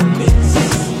African mix.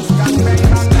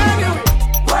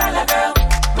 World a girl,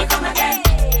 we come again.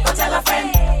 Go tell a friend,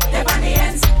 they're on the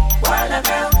ends. World a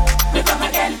girl, we come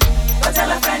again. Go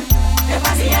tell a friend, they're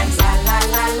on the ends. La la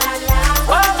la la la.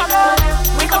 World a girl,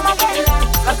 we come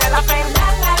a friend. La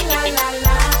la la la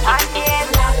la. Party and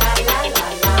la la la la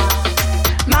la.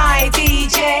 My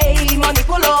DJ, money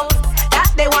pull up.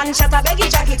 That the one shot a beggy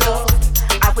jacket up.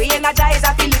 I we energize,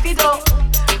 I feel it up.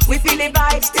 We feel the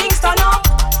vibes, things turn up.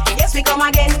 Yes, we come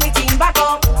again, we team back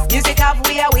up. Music have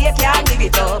we can't give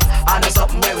it up. I know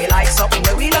something where we like, something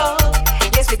where we love.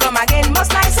 Yes, we come again,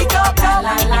 must nice it up. La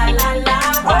la la la la.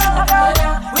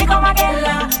 We come again,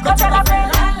 la. Go tell a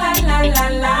friend. La la la la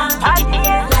la. Party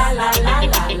and la la la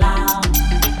la la.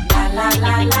 La la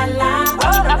la la la.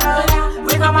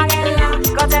 We come again, la.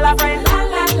 Go tell a friend. La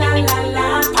la la la la.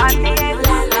 Party and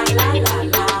la la la la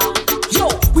la. Yo,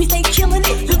 we stay killing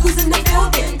it. Look who's in the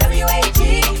building. W.A.G.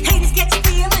 Haters get you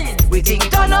feeling. We think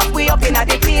turn up, we up in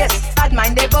the place. Bad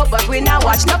mind they go, but we now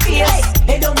watch no face.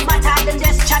 Hey, it don't matter, them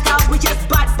just chat out. We just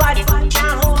bad.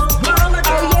 Can't hold.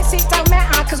 Oh yes, it out my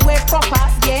hand, cause we're proper.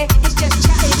 Yeah, it's just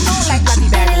chatting, no like body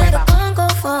bag weather. Go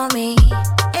for me.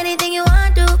 Anything you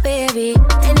want to, baby.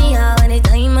 Anyhow,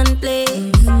 anytime and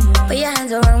place. Put your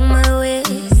hands around my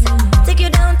waist. Take you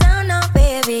downtown now,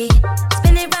 baby.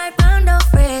 Spin it right round, don't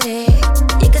fret it.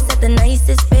 You can set the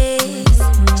nicest pace.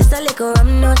 Just a little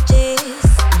rum, no chase.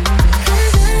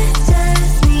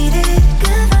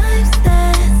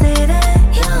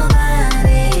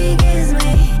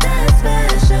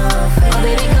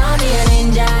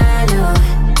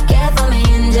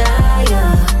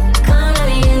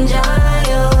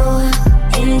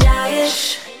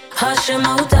 Hush your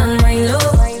mouth and wine low,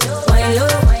 wine low,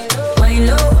 wine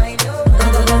low.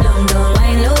 Go down, down,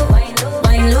 wine low, wine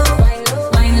low,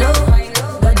 wine low.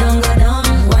 Go down,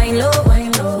 wine low,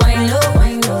 wine low, wine low,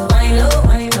 wine low, wine low,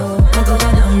 wine low. Go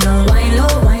down, wine low,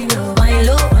 wine low, wine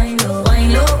low, wine low, wine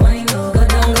low, wine low. Go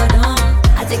down.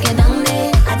 I take it down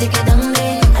there, I take it down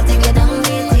there, I take it down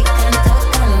there, tick and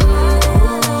tock and roll.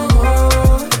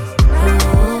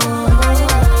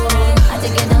 I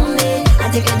take it down there, I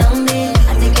take it down there.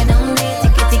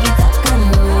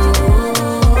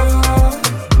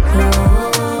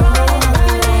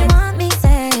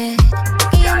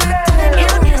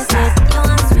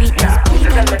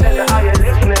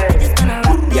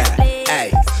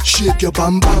 Shake your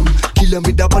bam bam, kill 'em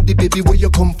with that body, baby, where you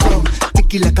come from?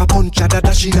 Take it like a punch, da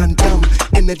dashing and down.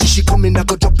 Energy she coming, I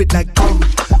go drop it like come.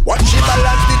 Watch she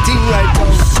balance the thing right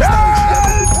down.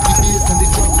 Style she a the bass and the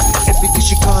drum. Everything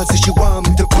she calls, she want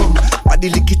me to come. Body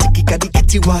licky ticky, got the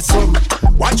kitty was some.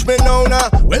 Watch me now,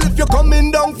 well if you're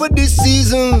coming down for this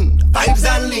season, vibes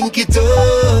and link it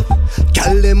up.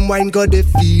 Girl, them wine got the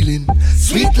feeling,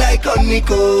 sweet like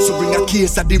honeycomb. So bring a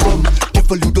case of the rum.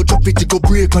 Careful you don't drop it, you go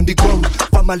break on the ground.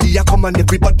 Family a come and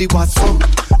everybody was some.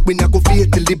 We not go feel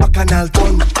till the bacchanal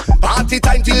done. Party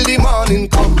time till the morning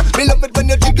come. Me love it when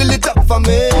you jiggle it up for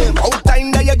me. Out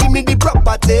time that you give me the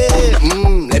property.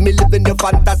 Let me live in your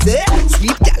fantasy.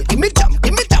 Sweet girl, give me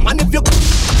jam, and if you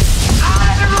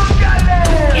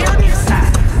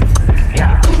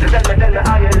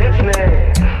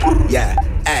yeah,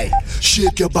 hey.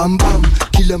 Shake your bam bam,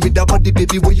 kill 'em with that body,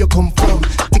 baby, where you come from?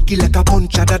 Take it like a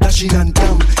punch, da dashing and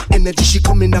down. Energy she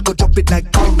coming, I go drop it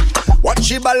like come. Watch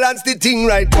she balance the thing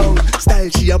right down. Style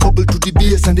she a bubble to the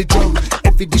bass and the drum.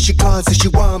 Every day she calls, she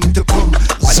want me to come.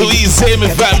 So easy, my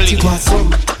family.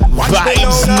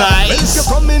 Vibes nice. You're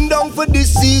coming down for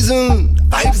this season.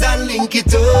 Vibes and link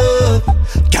it up.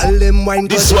 Girl, them wine.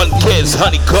 This one kids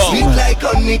honeycomb. Sweet like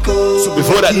honeycomb. So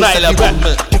before that Nyla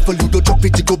Batman. Careful you don't drop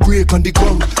it, you go break on the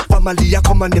ground. Family a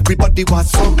come and everybody was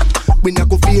some. We not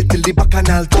go feel till the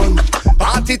bacchanal done.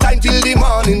 Party time till the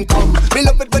morning come. Me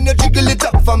love it when you jiggle it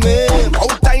up for me.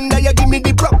 Out time that you give me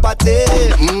the property.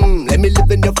 Let me live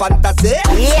in your fantasy.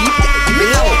 Yeah. Give me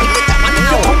that, and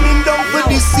if you're coming down for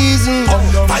this season,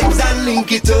 vibes and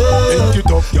link it up.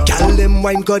 Girl, them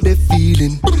wine got the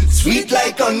feeling, sweet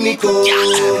like honeycomb.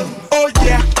 Oh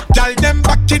yeah, girl, them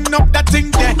backing up that thing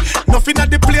there. Nothing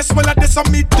at the place, well at the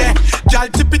summit there. Girl,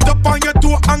 tip it up on your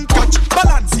toe and catch,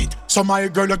 balance it. So my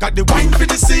girl, you got the wine for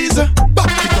the season.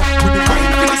 Back it up with the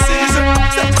wine for the season.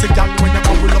 Sexy girl, when you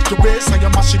bubble up your waist and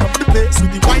you're mashing up the place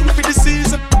with the wine for the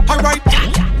season. Alright,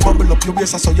 bubble up your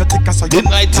waist, I saw you take, I saw you.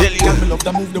 Didn't I tell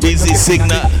you? Busy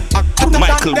signal,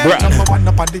 Michael Brown.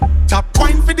 Top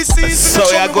wine for the season. So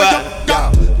I go out.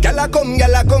 Gyal a come,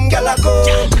 gyal a come, gyal a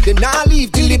come. They nah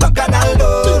leave till the bacchanal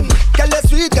done. Gyal a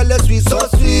sweet, so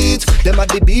sweet. Them a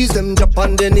the bees, them drop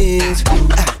on the knees.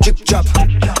 Chip chop,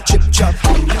 chip chop.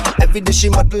 Every day she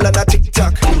model on a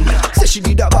TikTok. Say she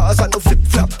did a boss and no flip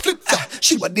flop.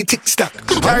 She want the tick stock.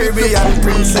 Caribbean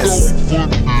princess,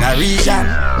 Norwegian,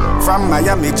 from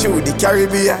Miami to the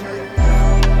Caribbean.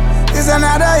 Is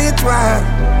another hit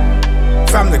one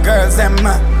from the girls them.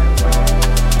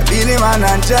 Billy Man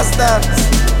and Just Dance.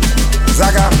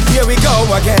 Zaga, here we go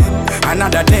again.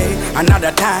 Another day,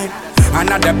 another time,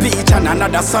 another beach and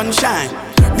another sunshine.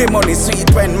 The money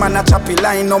sweet when man a choppy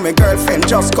line. No, my girlfriend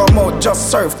just come out, just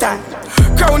serve time.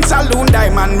 Crown saloon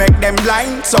diamond make them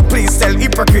blind. So please tell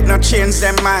hypocrite not change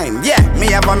them mind. Yeah, me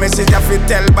have a message if you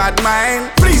tell bad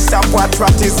mind. Please stop watch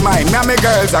what is mine. Me and my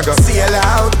girls I go sail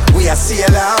out, we a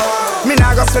sail out. Me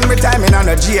nah go spend my time in on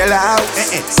a jail out.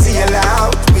 Sail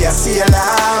out, we a sail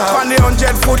out. On the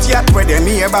 100-foot yacht where them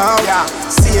hear about. Yeah,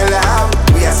 sail out,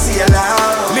 we a sail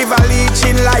out. Live a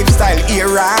leeching lifestyle year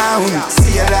round.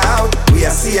 Sail out, we a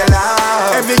sail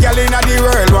out. Every girl in the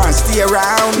world want stay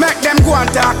around. Make them go and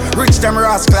talk, reach them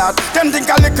rascal. Them think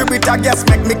a little bit of gas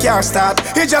make me car start.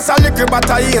 It's just a little bit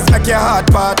of ease make your heart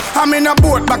part. I'm in a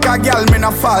boat back a girl, me no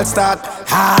false start.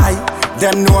 Hi,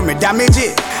 them know me damage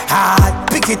it. Hi,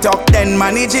 pick it up then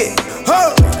manage it.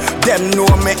 Oh, them know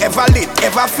me ever lit,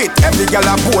 ever fit. Every girl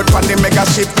a boat on the mega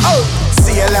ship. Oh,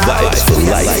 sail out, vibes for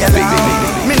life, baby.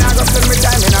 Me nah go spend me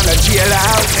time in on a jail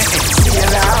out.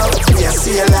 Sail out, we a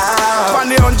sail out. On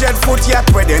the 100-foot yacht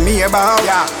where them hear about.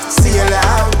 Yeah, sail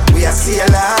out, we a sail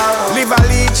out. Live a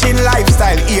leeching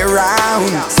lifestyle year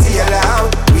round. Sail out,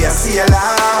 we a sail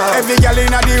out. Every girl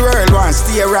in the world want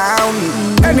stay around.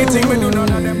 Anything we do,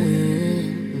 none of them.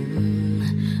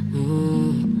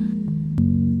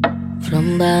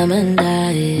 From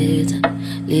Bamandait,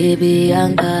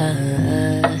 Libyan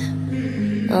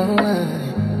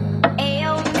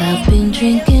I've been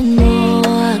drinking more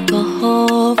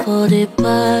alcohol for the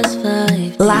past 5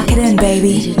 days. Lock it in,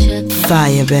 baby.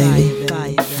 Fire, baby.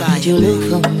 Did you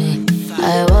look for me?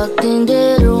 I walked in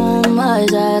the room,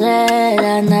 eyes are red,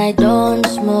 and I don't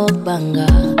smoke banga.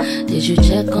 Did you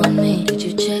check on me? Did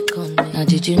you check on me? Now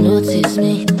did you notice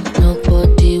me?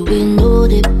 Nobody will know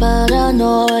the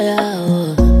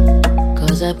paranoia.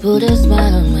 Cause I put a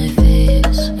smile on my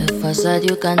face, a facade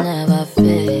you can never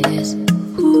face.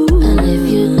 And if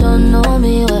you don't know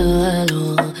me well,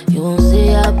 you won't see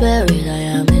how buried I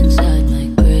am inside my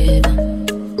grave.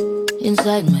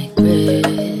 Inside my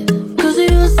grave. Cause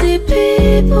you see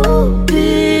people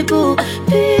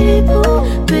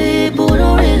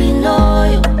don't really know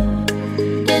you.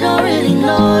 They don't really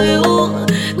know you.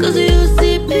 Cause you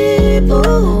see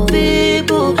people they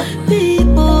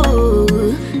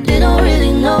don't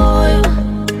really know you.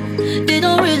 They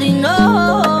don't really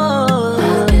know.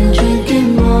 I've been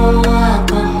drinking more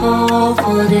alcohol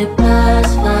for the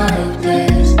past 5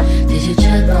 days. Did you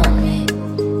check on me?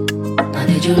 Or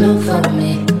did you look for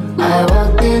me? I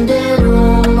walked in the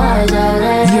room, eyes are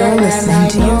red. You're listening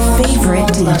to your favorite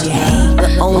DJ,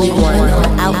 the only one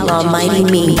on Outlaw Mighty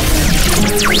Me.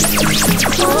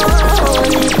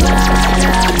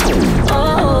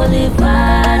 Holy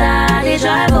Father, they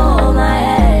drive on my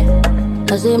head.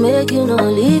 Cause they make you not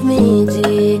leave me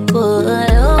deep.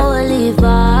 Holy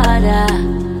Father,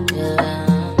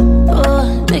 yeah.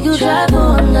 Oh, make you try to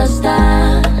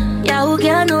understand. Yeah, who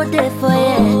can know that for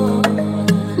you?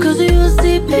 Cause you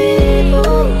see people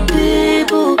don't really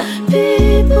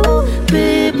know you.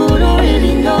 They don't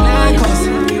really know.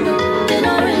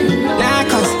 Nah,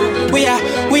 cause we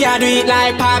are do it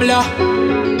like Pablo.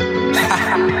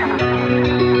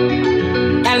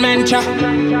 El Mencha.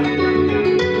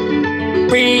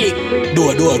 Freak. Do.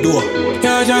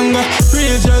 Yo, Django,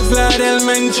 real drugs like El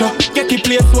Mencha. Get the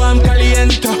place warm,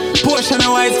 caliente. Portion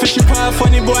of white fish, off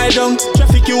funny boy down.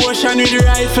 Traffic you ocean with the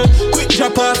rifle. Quick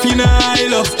drop off in a high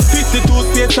love. 52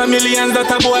 states and millions that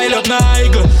a boil up, nah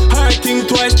eagle. Hard think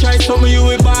twice, try some of you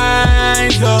with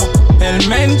binds up. El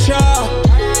Mencha.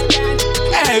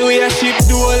 Hey, we a ship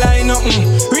door like nothing.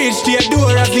 Reach the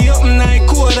door as the open night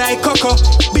cold like cocoa.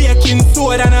 Baking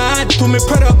soda and I add to me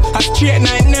product. A straight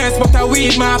night nurse but I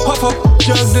weed my puff up.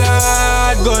 Just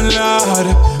lord, gun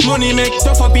lord. Money make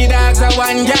tough up the dogs at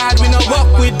 1 yard. We no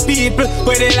walk with people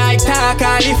where they like talk.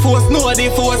 All the force, know the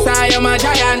force, I am a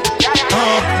giant.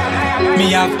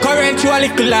 Me have current to a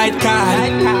little light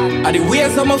card. Are the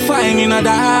ways I'm fine in a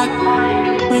dark.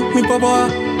 Make me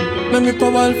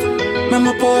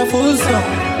powerful so.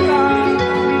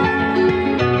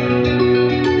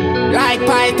 Like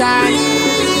Python.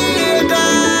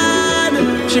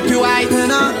 Ship you white. I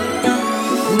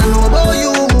know about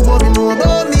you, but me know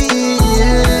about me.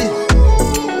 Yeah.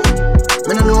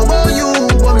 Me no know about you,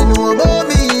 but me know about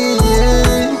me.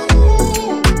 Yeah.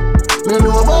 Me no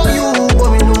know about you, but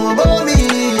me know about me.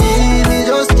 Me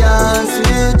just can't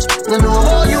switch. Me know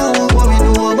about you, but me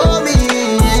know about me.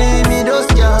 Yeah. Me just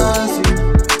can't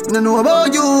switch. Me know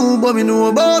about you, but me know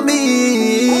about me.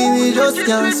 Me just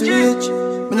can't switch.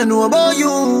 Me no know about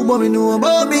you, but me know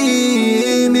about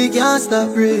me. Me can't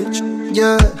stop rich.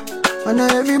 Yeah. I know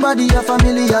everybody a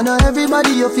family, I know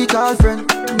everybody you fi call friend.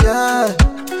 Yeah.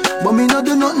 But me no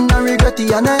do nothing, I regret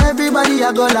it. And everybody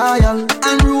I go loyal.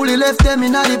 Unruly left them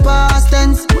in the past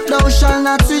tense. Thou shall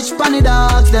not switch pan the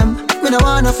dogs them. Me no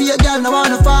wanna fake girl, no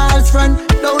wanna false friend.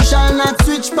 Thou shall not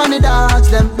switch pan the dogs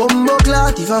them. Bumbo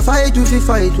clock, if I fight,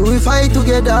 we fight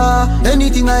together.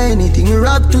 Anything or anything, we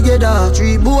rap together.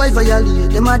 3 boys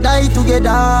violate, them a die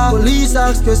together. Police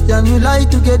ask question, we lie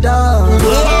together. Me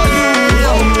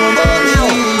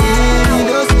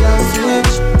just can't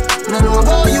switch. Me know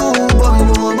about you, but me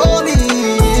know about me.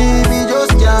 Me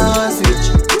just can't switch.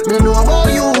 Me know about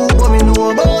you, but me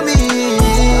know about me.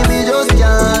 Me just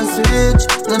can't switch.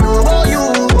 Me know about you,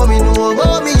 but me know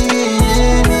about me.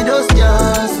 Me just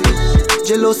can't switch.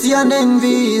 Jealousy and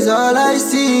envy is all I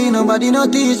see. Nobody no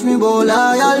teach me about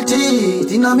loyalty.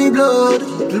 It's in me blood,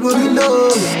 people me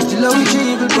love. Still I wish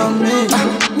people from me.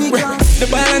 The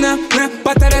banana,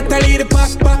 butter that I lead the pack.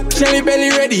 Shelly belly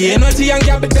ready, energy and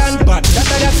gap it done. But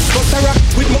that, bust a rock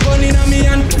with my gun in a me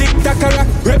hand. Tick tack a rock,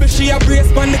 rebel she a brace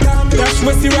pan the cock. Dash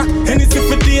Westy rock, anything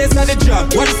for days of the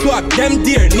job. Watch swap, them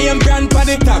dear, name brand pan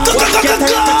the top. Watch get a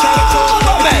rock, a child,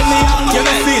 you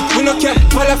know see it, we no care.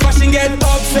 All the fashion get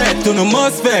upset, to no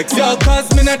most vex. Yo, cause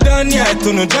me not done yet,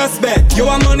 to no just bet. You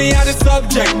want money are the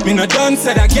subject, me no done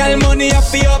said. A girl money up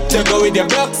the up, to go with your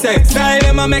block sex. Style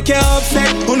them a make you upset,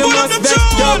 who no must vex.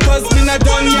 Yo, cause me not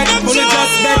done yet, who no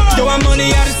just bet. You want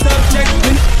money are the subject.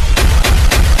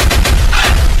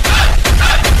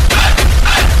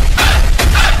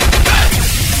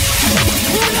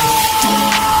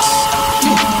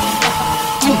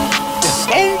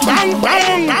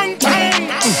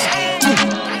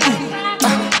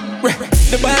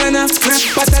 The banana,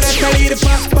 butter that I lead the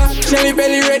pack. Shelly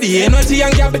belly ready, energy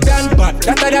and gap it done. But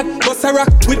that, bust a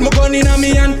rock with my gun in a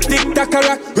me hand. Tick tack a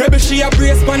rock, rebel she a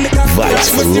brace pan the cock.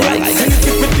 Dash Westy rock,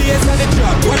 anything for days on the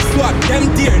job. Watch swap, them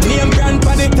dear, name brand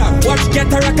pan the top. Watch get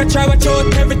a rock, a try watch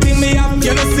out everything me have.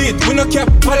 You know see it, we no care.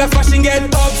 All the fashion get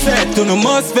upset, to no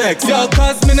most vex. Yo,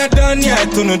 cause me not done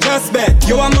yet, to no just bet.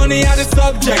 You want money are the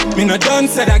subject, me no done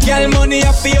said. A girl money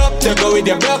up the up, to go with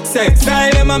your block sex.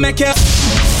 Style them a make you.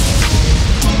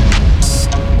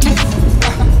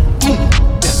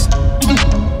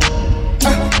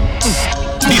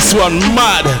 This one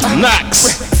mad,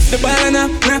 Nax. The banana,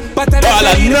 butter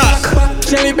that knock.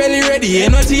 Shelly belly ready,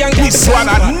 energy and gas. This one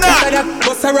a knock.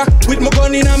 Bust a rock with my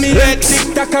gun in a me.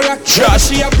 Tick tack a rock,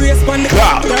 Josh. she a brace pan the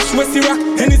cock. Dash Westy rock,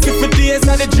 anything for days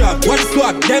on the job. Watch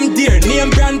swap, them dear, name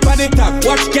brand pan the top.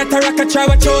 Watch get a rock, a try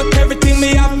watch out everything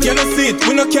me have. You know see it,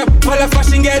 we no care. All the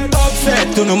fashion get upset,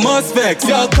 to no most vex.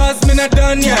 Yo, cause me not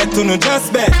done yet, to no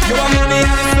just bet. You want money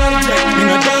on the subject, me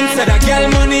no done said. A girl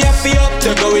money up the up,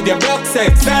 to go with your block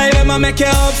sex. Style them a make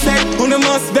you upset, who no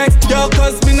must vex. Yo,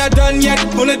 cause me not done yet,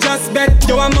 who no just bet.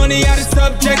 You want money on the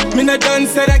subject, me not done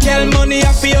said. A girl money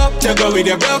up the up, to go with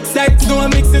your block sex. No I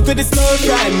mix it with the slow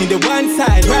drive, me the one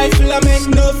side. Rifle I make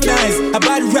no nice, a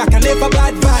bad rock, I never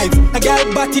bad vibes. A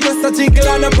girl body just a jiggle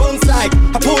on a bounce like.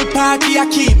 A pool party I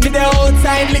keep me the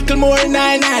outside, little more in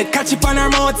night. Catch it on her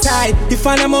mouth side, if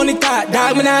I no money talk,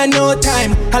 dog me nah no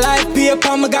time. I like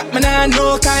paper, me got me nah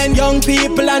no kind. Young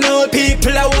people I know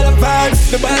people I wanna vibe.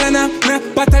 The banana,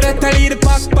 butter that I lead the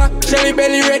pack. Shelly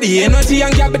belly ready, energy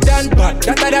and gap it done. But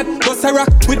that, bust a rock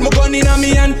with my gun in a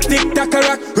me hand. Tick tack a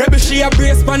rock, rebel she a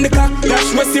brace pan the cock.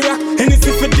 Dash Westy rock,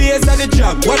 anything for days on the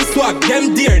job. One swap,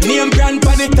 them dear, name brand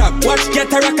pan the top. Watch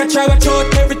get a rock, a try watch out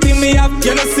everything me have.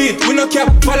 You know see it, we no care.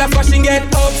 All the fashion get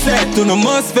upset, to no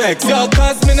most vex. Yo,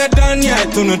 cause me not done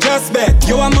yet, to no just bet.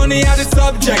 You want money are the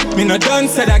subject, me no done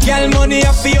said. A girl money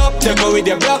up the up, to go with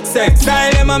your block sex.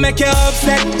 Style them a make you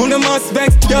upset, who no must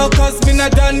vex. Yo, cause me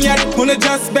not done yet, who no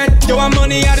just bet. You want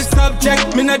money are the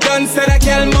subject, me not done said. A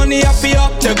girl money up the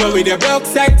up, to go with your block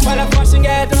sex. All the fashion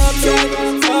get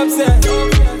upset.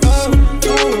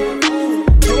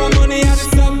 You want money are the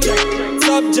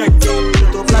subject.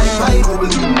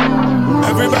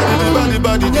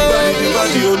 Everybody,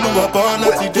 you know upon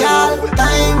us today.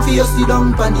 Time for you sit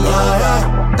down pan the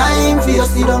yard. Time for you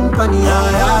sit down pan the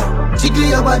yard. Jiggle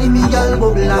your body, me girl,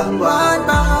 bubble and one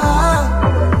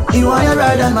bar. You want your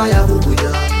ride and my bubble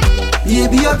ya.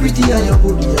 Baby, you're pretty and you're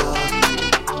good ya.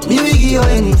 Me we give you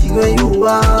anything where you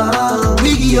want. We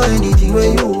give you anything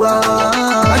where you want.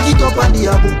 Back it up on the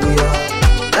bubble ya.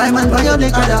 Diamond by your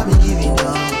neck and that me giving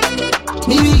ya.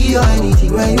 Me we give you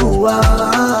anything where you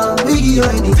want. We give you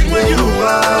anything where you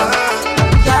want.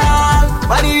 Girl,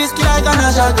 body risky like a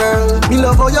Nasha girl. Me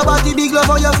love how your body big, love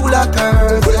how you full of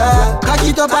curves. Yeah, catch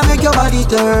it up and make your body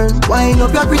turn. Wind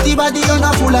up your pretty body, you're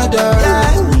not full of dirt.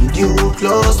 Yeah, hold you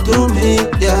close to me.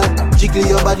 Yeah, jiggle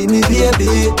your body, me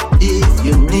baby. If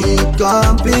you need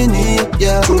company,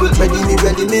 yeah, ready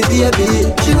me baby.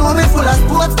 She know me full of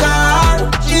sports car,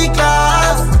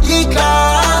 G-Class,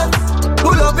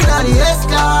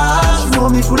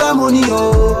 money,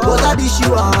 oh, but I dish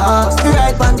you ass.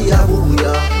 Right on the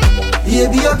abuya.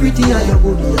 Baby, you're pretty and you're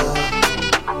good, yeah.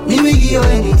 Me give you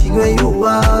anything when you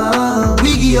want.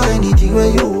 We give you anything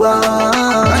when you want.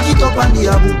 Back it up on the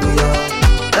abuya.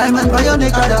 Diamond by your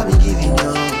neck that me giving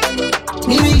you.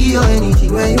 Me give you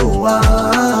anything when you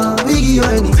want. We give you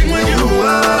anything when you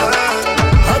want.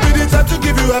 I'll be the type to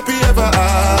give you happy ever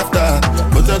after.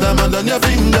 Put a diamond on your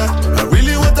finger. I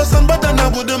really want a son, but I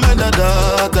wouldn't mind a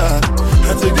daughter.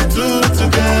 I take the two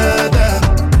together.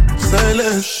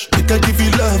 Silence, I can give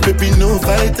you love, baby, no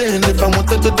fighting. If I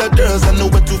wanted to the girls, I know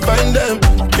where to find them.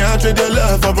 Can't trade your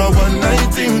love for a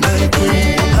one-night thing, my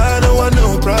queen. I don't want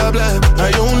no problem.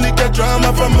 I only get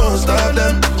drama from most of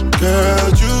them. Girl,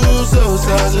 you so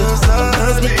sad.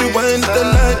 Ask me to wind the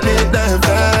night, midnight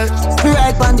fast.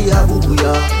 Right on the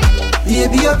abuya.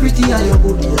 Baby, you're pretty and you're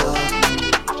good, yeah.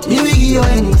 Me we give you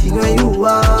anything when you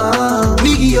want.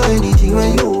 We give you anything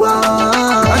when you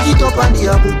want. Back it up on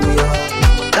the abuya.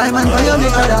 Diamond for your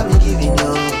maker that me giving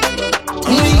you.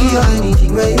 Me we give you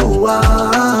anything when you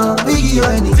want. We give you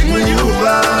anything when you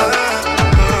want.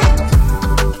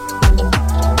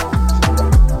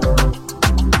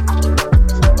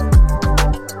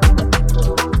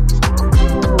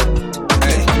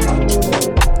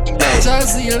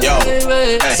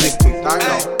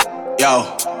 Yo,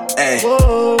 hey, yo,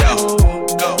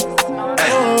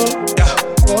 hey, yo.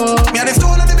 Me and the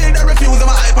stone of the build that refuse them,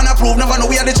 I hype and approve. Never know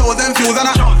we are the chosen few,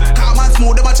 and calm and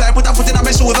smooth, them I try put a foot in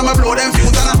my shoes and I blow them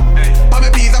fuse, and but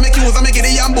me peas and me cues and me get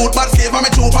the yam boot, but save and me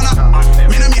troop, and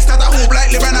me no miss that a hoop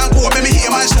like living and go, me hear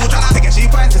man shoot, and take a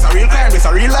cheap pint, it's a real crime, it's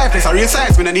a real life, it's a real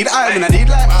science. Me no need oil, me no need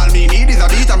lime, all me need is a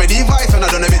beat and me device, and I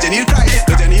don't know if you need Christ,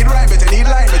 but you need rhyme, but you need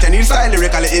line, but you need style,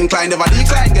 lyrically inclined, never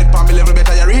decline, get pump me level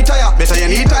better, you retire, better you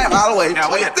need time, always.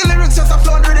 The lyrics just a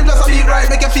flood, rhythm just a beat right,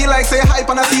 make you feel like say hype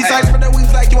on a seaside, spread the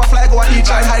wings like you a fly, go and eat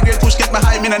try, high grade push, get me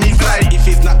high, me no need fly. If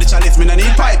it's not the chalice, me no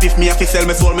need pipe, if me have to sell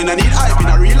my soul, me no need hype, in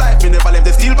a real life, me never left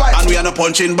the steel pipe, and we are no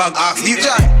punching bag, ask Steve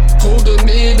Jai. Could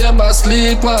me them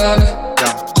asleep on?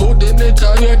 Could me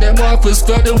carry them off with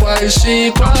spread the white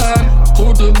sheep on?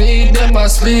 Could me them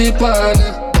asleep on?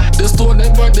 The stone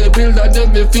them where they build and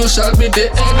them if you shall be the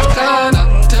end can.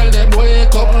 Tell them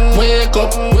wake up, wake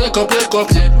up, wake up, wake up,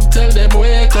 yeah. Tell them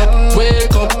wake up,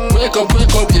 wake up, wake up,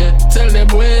 wake up, yeah. Tell them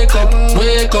wake up,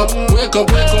 wake up, wake up,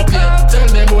 wake up, yeah. Tell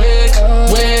them wake,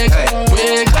 wake,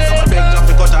 wake.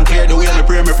 Cut and clear the way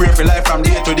me pray for life from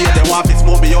day to day. They want to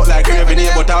smoke me out like every day,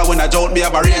 but all when I jolt me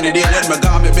have a rainy day. Let me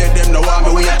go me bed, them no want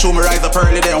me wait. Through me rise up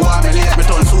early, they want me late. Me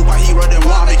turn superhero, them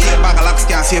want me kill. Bagalax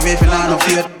can't save me if you no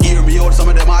faith. Hear me out, some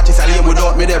of them artists I lame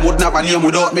without me. They wouldn't have a name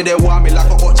without me. They want me like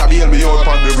a coach, I bail me out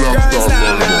on the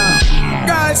block.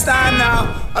 Girls time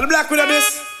now, are the black with a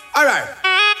miss? Alright.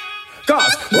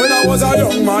 Cause when I was a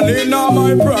young man in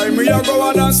my prime, me a go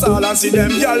on and stall and see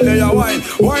them gyal they a wine.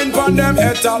 Wine pon them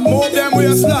head top, move them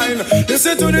waistline.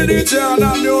 Listen to the DJ and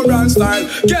a new brand style.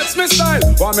 Gets me style,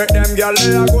 want make them gyal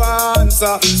they a go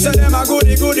answer. Say them a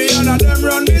goody goody and a them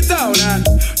run the town and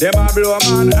them a blow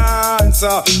man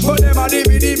answer. But them a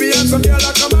DB and some gyal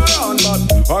a come around. But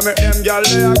want make them gyal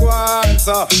they a go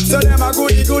answer. Say them a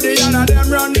goody goody and a them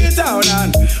run the town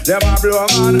and them a blow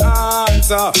man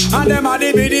answer. And them a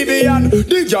DB and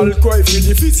the girl cry for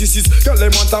the physicist. Girl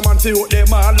them want a man to out them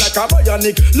hard like a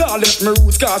bionic. Now let me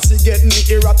roots cause she get me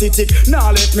erratic. Now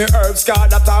let me herbs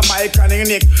cause that a my chronic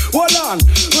nick. Hold on,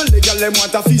 well the girl them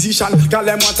want a physician. Girl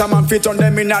them want a man fit on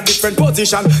them in a different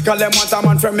position. Girl them want a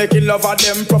man for making love of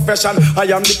them profession. I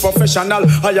am the professional,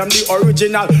 I am the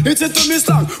original. Listen to me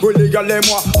slang, well the girl them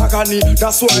want agony.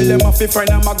 That's why them have to find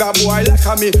a maga boy like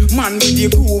a me. Man with the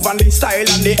groove and the style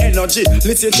and the energy.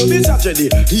 Listen to me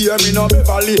tragedy, hear me no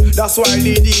Beverly. That's why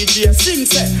the DJ sing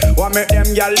say, what make them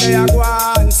gyal they a go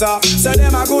answer. So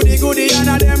them a goody goody and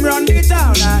a them run the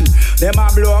town and them a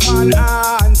blow man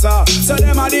answer. So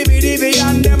them a DB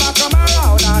and them a come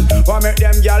around and what make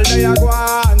them gyal they a go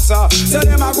answer. So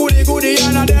them a goody goody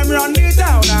and a them run the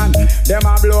town and them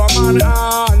a blow man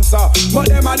answer.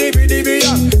 But them a DB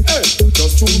and hey,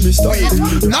 just true me style.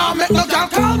 Now make no girl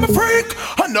call me freak,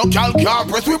 and no girl can't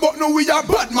press we but no we a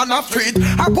bad man a street.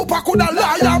 A papa coulda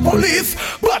lie a police,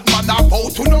 but man a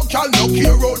bout to no girl no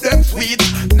care how them sweet.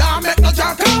 Now make no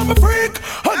girl call me freak,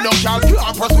 and no girl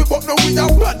can't press we but no we a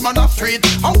bad man a street.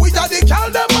 And we a the girl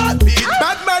them mad beat.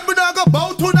 Bad man we not go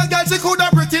bout to the girl she coulda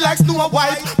pretty like Snow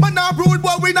White. Man a rude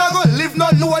boy we not go live no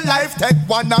low life. Take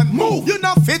one and move. You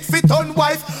not fit on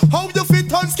wife. How you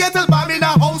fit on skittle bomb in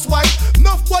a housewife?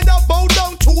 Enough boy a bow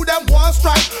down to them one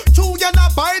strike. Two you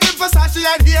not buy them Versace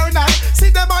and here night. See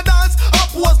them a dance up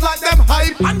pose like them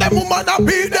hype. And them woman a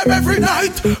beat them every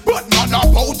night. But man a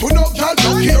bout to no girl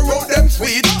no care how them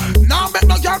sweet. Now make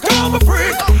no girl call me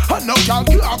freak, and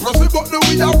girl can't proceed, but the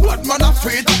way a bad man a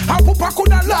feet. And Papa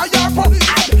coulda lie or police.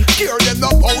 Care them no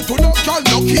out to no girl,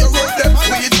 no care out them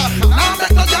sweet. Now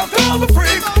make no girl call me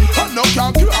freak. And no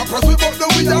girl can't proceed, but the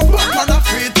way a bad man a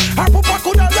feet. And Papa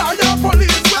coulda lie or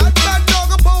police. Bad man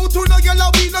dog about to no girl,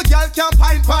 and we no girl can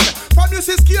pine pan. From you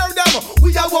see scare them,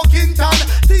 we a walking town.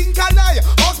 Think I lie,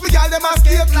 us me girl them a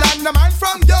escape land. The man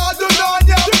from Jordan on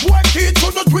ya. The boy kid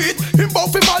to the tweet. Him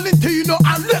both him Valentino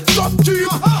and Lexus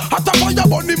Jeep. At a fire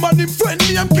bunny man him friend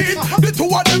name Kid. The two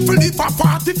of them feel it for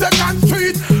 40-second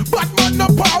street. Batman no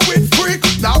power with freak.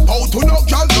 Now how to no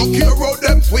girl no care out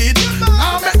them sweet.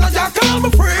 Now make no girl call me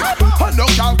freak. And no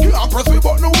girl can't proceed,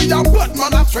 but no we a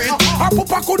Batman a street. And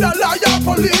Papa coulda lie or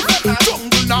police.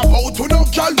 Jungle now how to no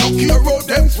girl no care out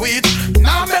them sweet.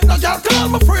 Now make no girl call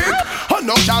me freak. And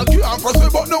no girl can't proceed,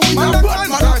 but no we a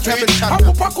Batman a street. And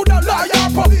Papa coulda lie or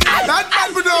police. That man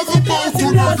we don't go about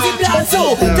to no girl.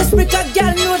 Just because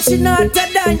girl know she not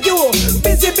better than you.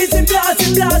 Busy,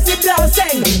 blasting.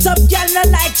 Some girl not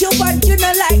like you, but you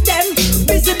not like them.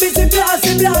 Busy,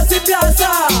 blasting.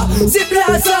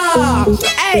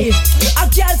 Hey, a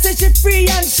girl say she free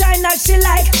and shine as she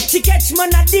like. She catch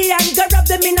man a day and go rub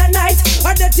them in a night.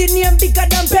 Her dirty name bigger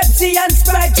than Pepsi and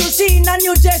Sprite. So she in a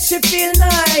new dress, she feel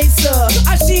nice.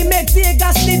 As she make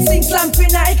Vegas lit sing slam for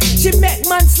night. She make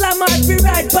man slam hard fi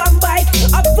ride pan bike.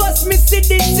 I first me see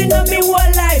this in a me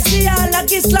whole life. See all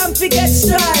like Islam fi get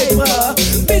stripe.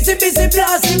 Busy,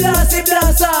 blasting.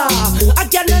 I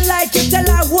cannot like you, tell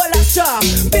her whole a shop.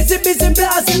 Busy,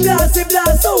 blasting.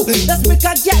 That's make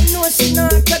a girl know she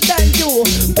not better than you.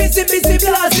 Busy,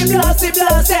 blasting.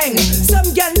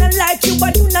 Some girl not like you,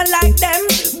 but you not like them.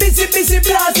 Busy,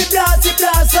 blasting.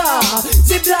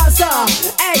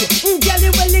 Hey, girl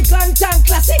you well content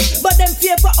classic, but them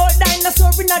favor all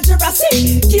dinosaur in a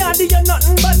Jurassic. Can't do you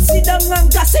nothing but sit down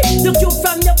and gossip. Look you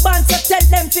from your band, so tell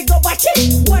them to go watch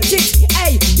it.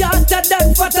 Hey, you're hotter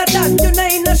than, fatter than. You know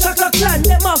in a Shaka clan.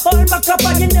 Them a hold back up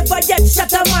and you never get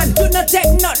shut a man. Do not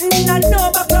take nothing in a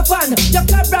no back up on. Your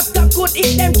character could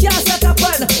eat them can't set up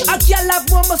on. A girl have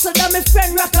more muscle than my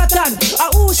friend Rakatan. A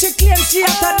who she claims she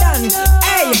hotter than.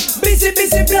 Hey, busy,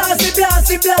 blasa.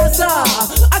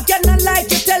 I cannot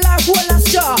like you, tell her whole a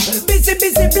straw. Busy,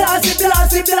 blasa.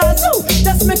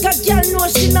 That's make a girl know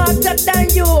she not better than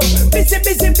you. Busy,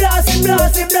 blasting.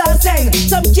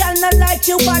 Some girl not like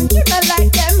you and you not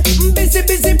like them. Busy,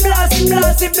 blasa.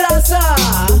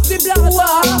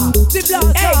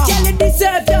 Hey, girl, you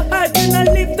deserve your heart. You not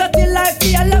live dirty life.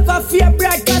 You love a fear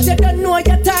bright. Cause you don't know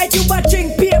you're tight. You a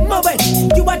drink beer moment.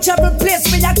 You a travel place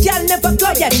where your girl never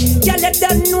go yet. Girl, you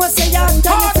don't know say you're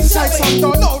hard to say some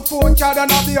don't out phone card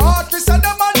and have the heart. We send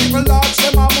them a little large.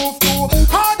 Them a move too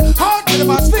hard. With them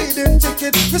a speeding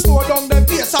ticket. We slow down them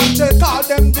pace and check all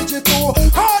them digital.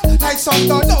 Hard like some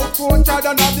don't out phone card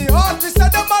and have the heart. We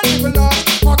send them a little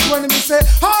large. But when me say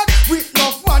hard, with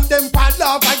enough man them pad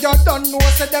love. And you don't know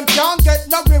say them can't get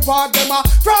no reward. Them a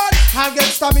fraud and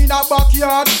get stamina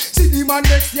backyard. See the man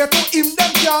next year to him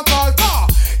them can't call car.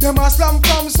 Them a slam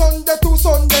from Sunday to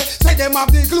Sunday. Say them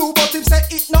have the glue but him say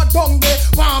it not done there.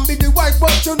 Want be the wife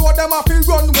but you know them a fi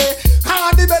runway.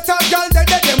 And the better girl they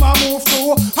them a move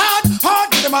through.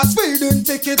 Hard them a speeding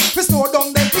ticket. We slow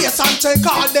down them pace and check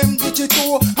all them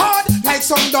digital. Hard like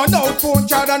some done out phone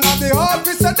card and have the heart.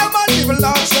 We say them a live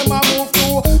large them a move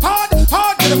through. Hard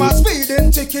them a speeding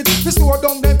ticket. We slow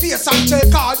down them pace and check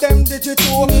all them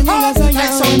digital. Hard like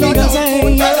some done out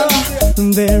phone card.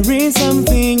 There is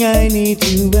something I need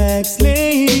to ask,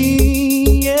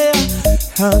 lady. Yeah.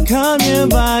 How come your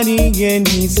body can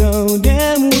be so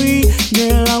damn weak?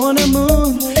 Girl, I wanna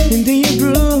move into your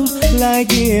groove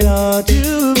like it ought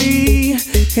to be.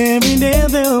 Every day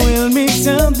there will be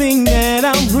something that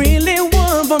I really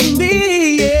want for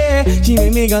me. Yeah. She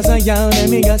make me go so young, let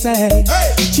me go say.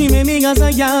 She make me go so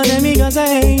young, let me go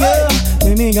say. Yeah.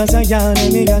 Make me go so young,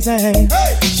 let me go say.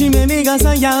 She make me go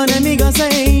so young, let me go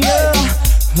say. Yeah.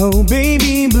 Oh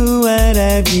baby boo, what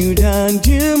have you done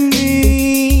to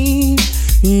me?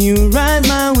 You ride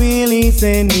my wheelie,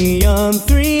 send me on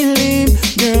thrilling.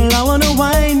 Girl, I wanna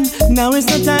wine, now is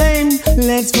the time.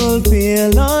 Let's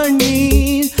fulfill our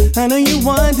need. I know you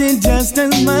want it just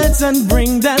as much, and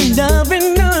bring that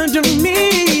loving under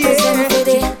me.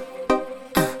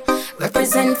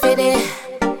 Represent for the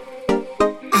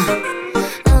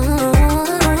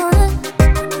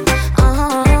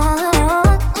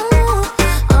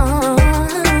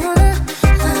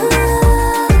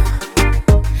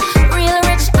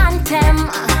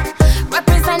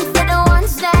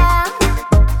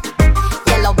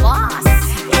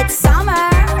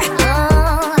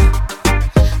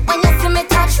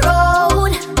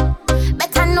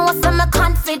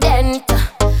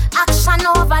Action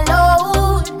overload.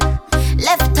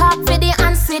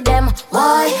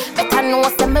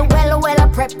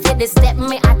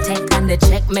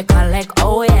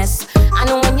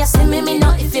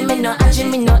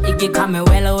 biggie come me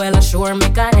well sure me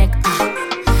connect.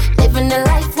 Living the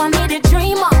life want me to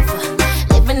dream of.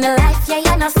 Living the life, yeah,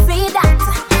 you know see that.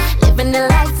 Living the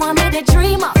life want me to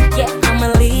dream of. Yeah, I'ma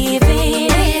leave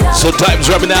it up. So time's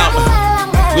rubbing out.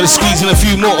 We're gonna squeeze in a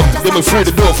few more, then we're through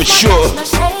the door for sure.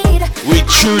 We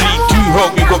truly do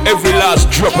hope you got every last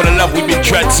drop of the love we've been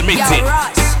transmitting.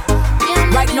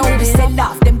 Right now we send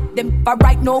off them, but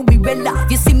right now we well off.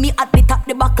 You see me at the top,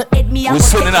 the buckle head me. We're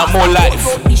sending out more life,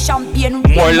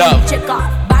 more love,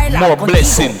 more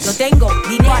blessings,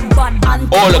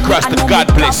 all across the God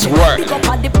bless world. Pick up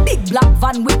on the big black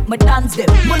van with my dance them.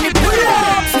 Money pull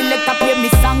up, select up hear me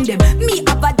song them. Me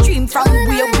have a dream from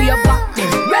way back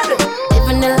them. Rebel.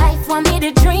 Living the life want me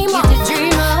to dream of.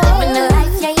 Living the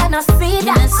life, yeah, you know see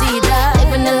that.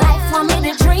 Living the life want me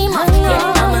to dream of.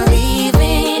 Yeah, I'ma leave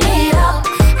it up.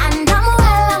 And I'm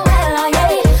well,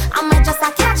 yeah. I'ma just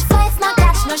a catch flies, not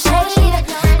catch no shade.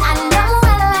 And I'm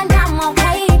well and I'm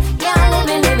okay. Yeah,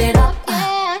 live it up.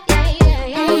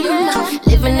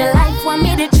 Living the life want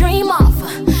me to dream of.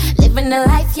 Living the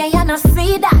life, yeah, you know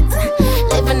see that.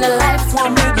 Living the life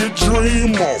want me to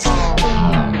dream of.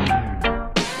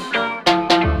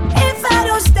 If I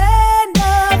don't stand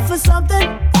up for something,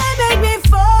 they make me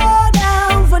fall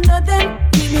down for nothing.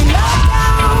 Keep me locked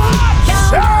down.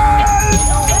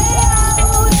 No way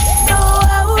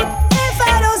out. If I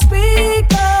don't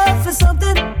speak up for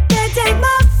something, they take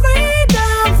my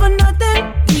freedom for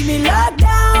nothing. Keep me locked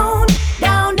down.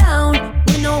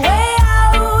 With no way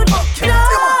out. No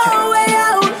way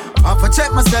out. I have to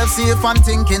check myself, see if I'm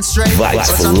thinking straight.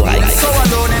 Vibes for I'm life. so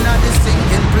alone in this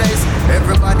sinking place.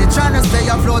 Everybody trying to stay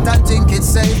afloat and think it's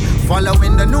safe.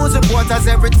 Following the news reporters,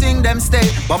 everything them stay.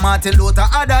 But Martin Luther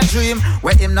had a dream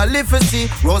where him no live for see.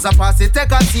 Rosa Parksy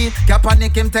take a seat,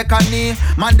 Kaepernick him take a knee.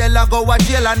 Mandela go a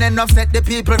jail and end up set the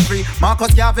people free.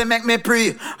 Marcus Garvey make me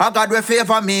pray, a God will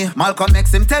favor me. Malcolm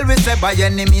X him tell we say by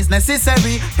any means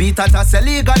necessary. Peter Tosh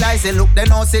legalize it, look they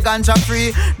know say ganja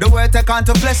free. The word take on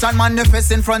to flesh and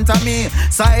manifest in front of me.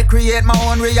 So I create my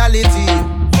own reality.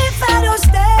 If I don't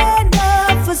stand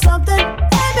up for something,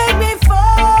 they make me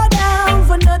fall down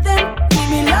for nothing. Keep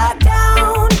me locked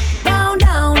down.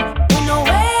 With no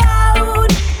way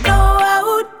out.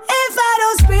 If I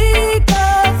don't speak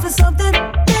up for something,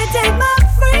 they take my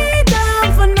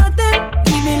freedom for nothing.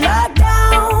 Keep me locked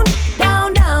down.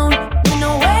 With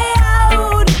no way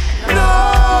out.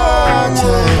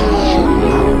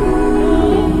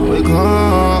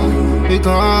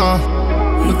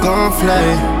 We gon' fly.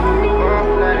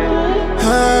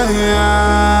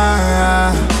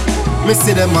 Me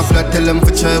see them a plot, tell them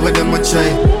for try what them a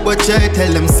try. But try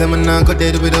tell them say me nah go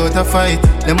dead without a fight.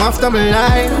 Them after me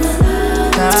life,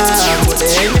 but the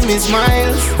enemy's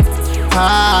miles.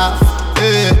 Start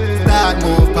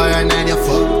move paranoid, you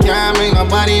fuck. Can't make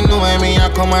nobody know where me I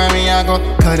come and me I go.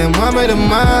 Cause them want me the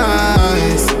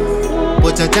minds,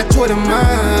 but I just throw the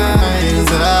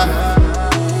minds.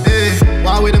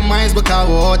 Why with the minds because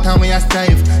we out and we are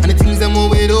strive. And the things them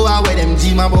we do are where them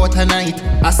dream about tonight.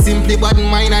 I simply bottom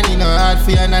mind and in a hard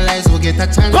for analyze. We get a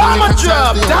chance to make a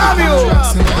chance. Damn you!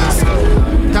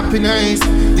 Tapping eyes,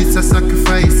 it's a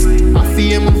sacrifice. I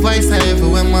feel my voice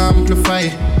everywhere I amplify.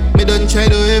 Me don't try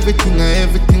to everything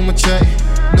me try.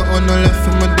 No one no left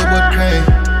for me do but cry.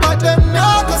 But them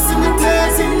now go see me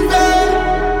tears in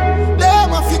vain.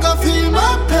 Them a figure feel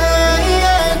my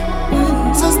pain.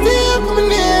 So still coming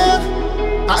near.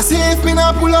 I see if me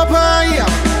not pull up higher.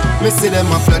 Me see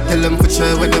them a flat, tell them for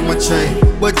try what them a try.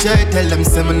 But try tell them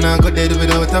say me nah go dead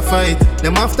without a fight.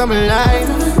 Them after me life,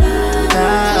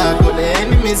 but the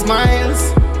enemy's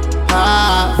miles.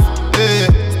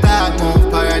 Start move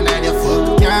paranoid, you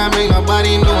fuck. Can't make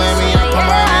nobody know where me I come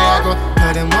and I go.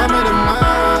 Cause them want me the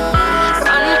miles.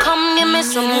 Run, come give me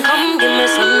some,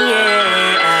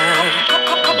 yeah.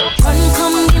 Run,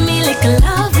 come give me like a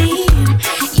lovey.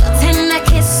 Your tender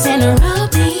kiss and a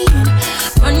rubbing.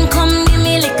 Run, come give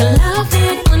me like a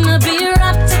loving. Wanna be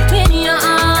wrapped up in your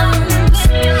arms.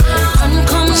 Run,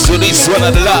 come. So this one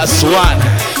of the last one.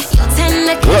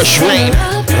 Rush Rain,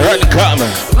 Run Come.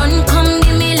 Run, come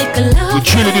give me like a love. We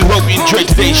truly do hope you enjoyed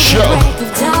today's show.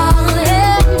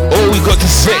 All we got to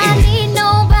say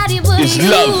is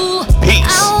love,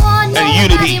 peace, and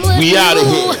unity. We out of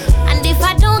here. And if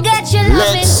I don't get your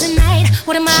loving tonight,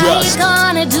 what am I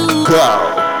gonna do?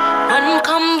 Run,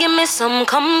 come give me some,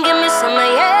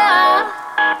 yeah.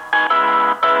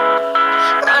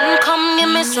 Run, come give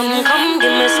me some, yeah.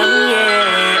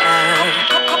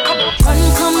 Run,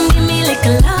 come give me like a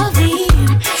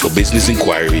loving. For business. business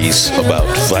inquiries about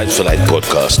Vibes for Life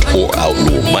podcast or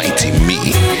Outlaw Mighty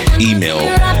Me, email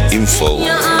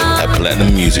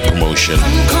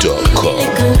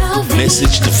info@platinummusicpromotion.com.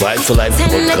 Message the Vibes for Life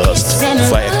podcast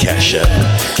via Cash App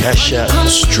 /$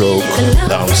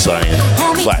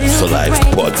 Vibes for Life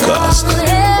podcast.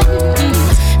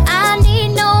 I need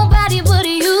nobody but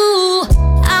you.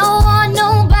 I want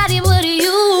nobody but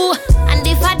you. And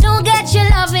if I don't get your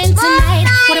loving tonight,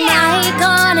 what am I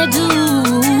gonna do?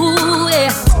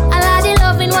 Yeah. I like the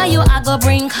loving while you I go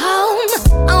bring home.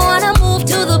 I wanna move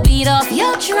to the beat of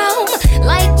your drum.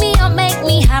 Light me up, make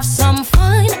me have some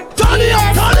fun. Turn it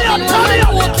up, turn it up, turn it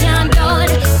up. Can't done,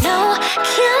 no,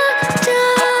 can't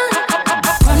done.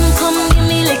 Run, come give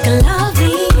me like a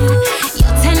lovey.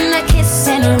 Your tender kiss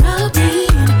and a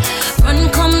rubbing. Run,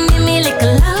 come give me like a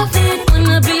loving.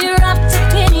 Wanna be wrapped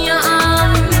up in your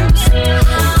arms.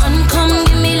 Run, come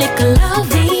give me like a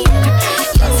lovey.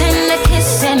 Your tender kiss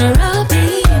and a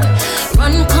rubbing.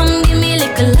 Run, come give me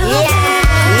like a lovey.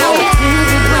 Now we do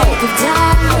the break of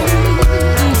dawn.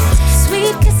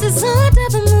 Sweet kisses under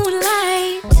the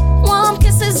moonlight. Warm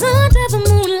kisses under the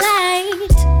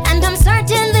moonlight. And I'm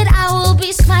certain that I will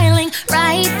be smiling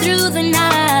right through the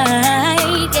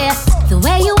night. Yeah, the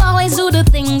way you always do the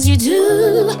things you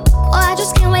do. Oh, I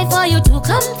just can't wait for you to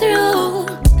come through.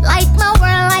 Light my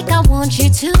world like I want you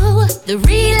to. The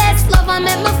realest love I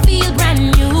make me feel brand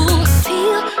new.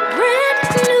 Feel brand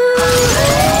new.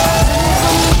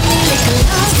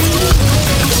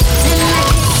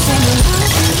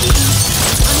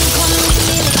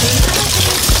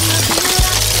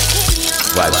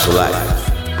 Vibes for Life,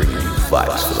 bringing you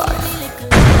Vibes for Life.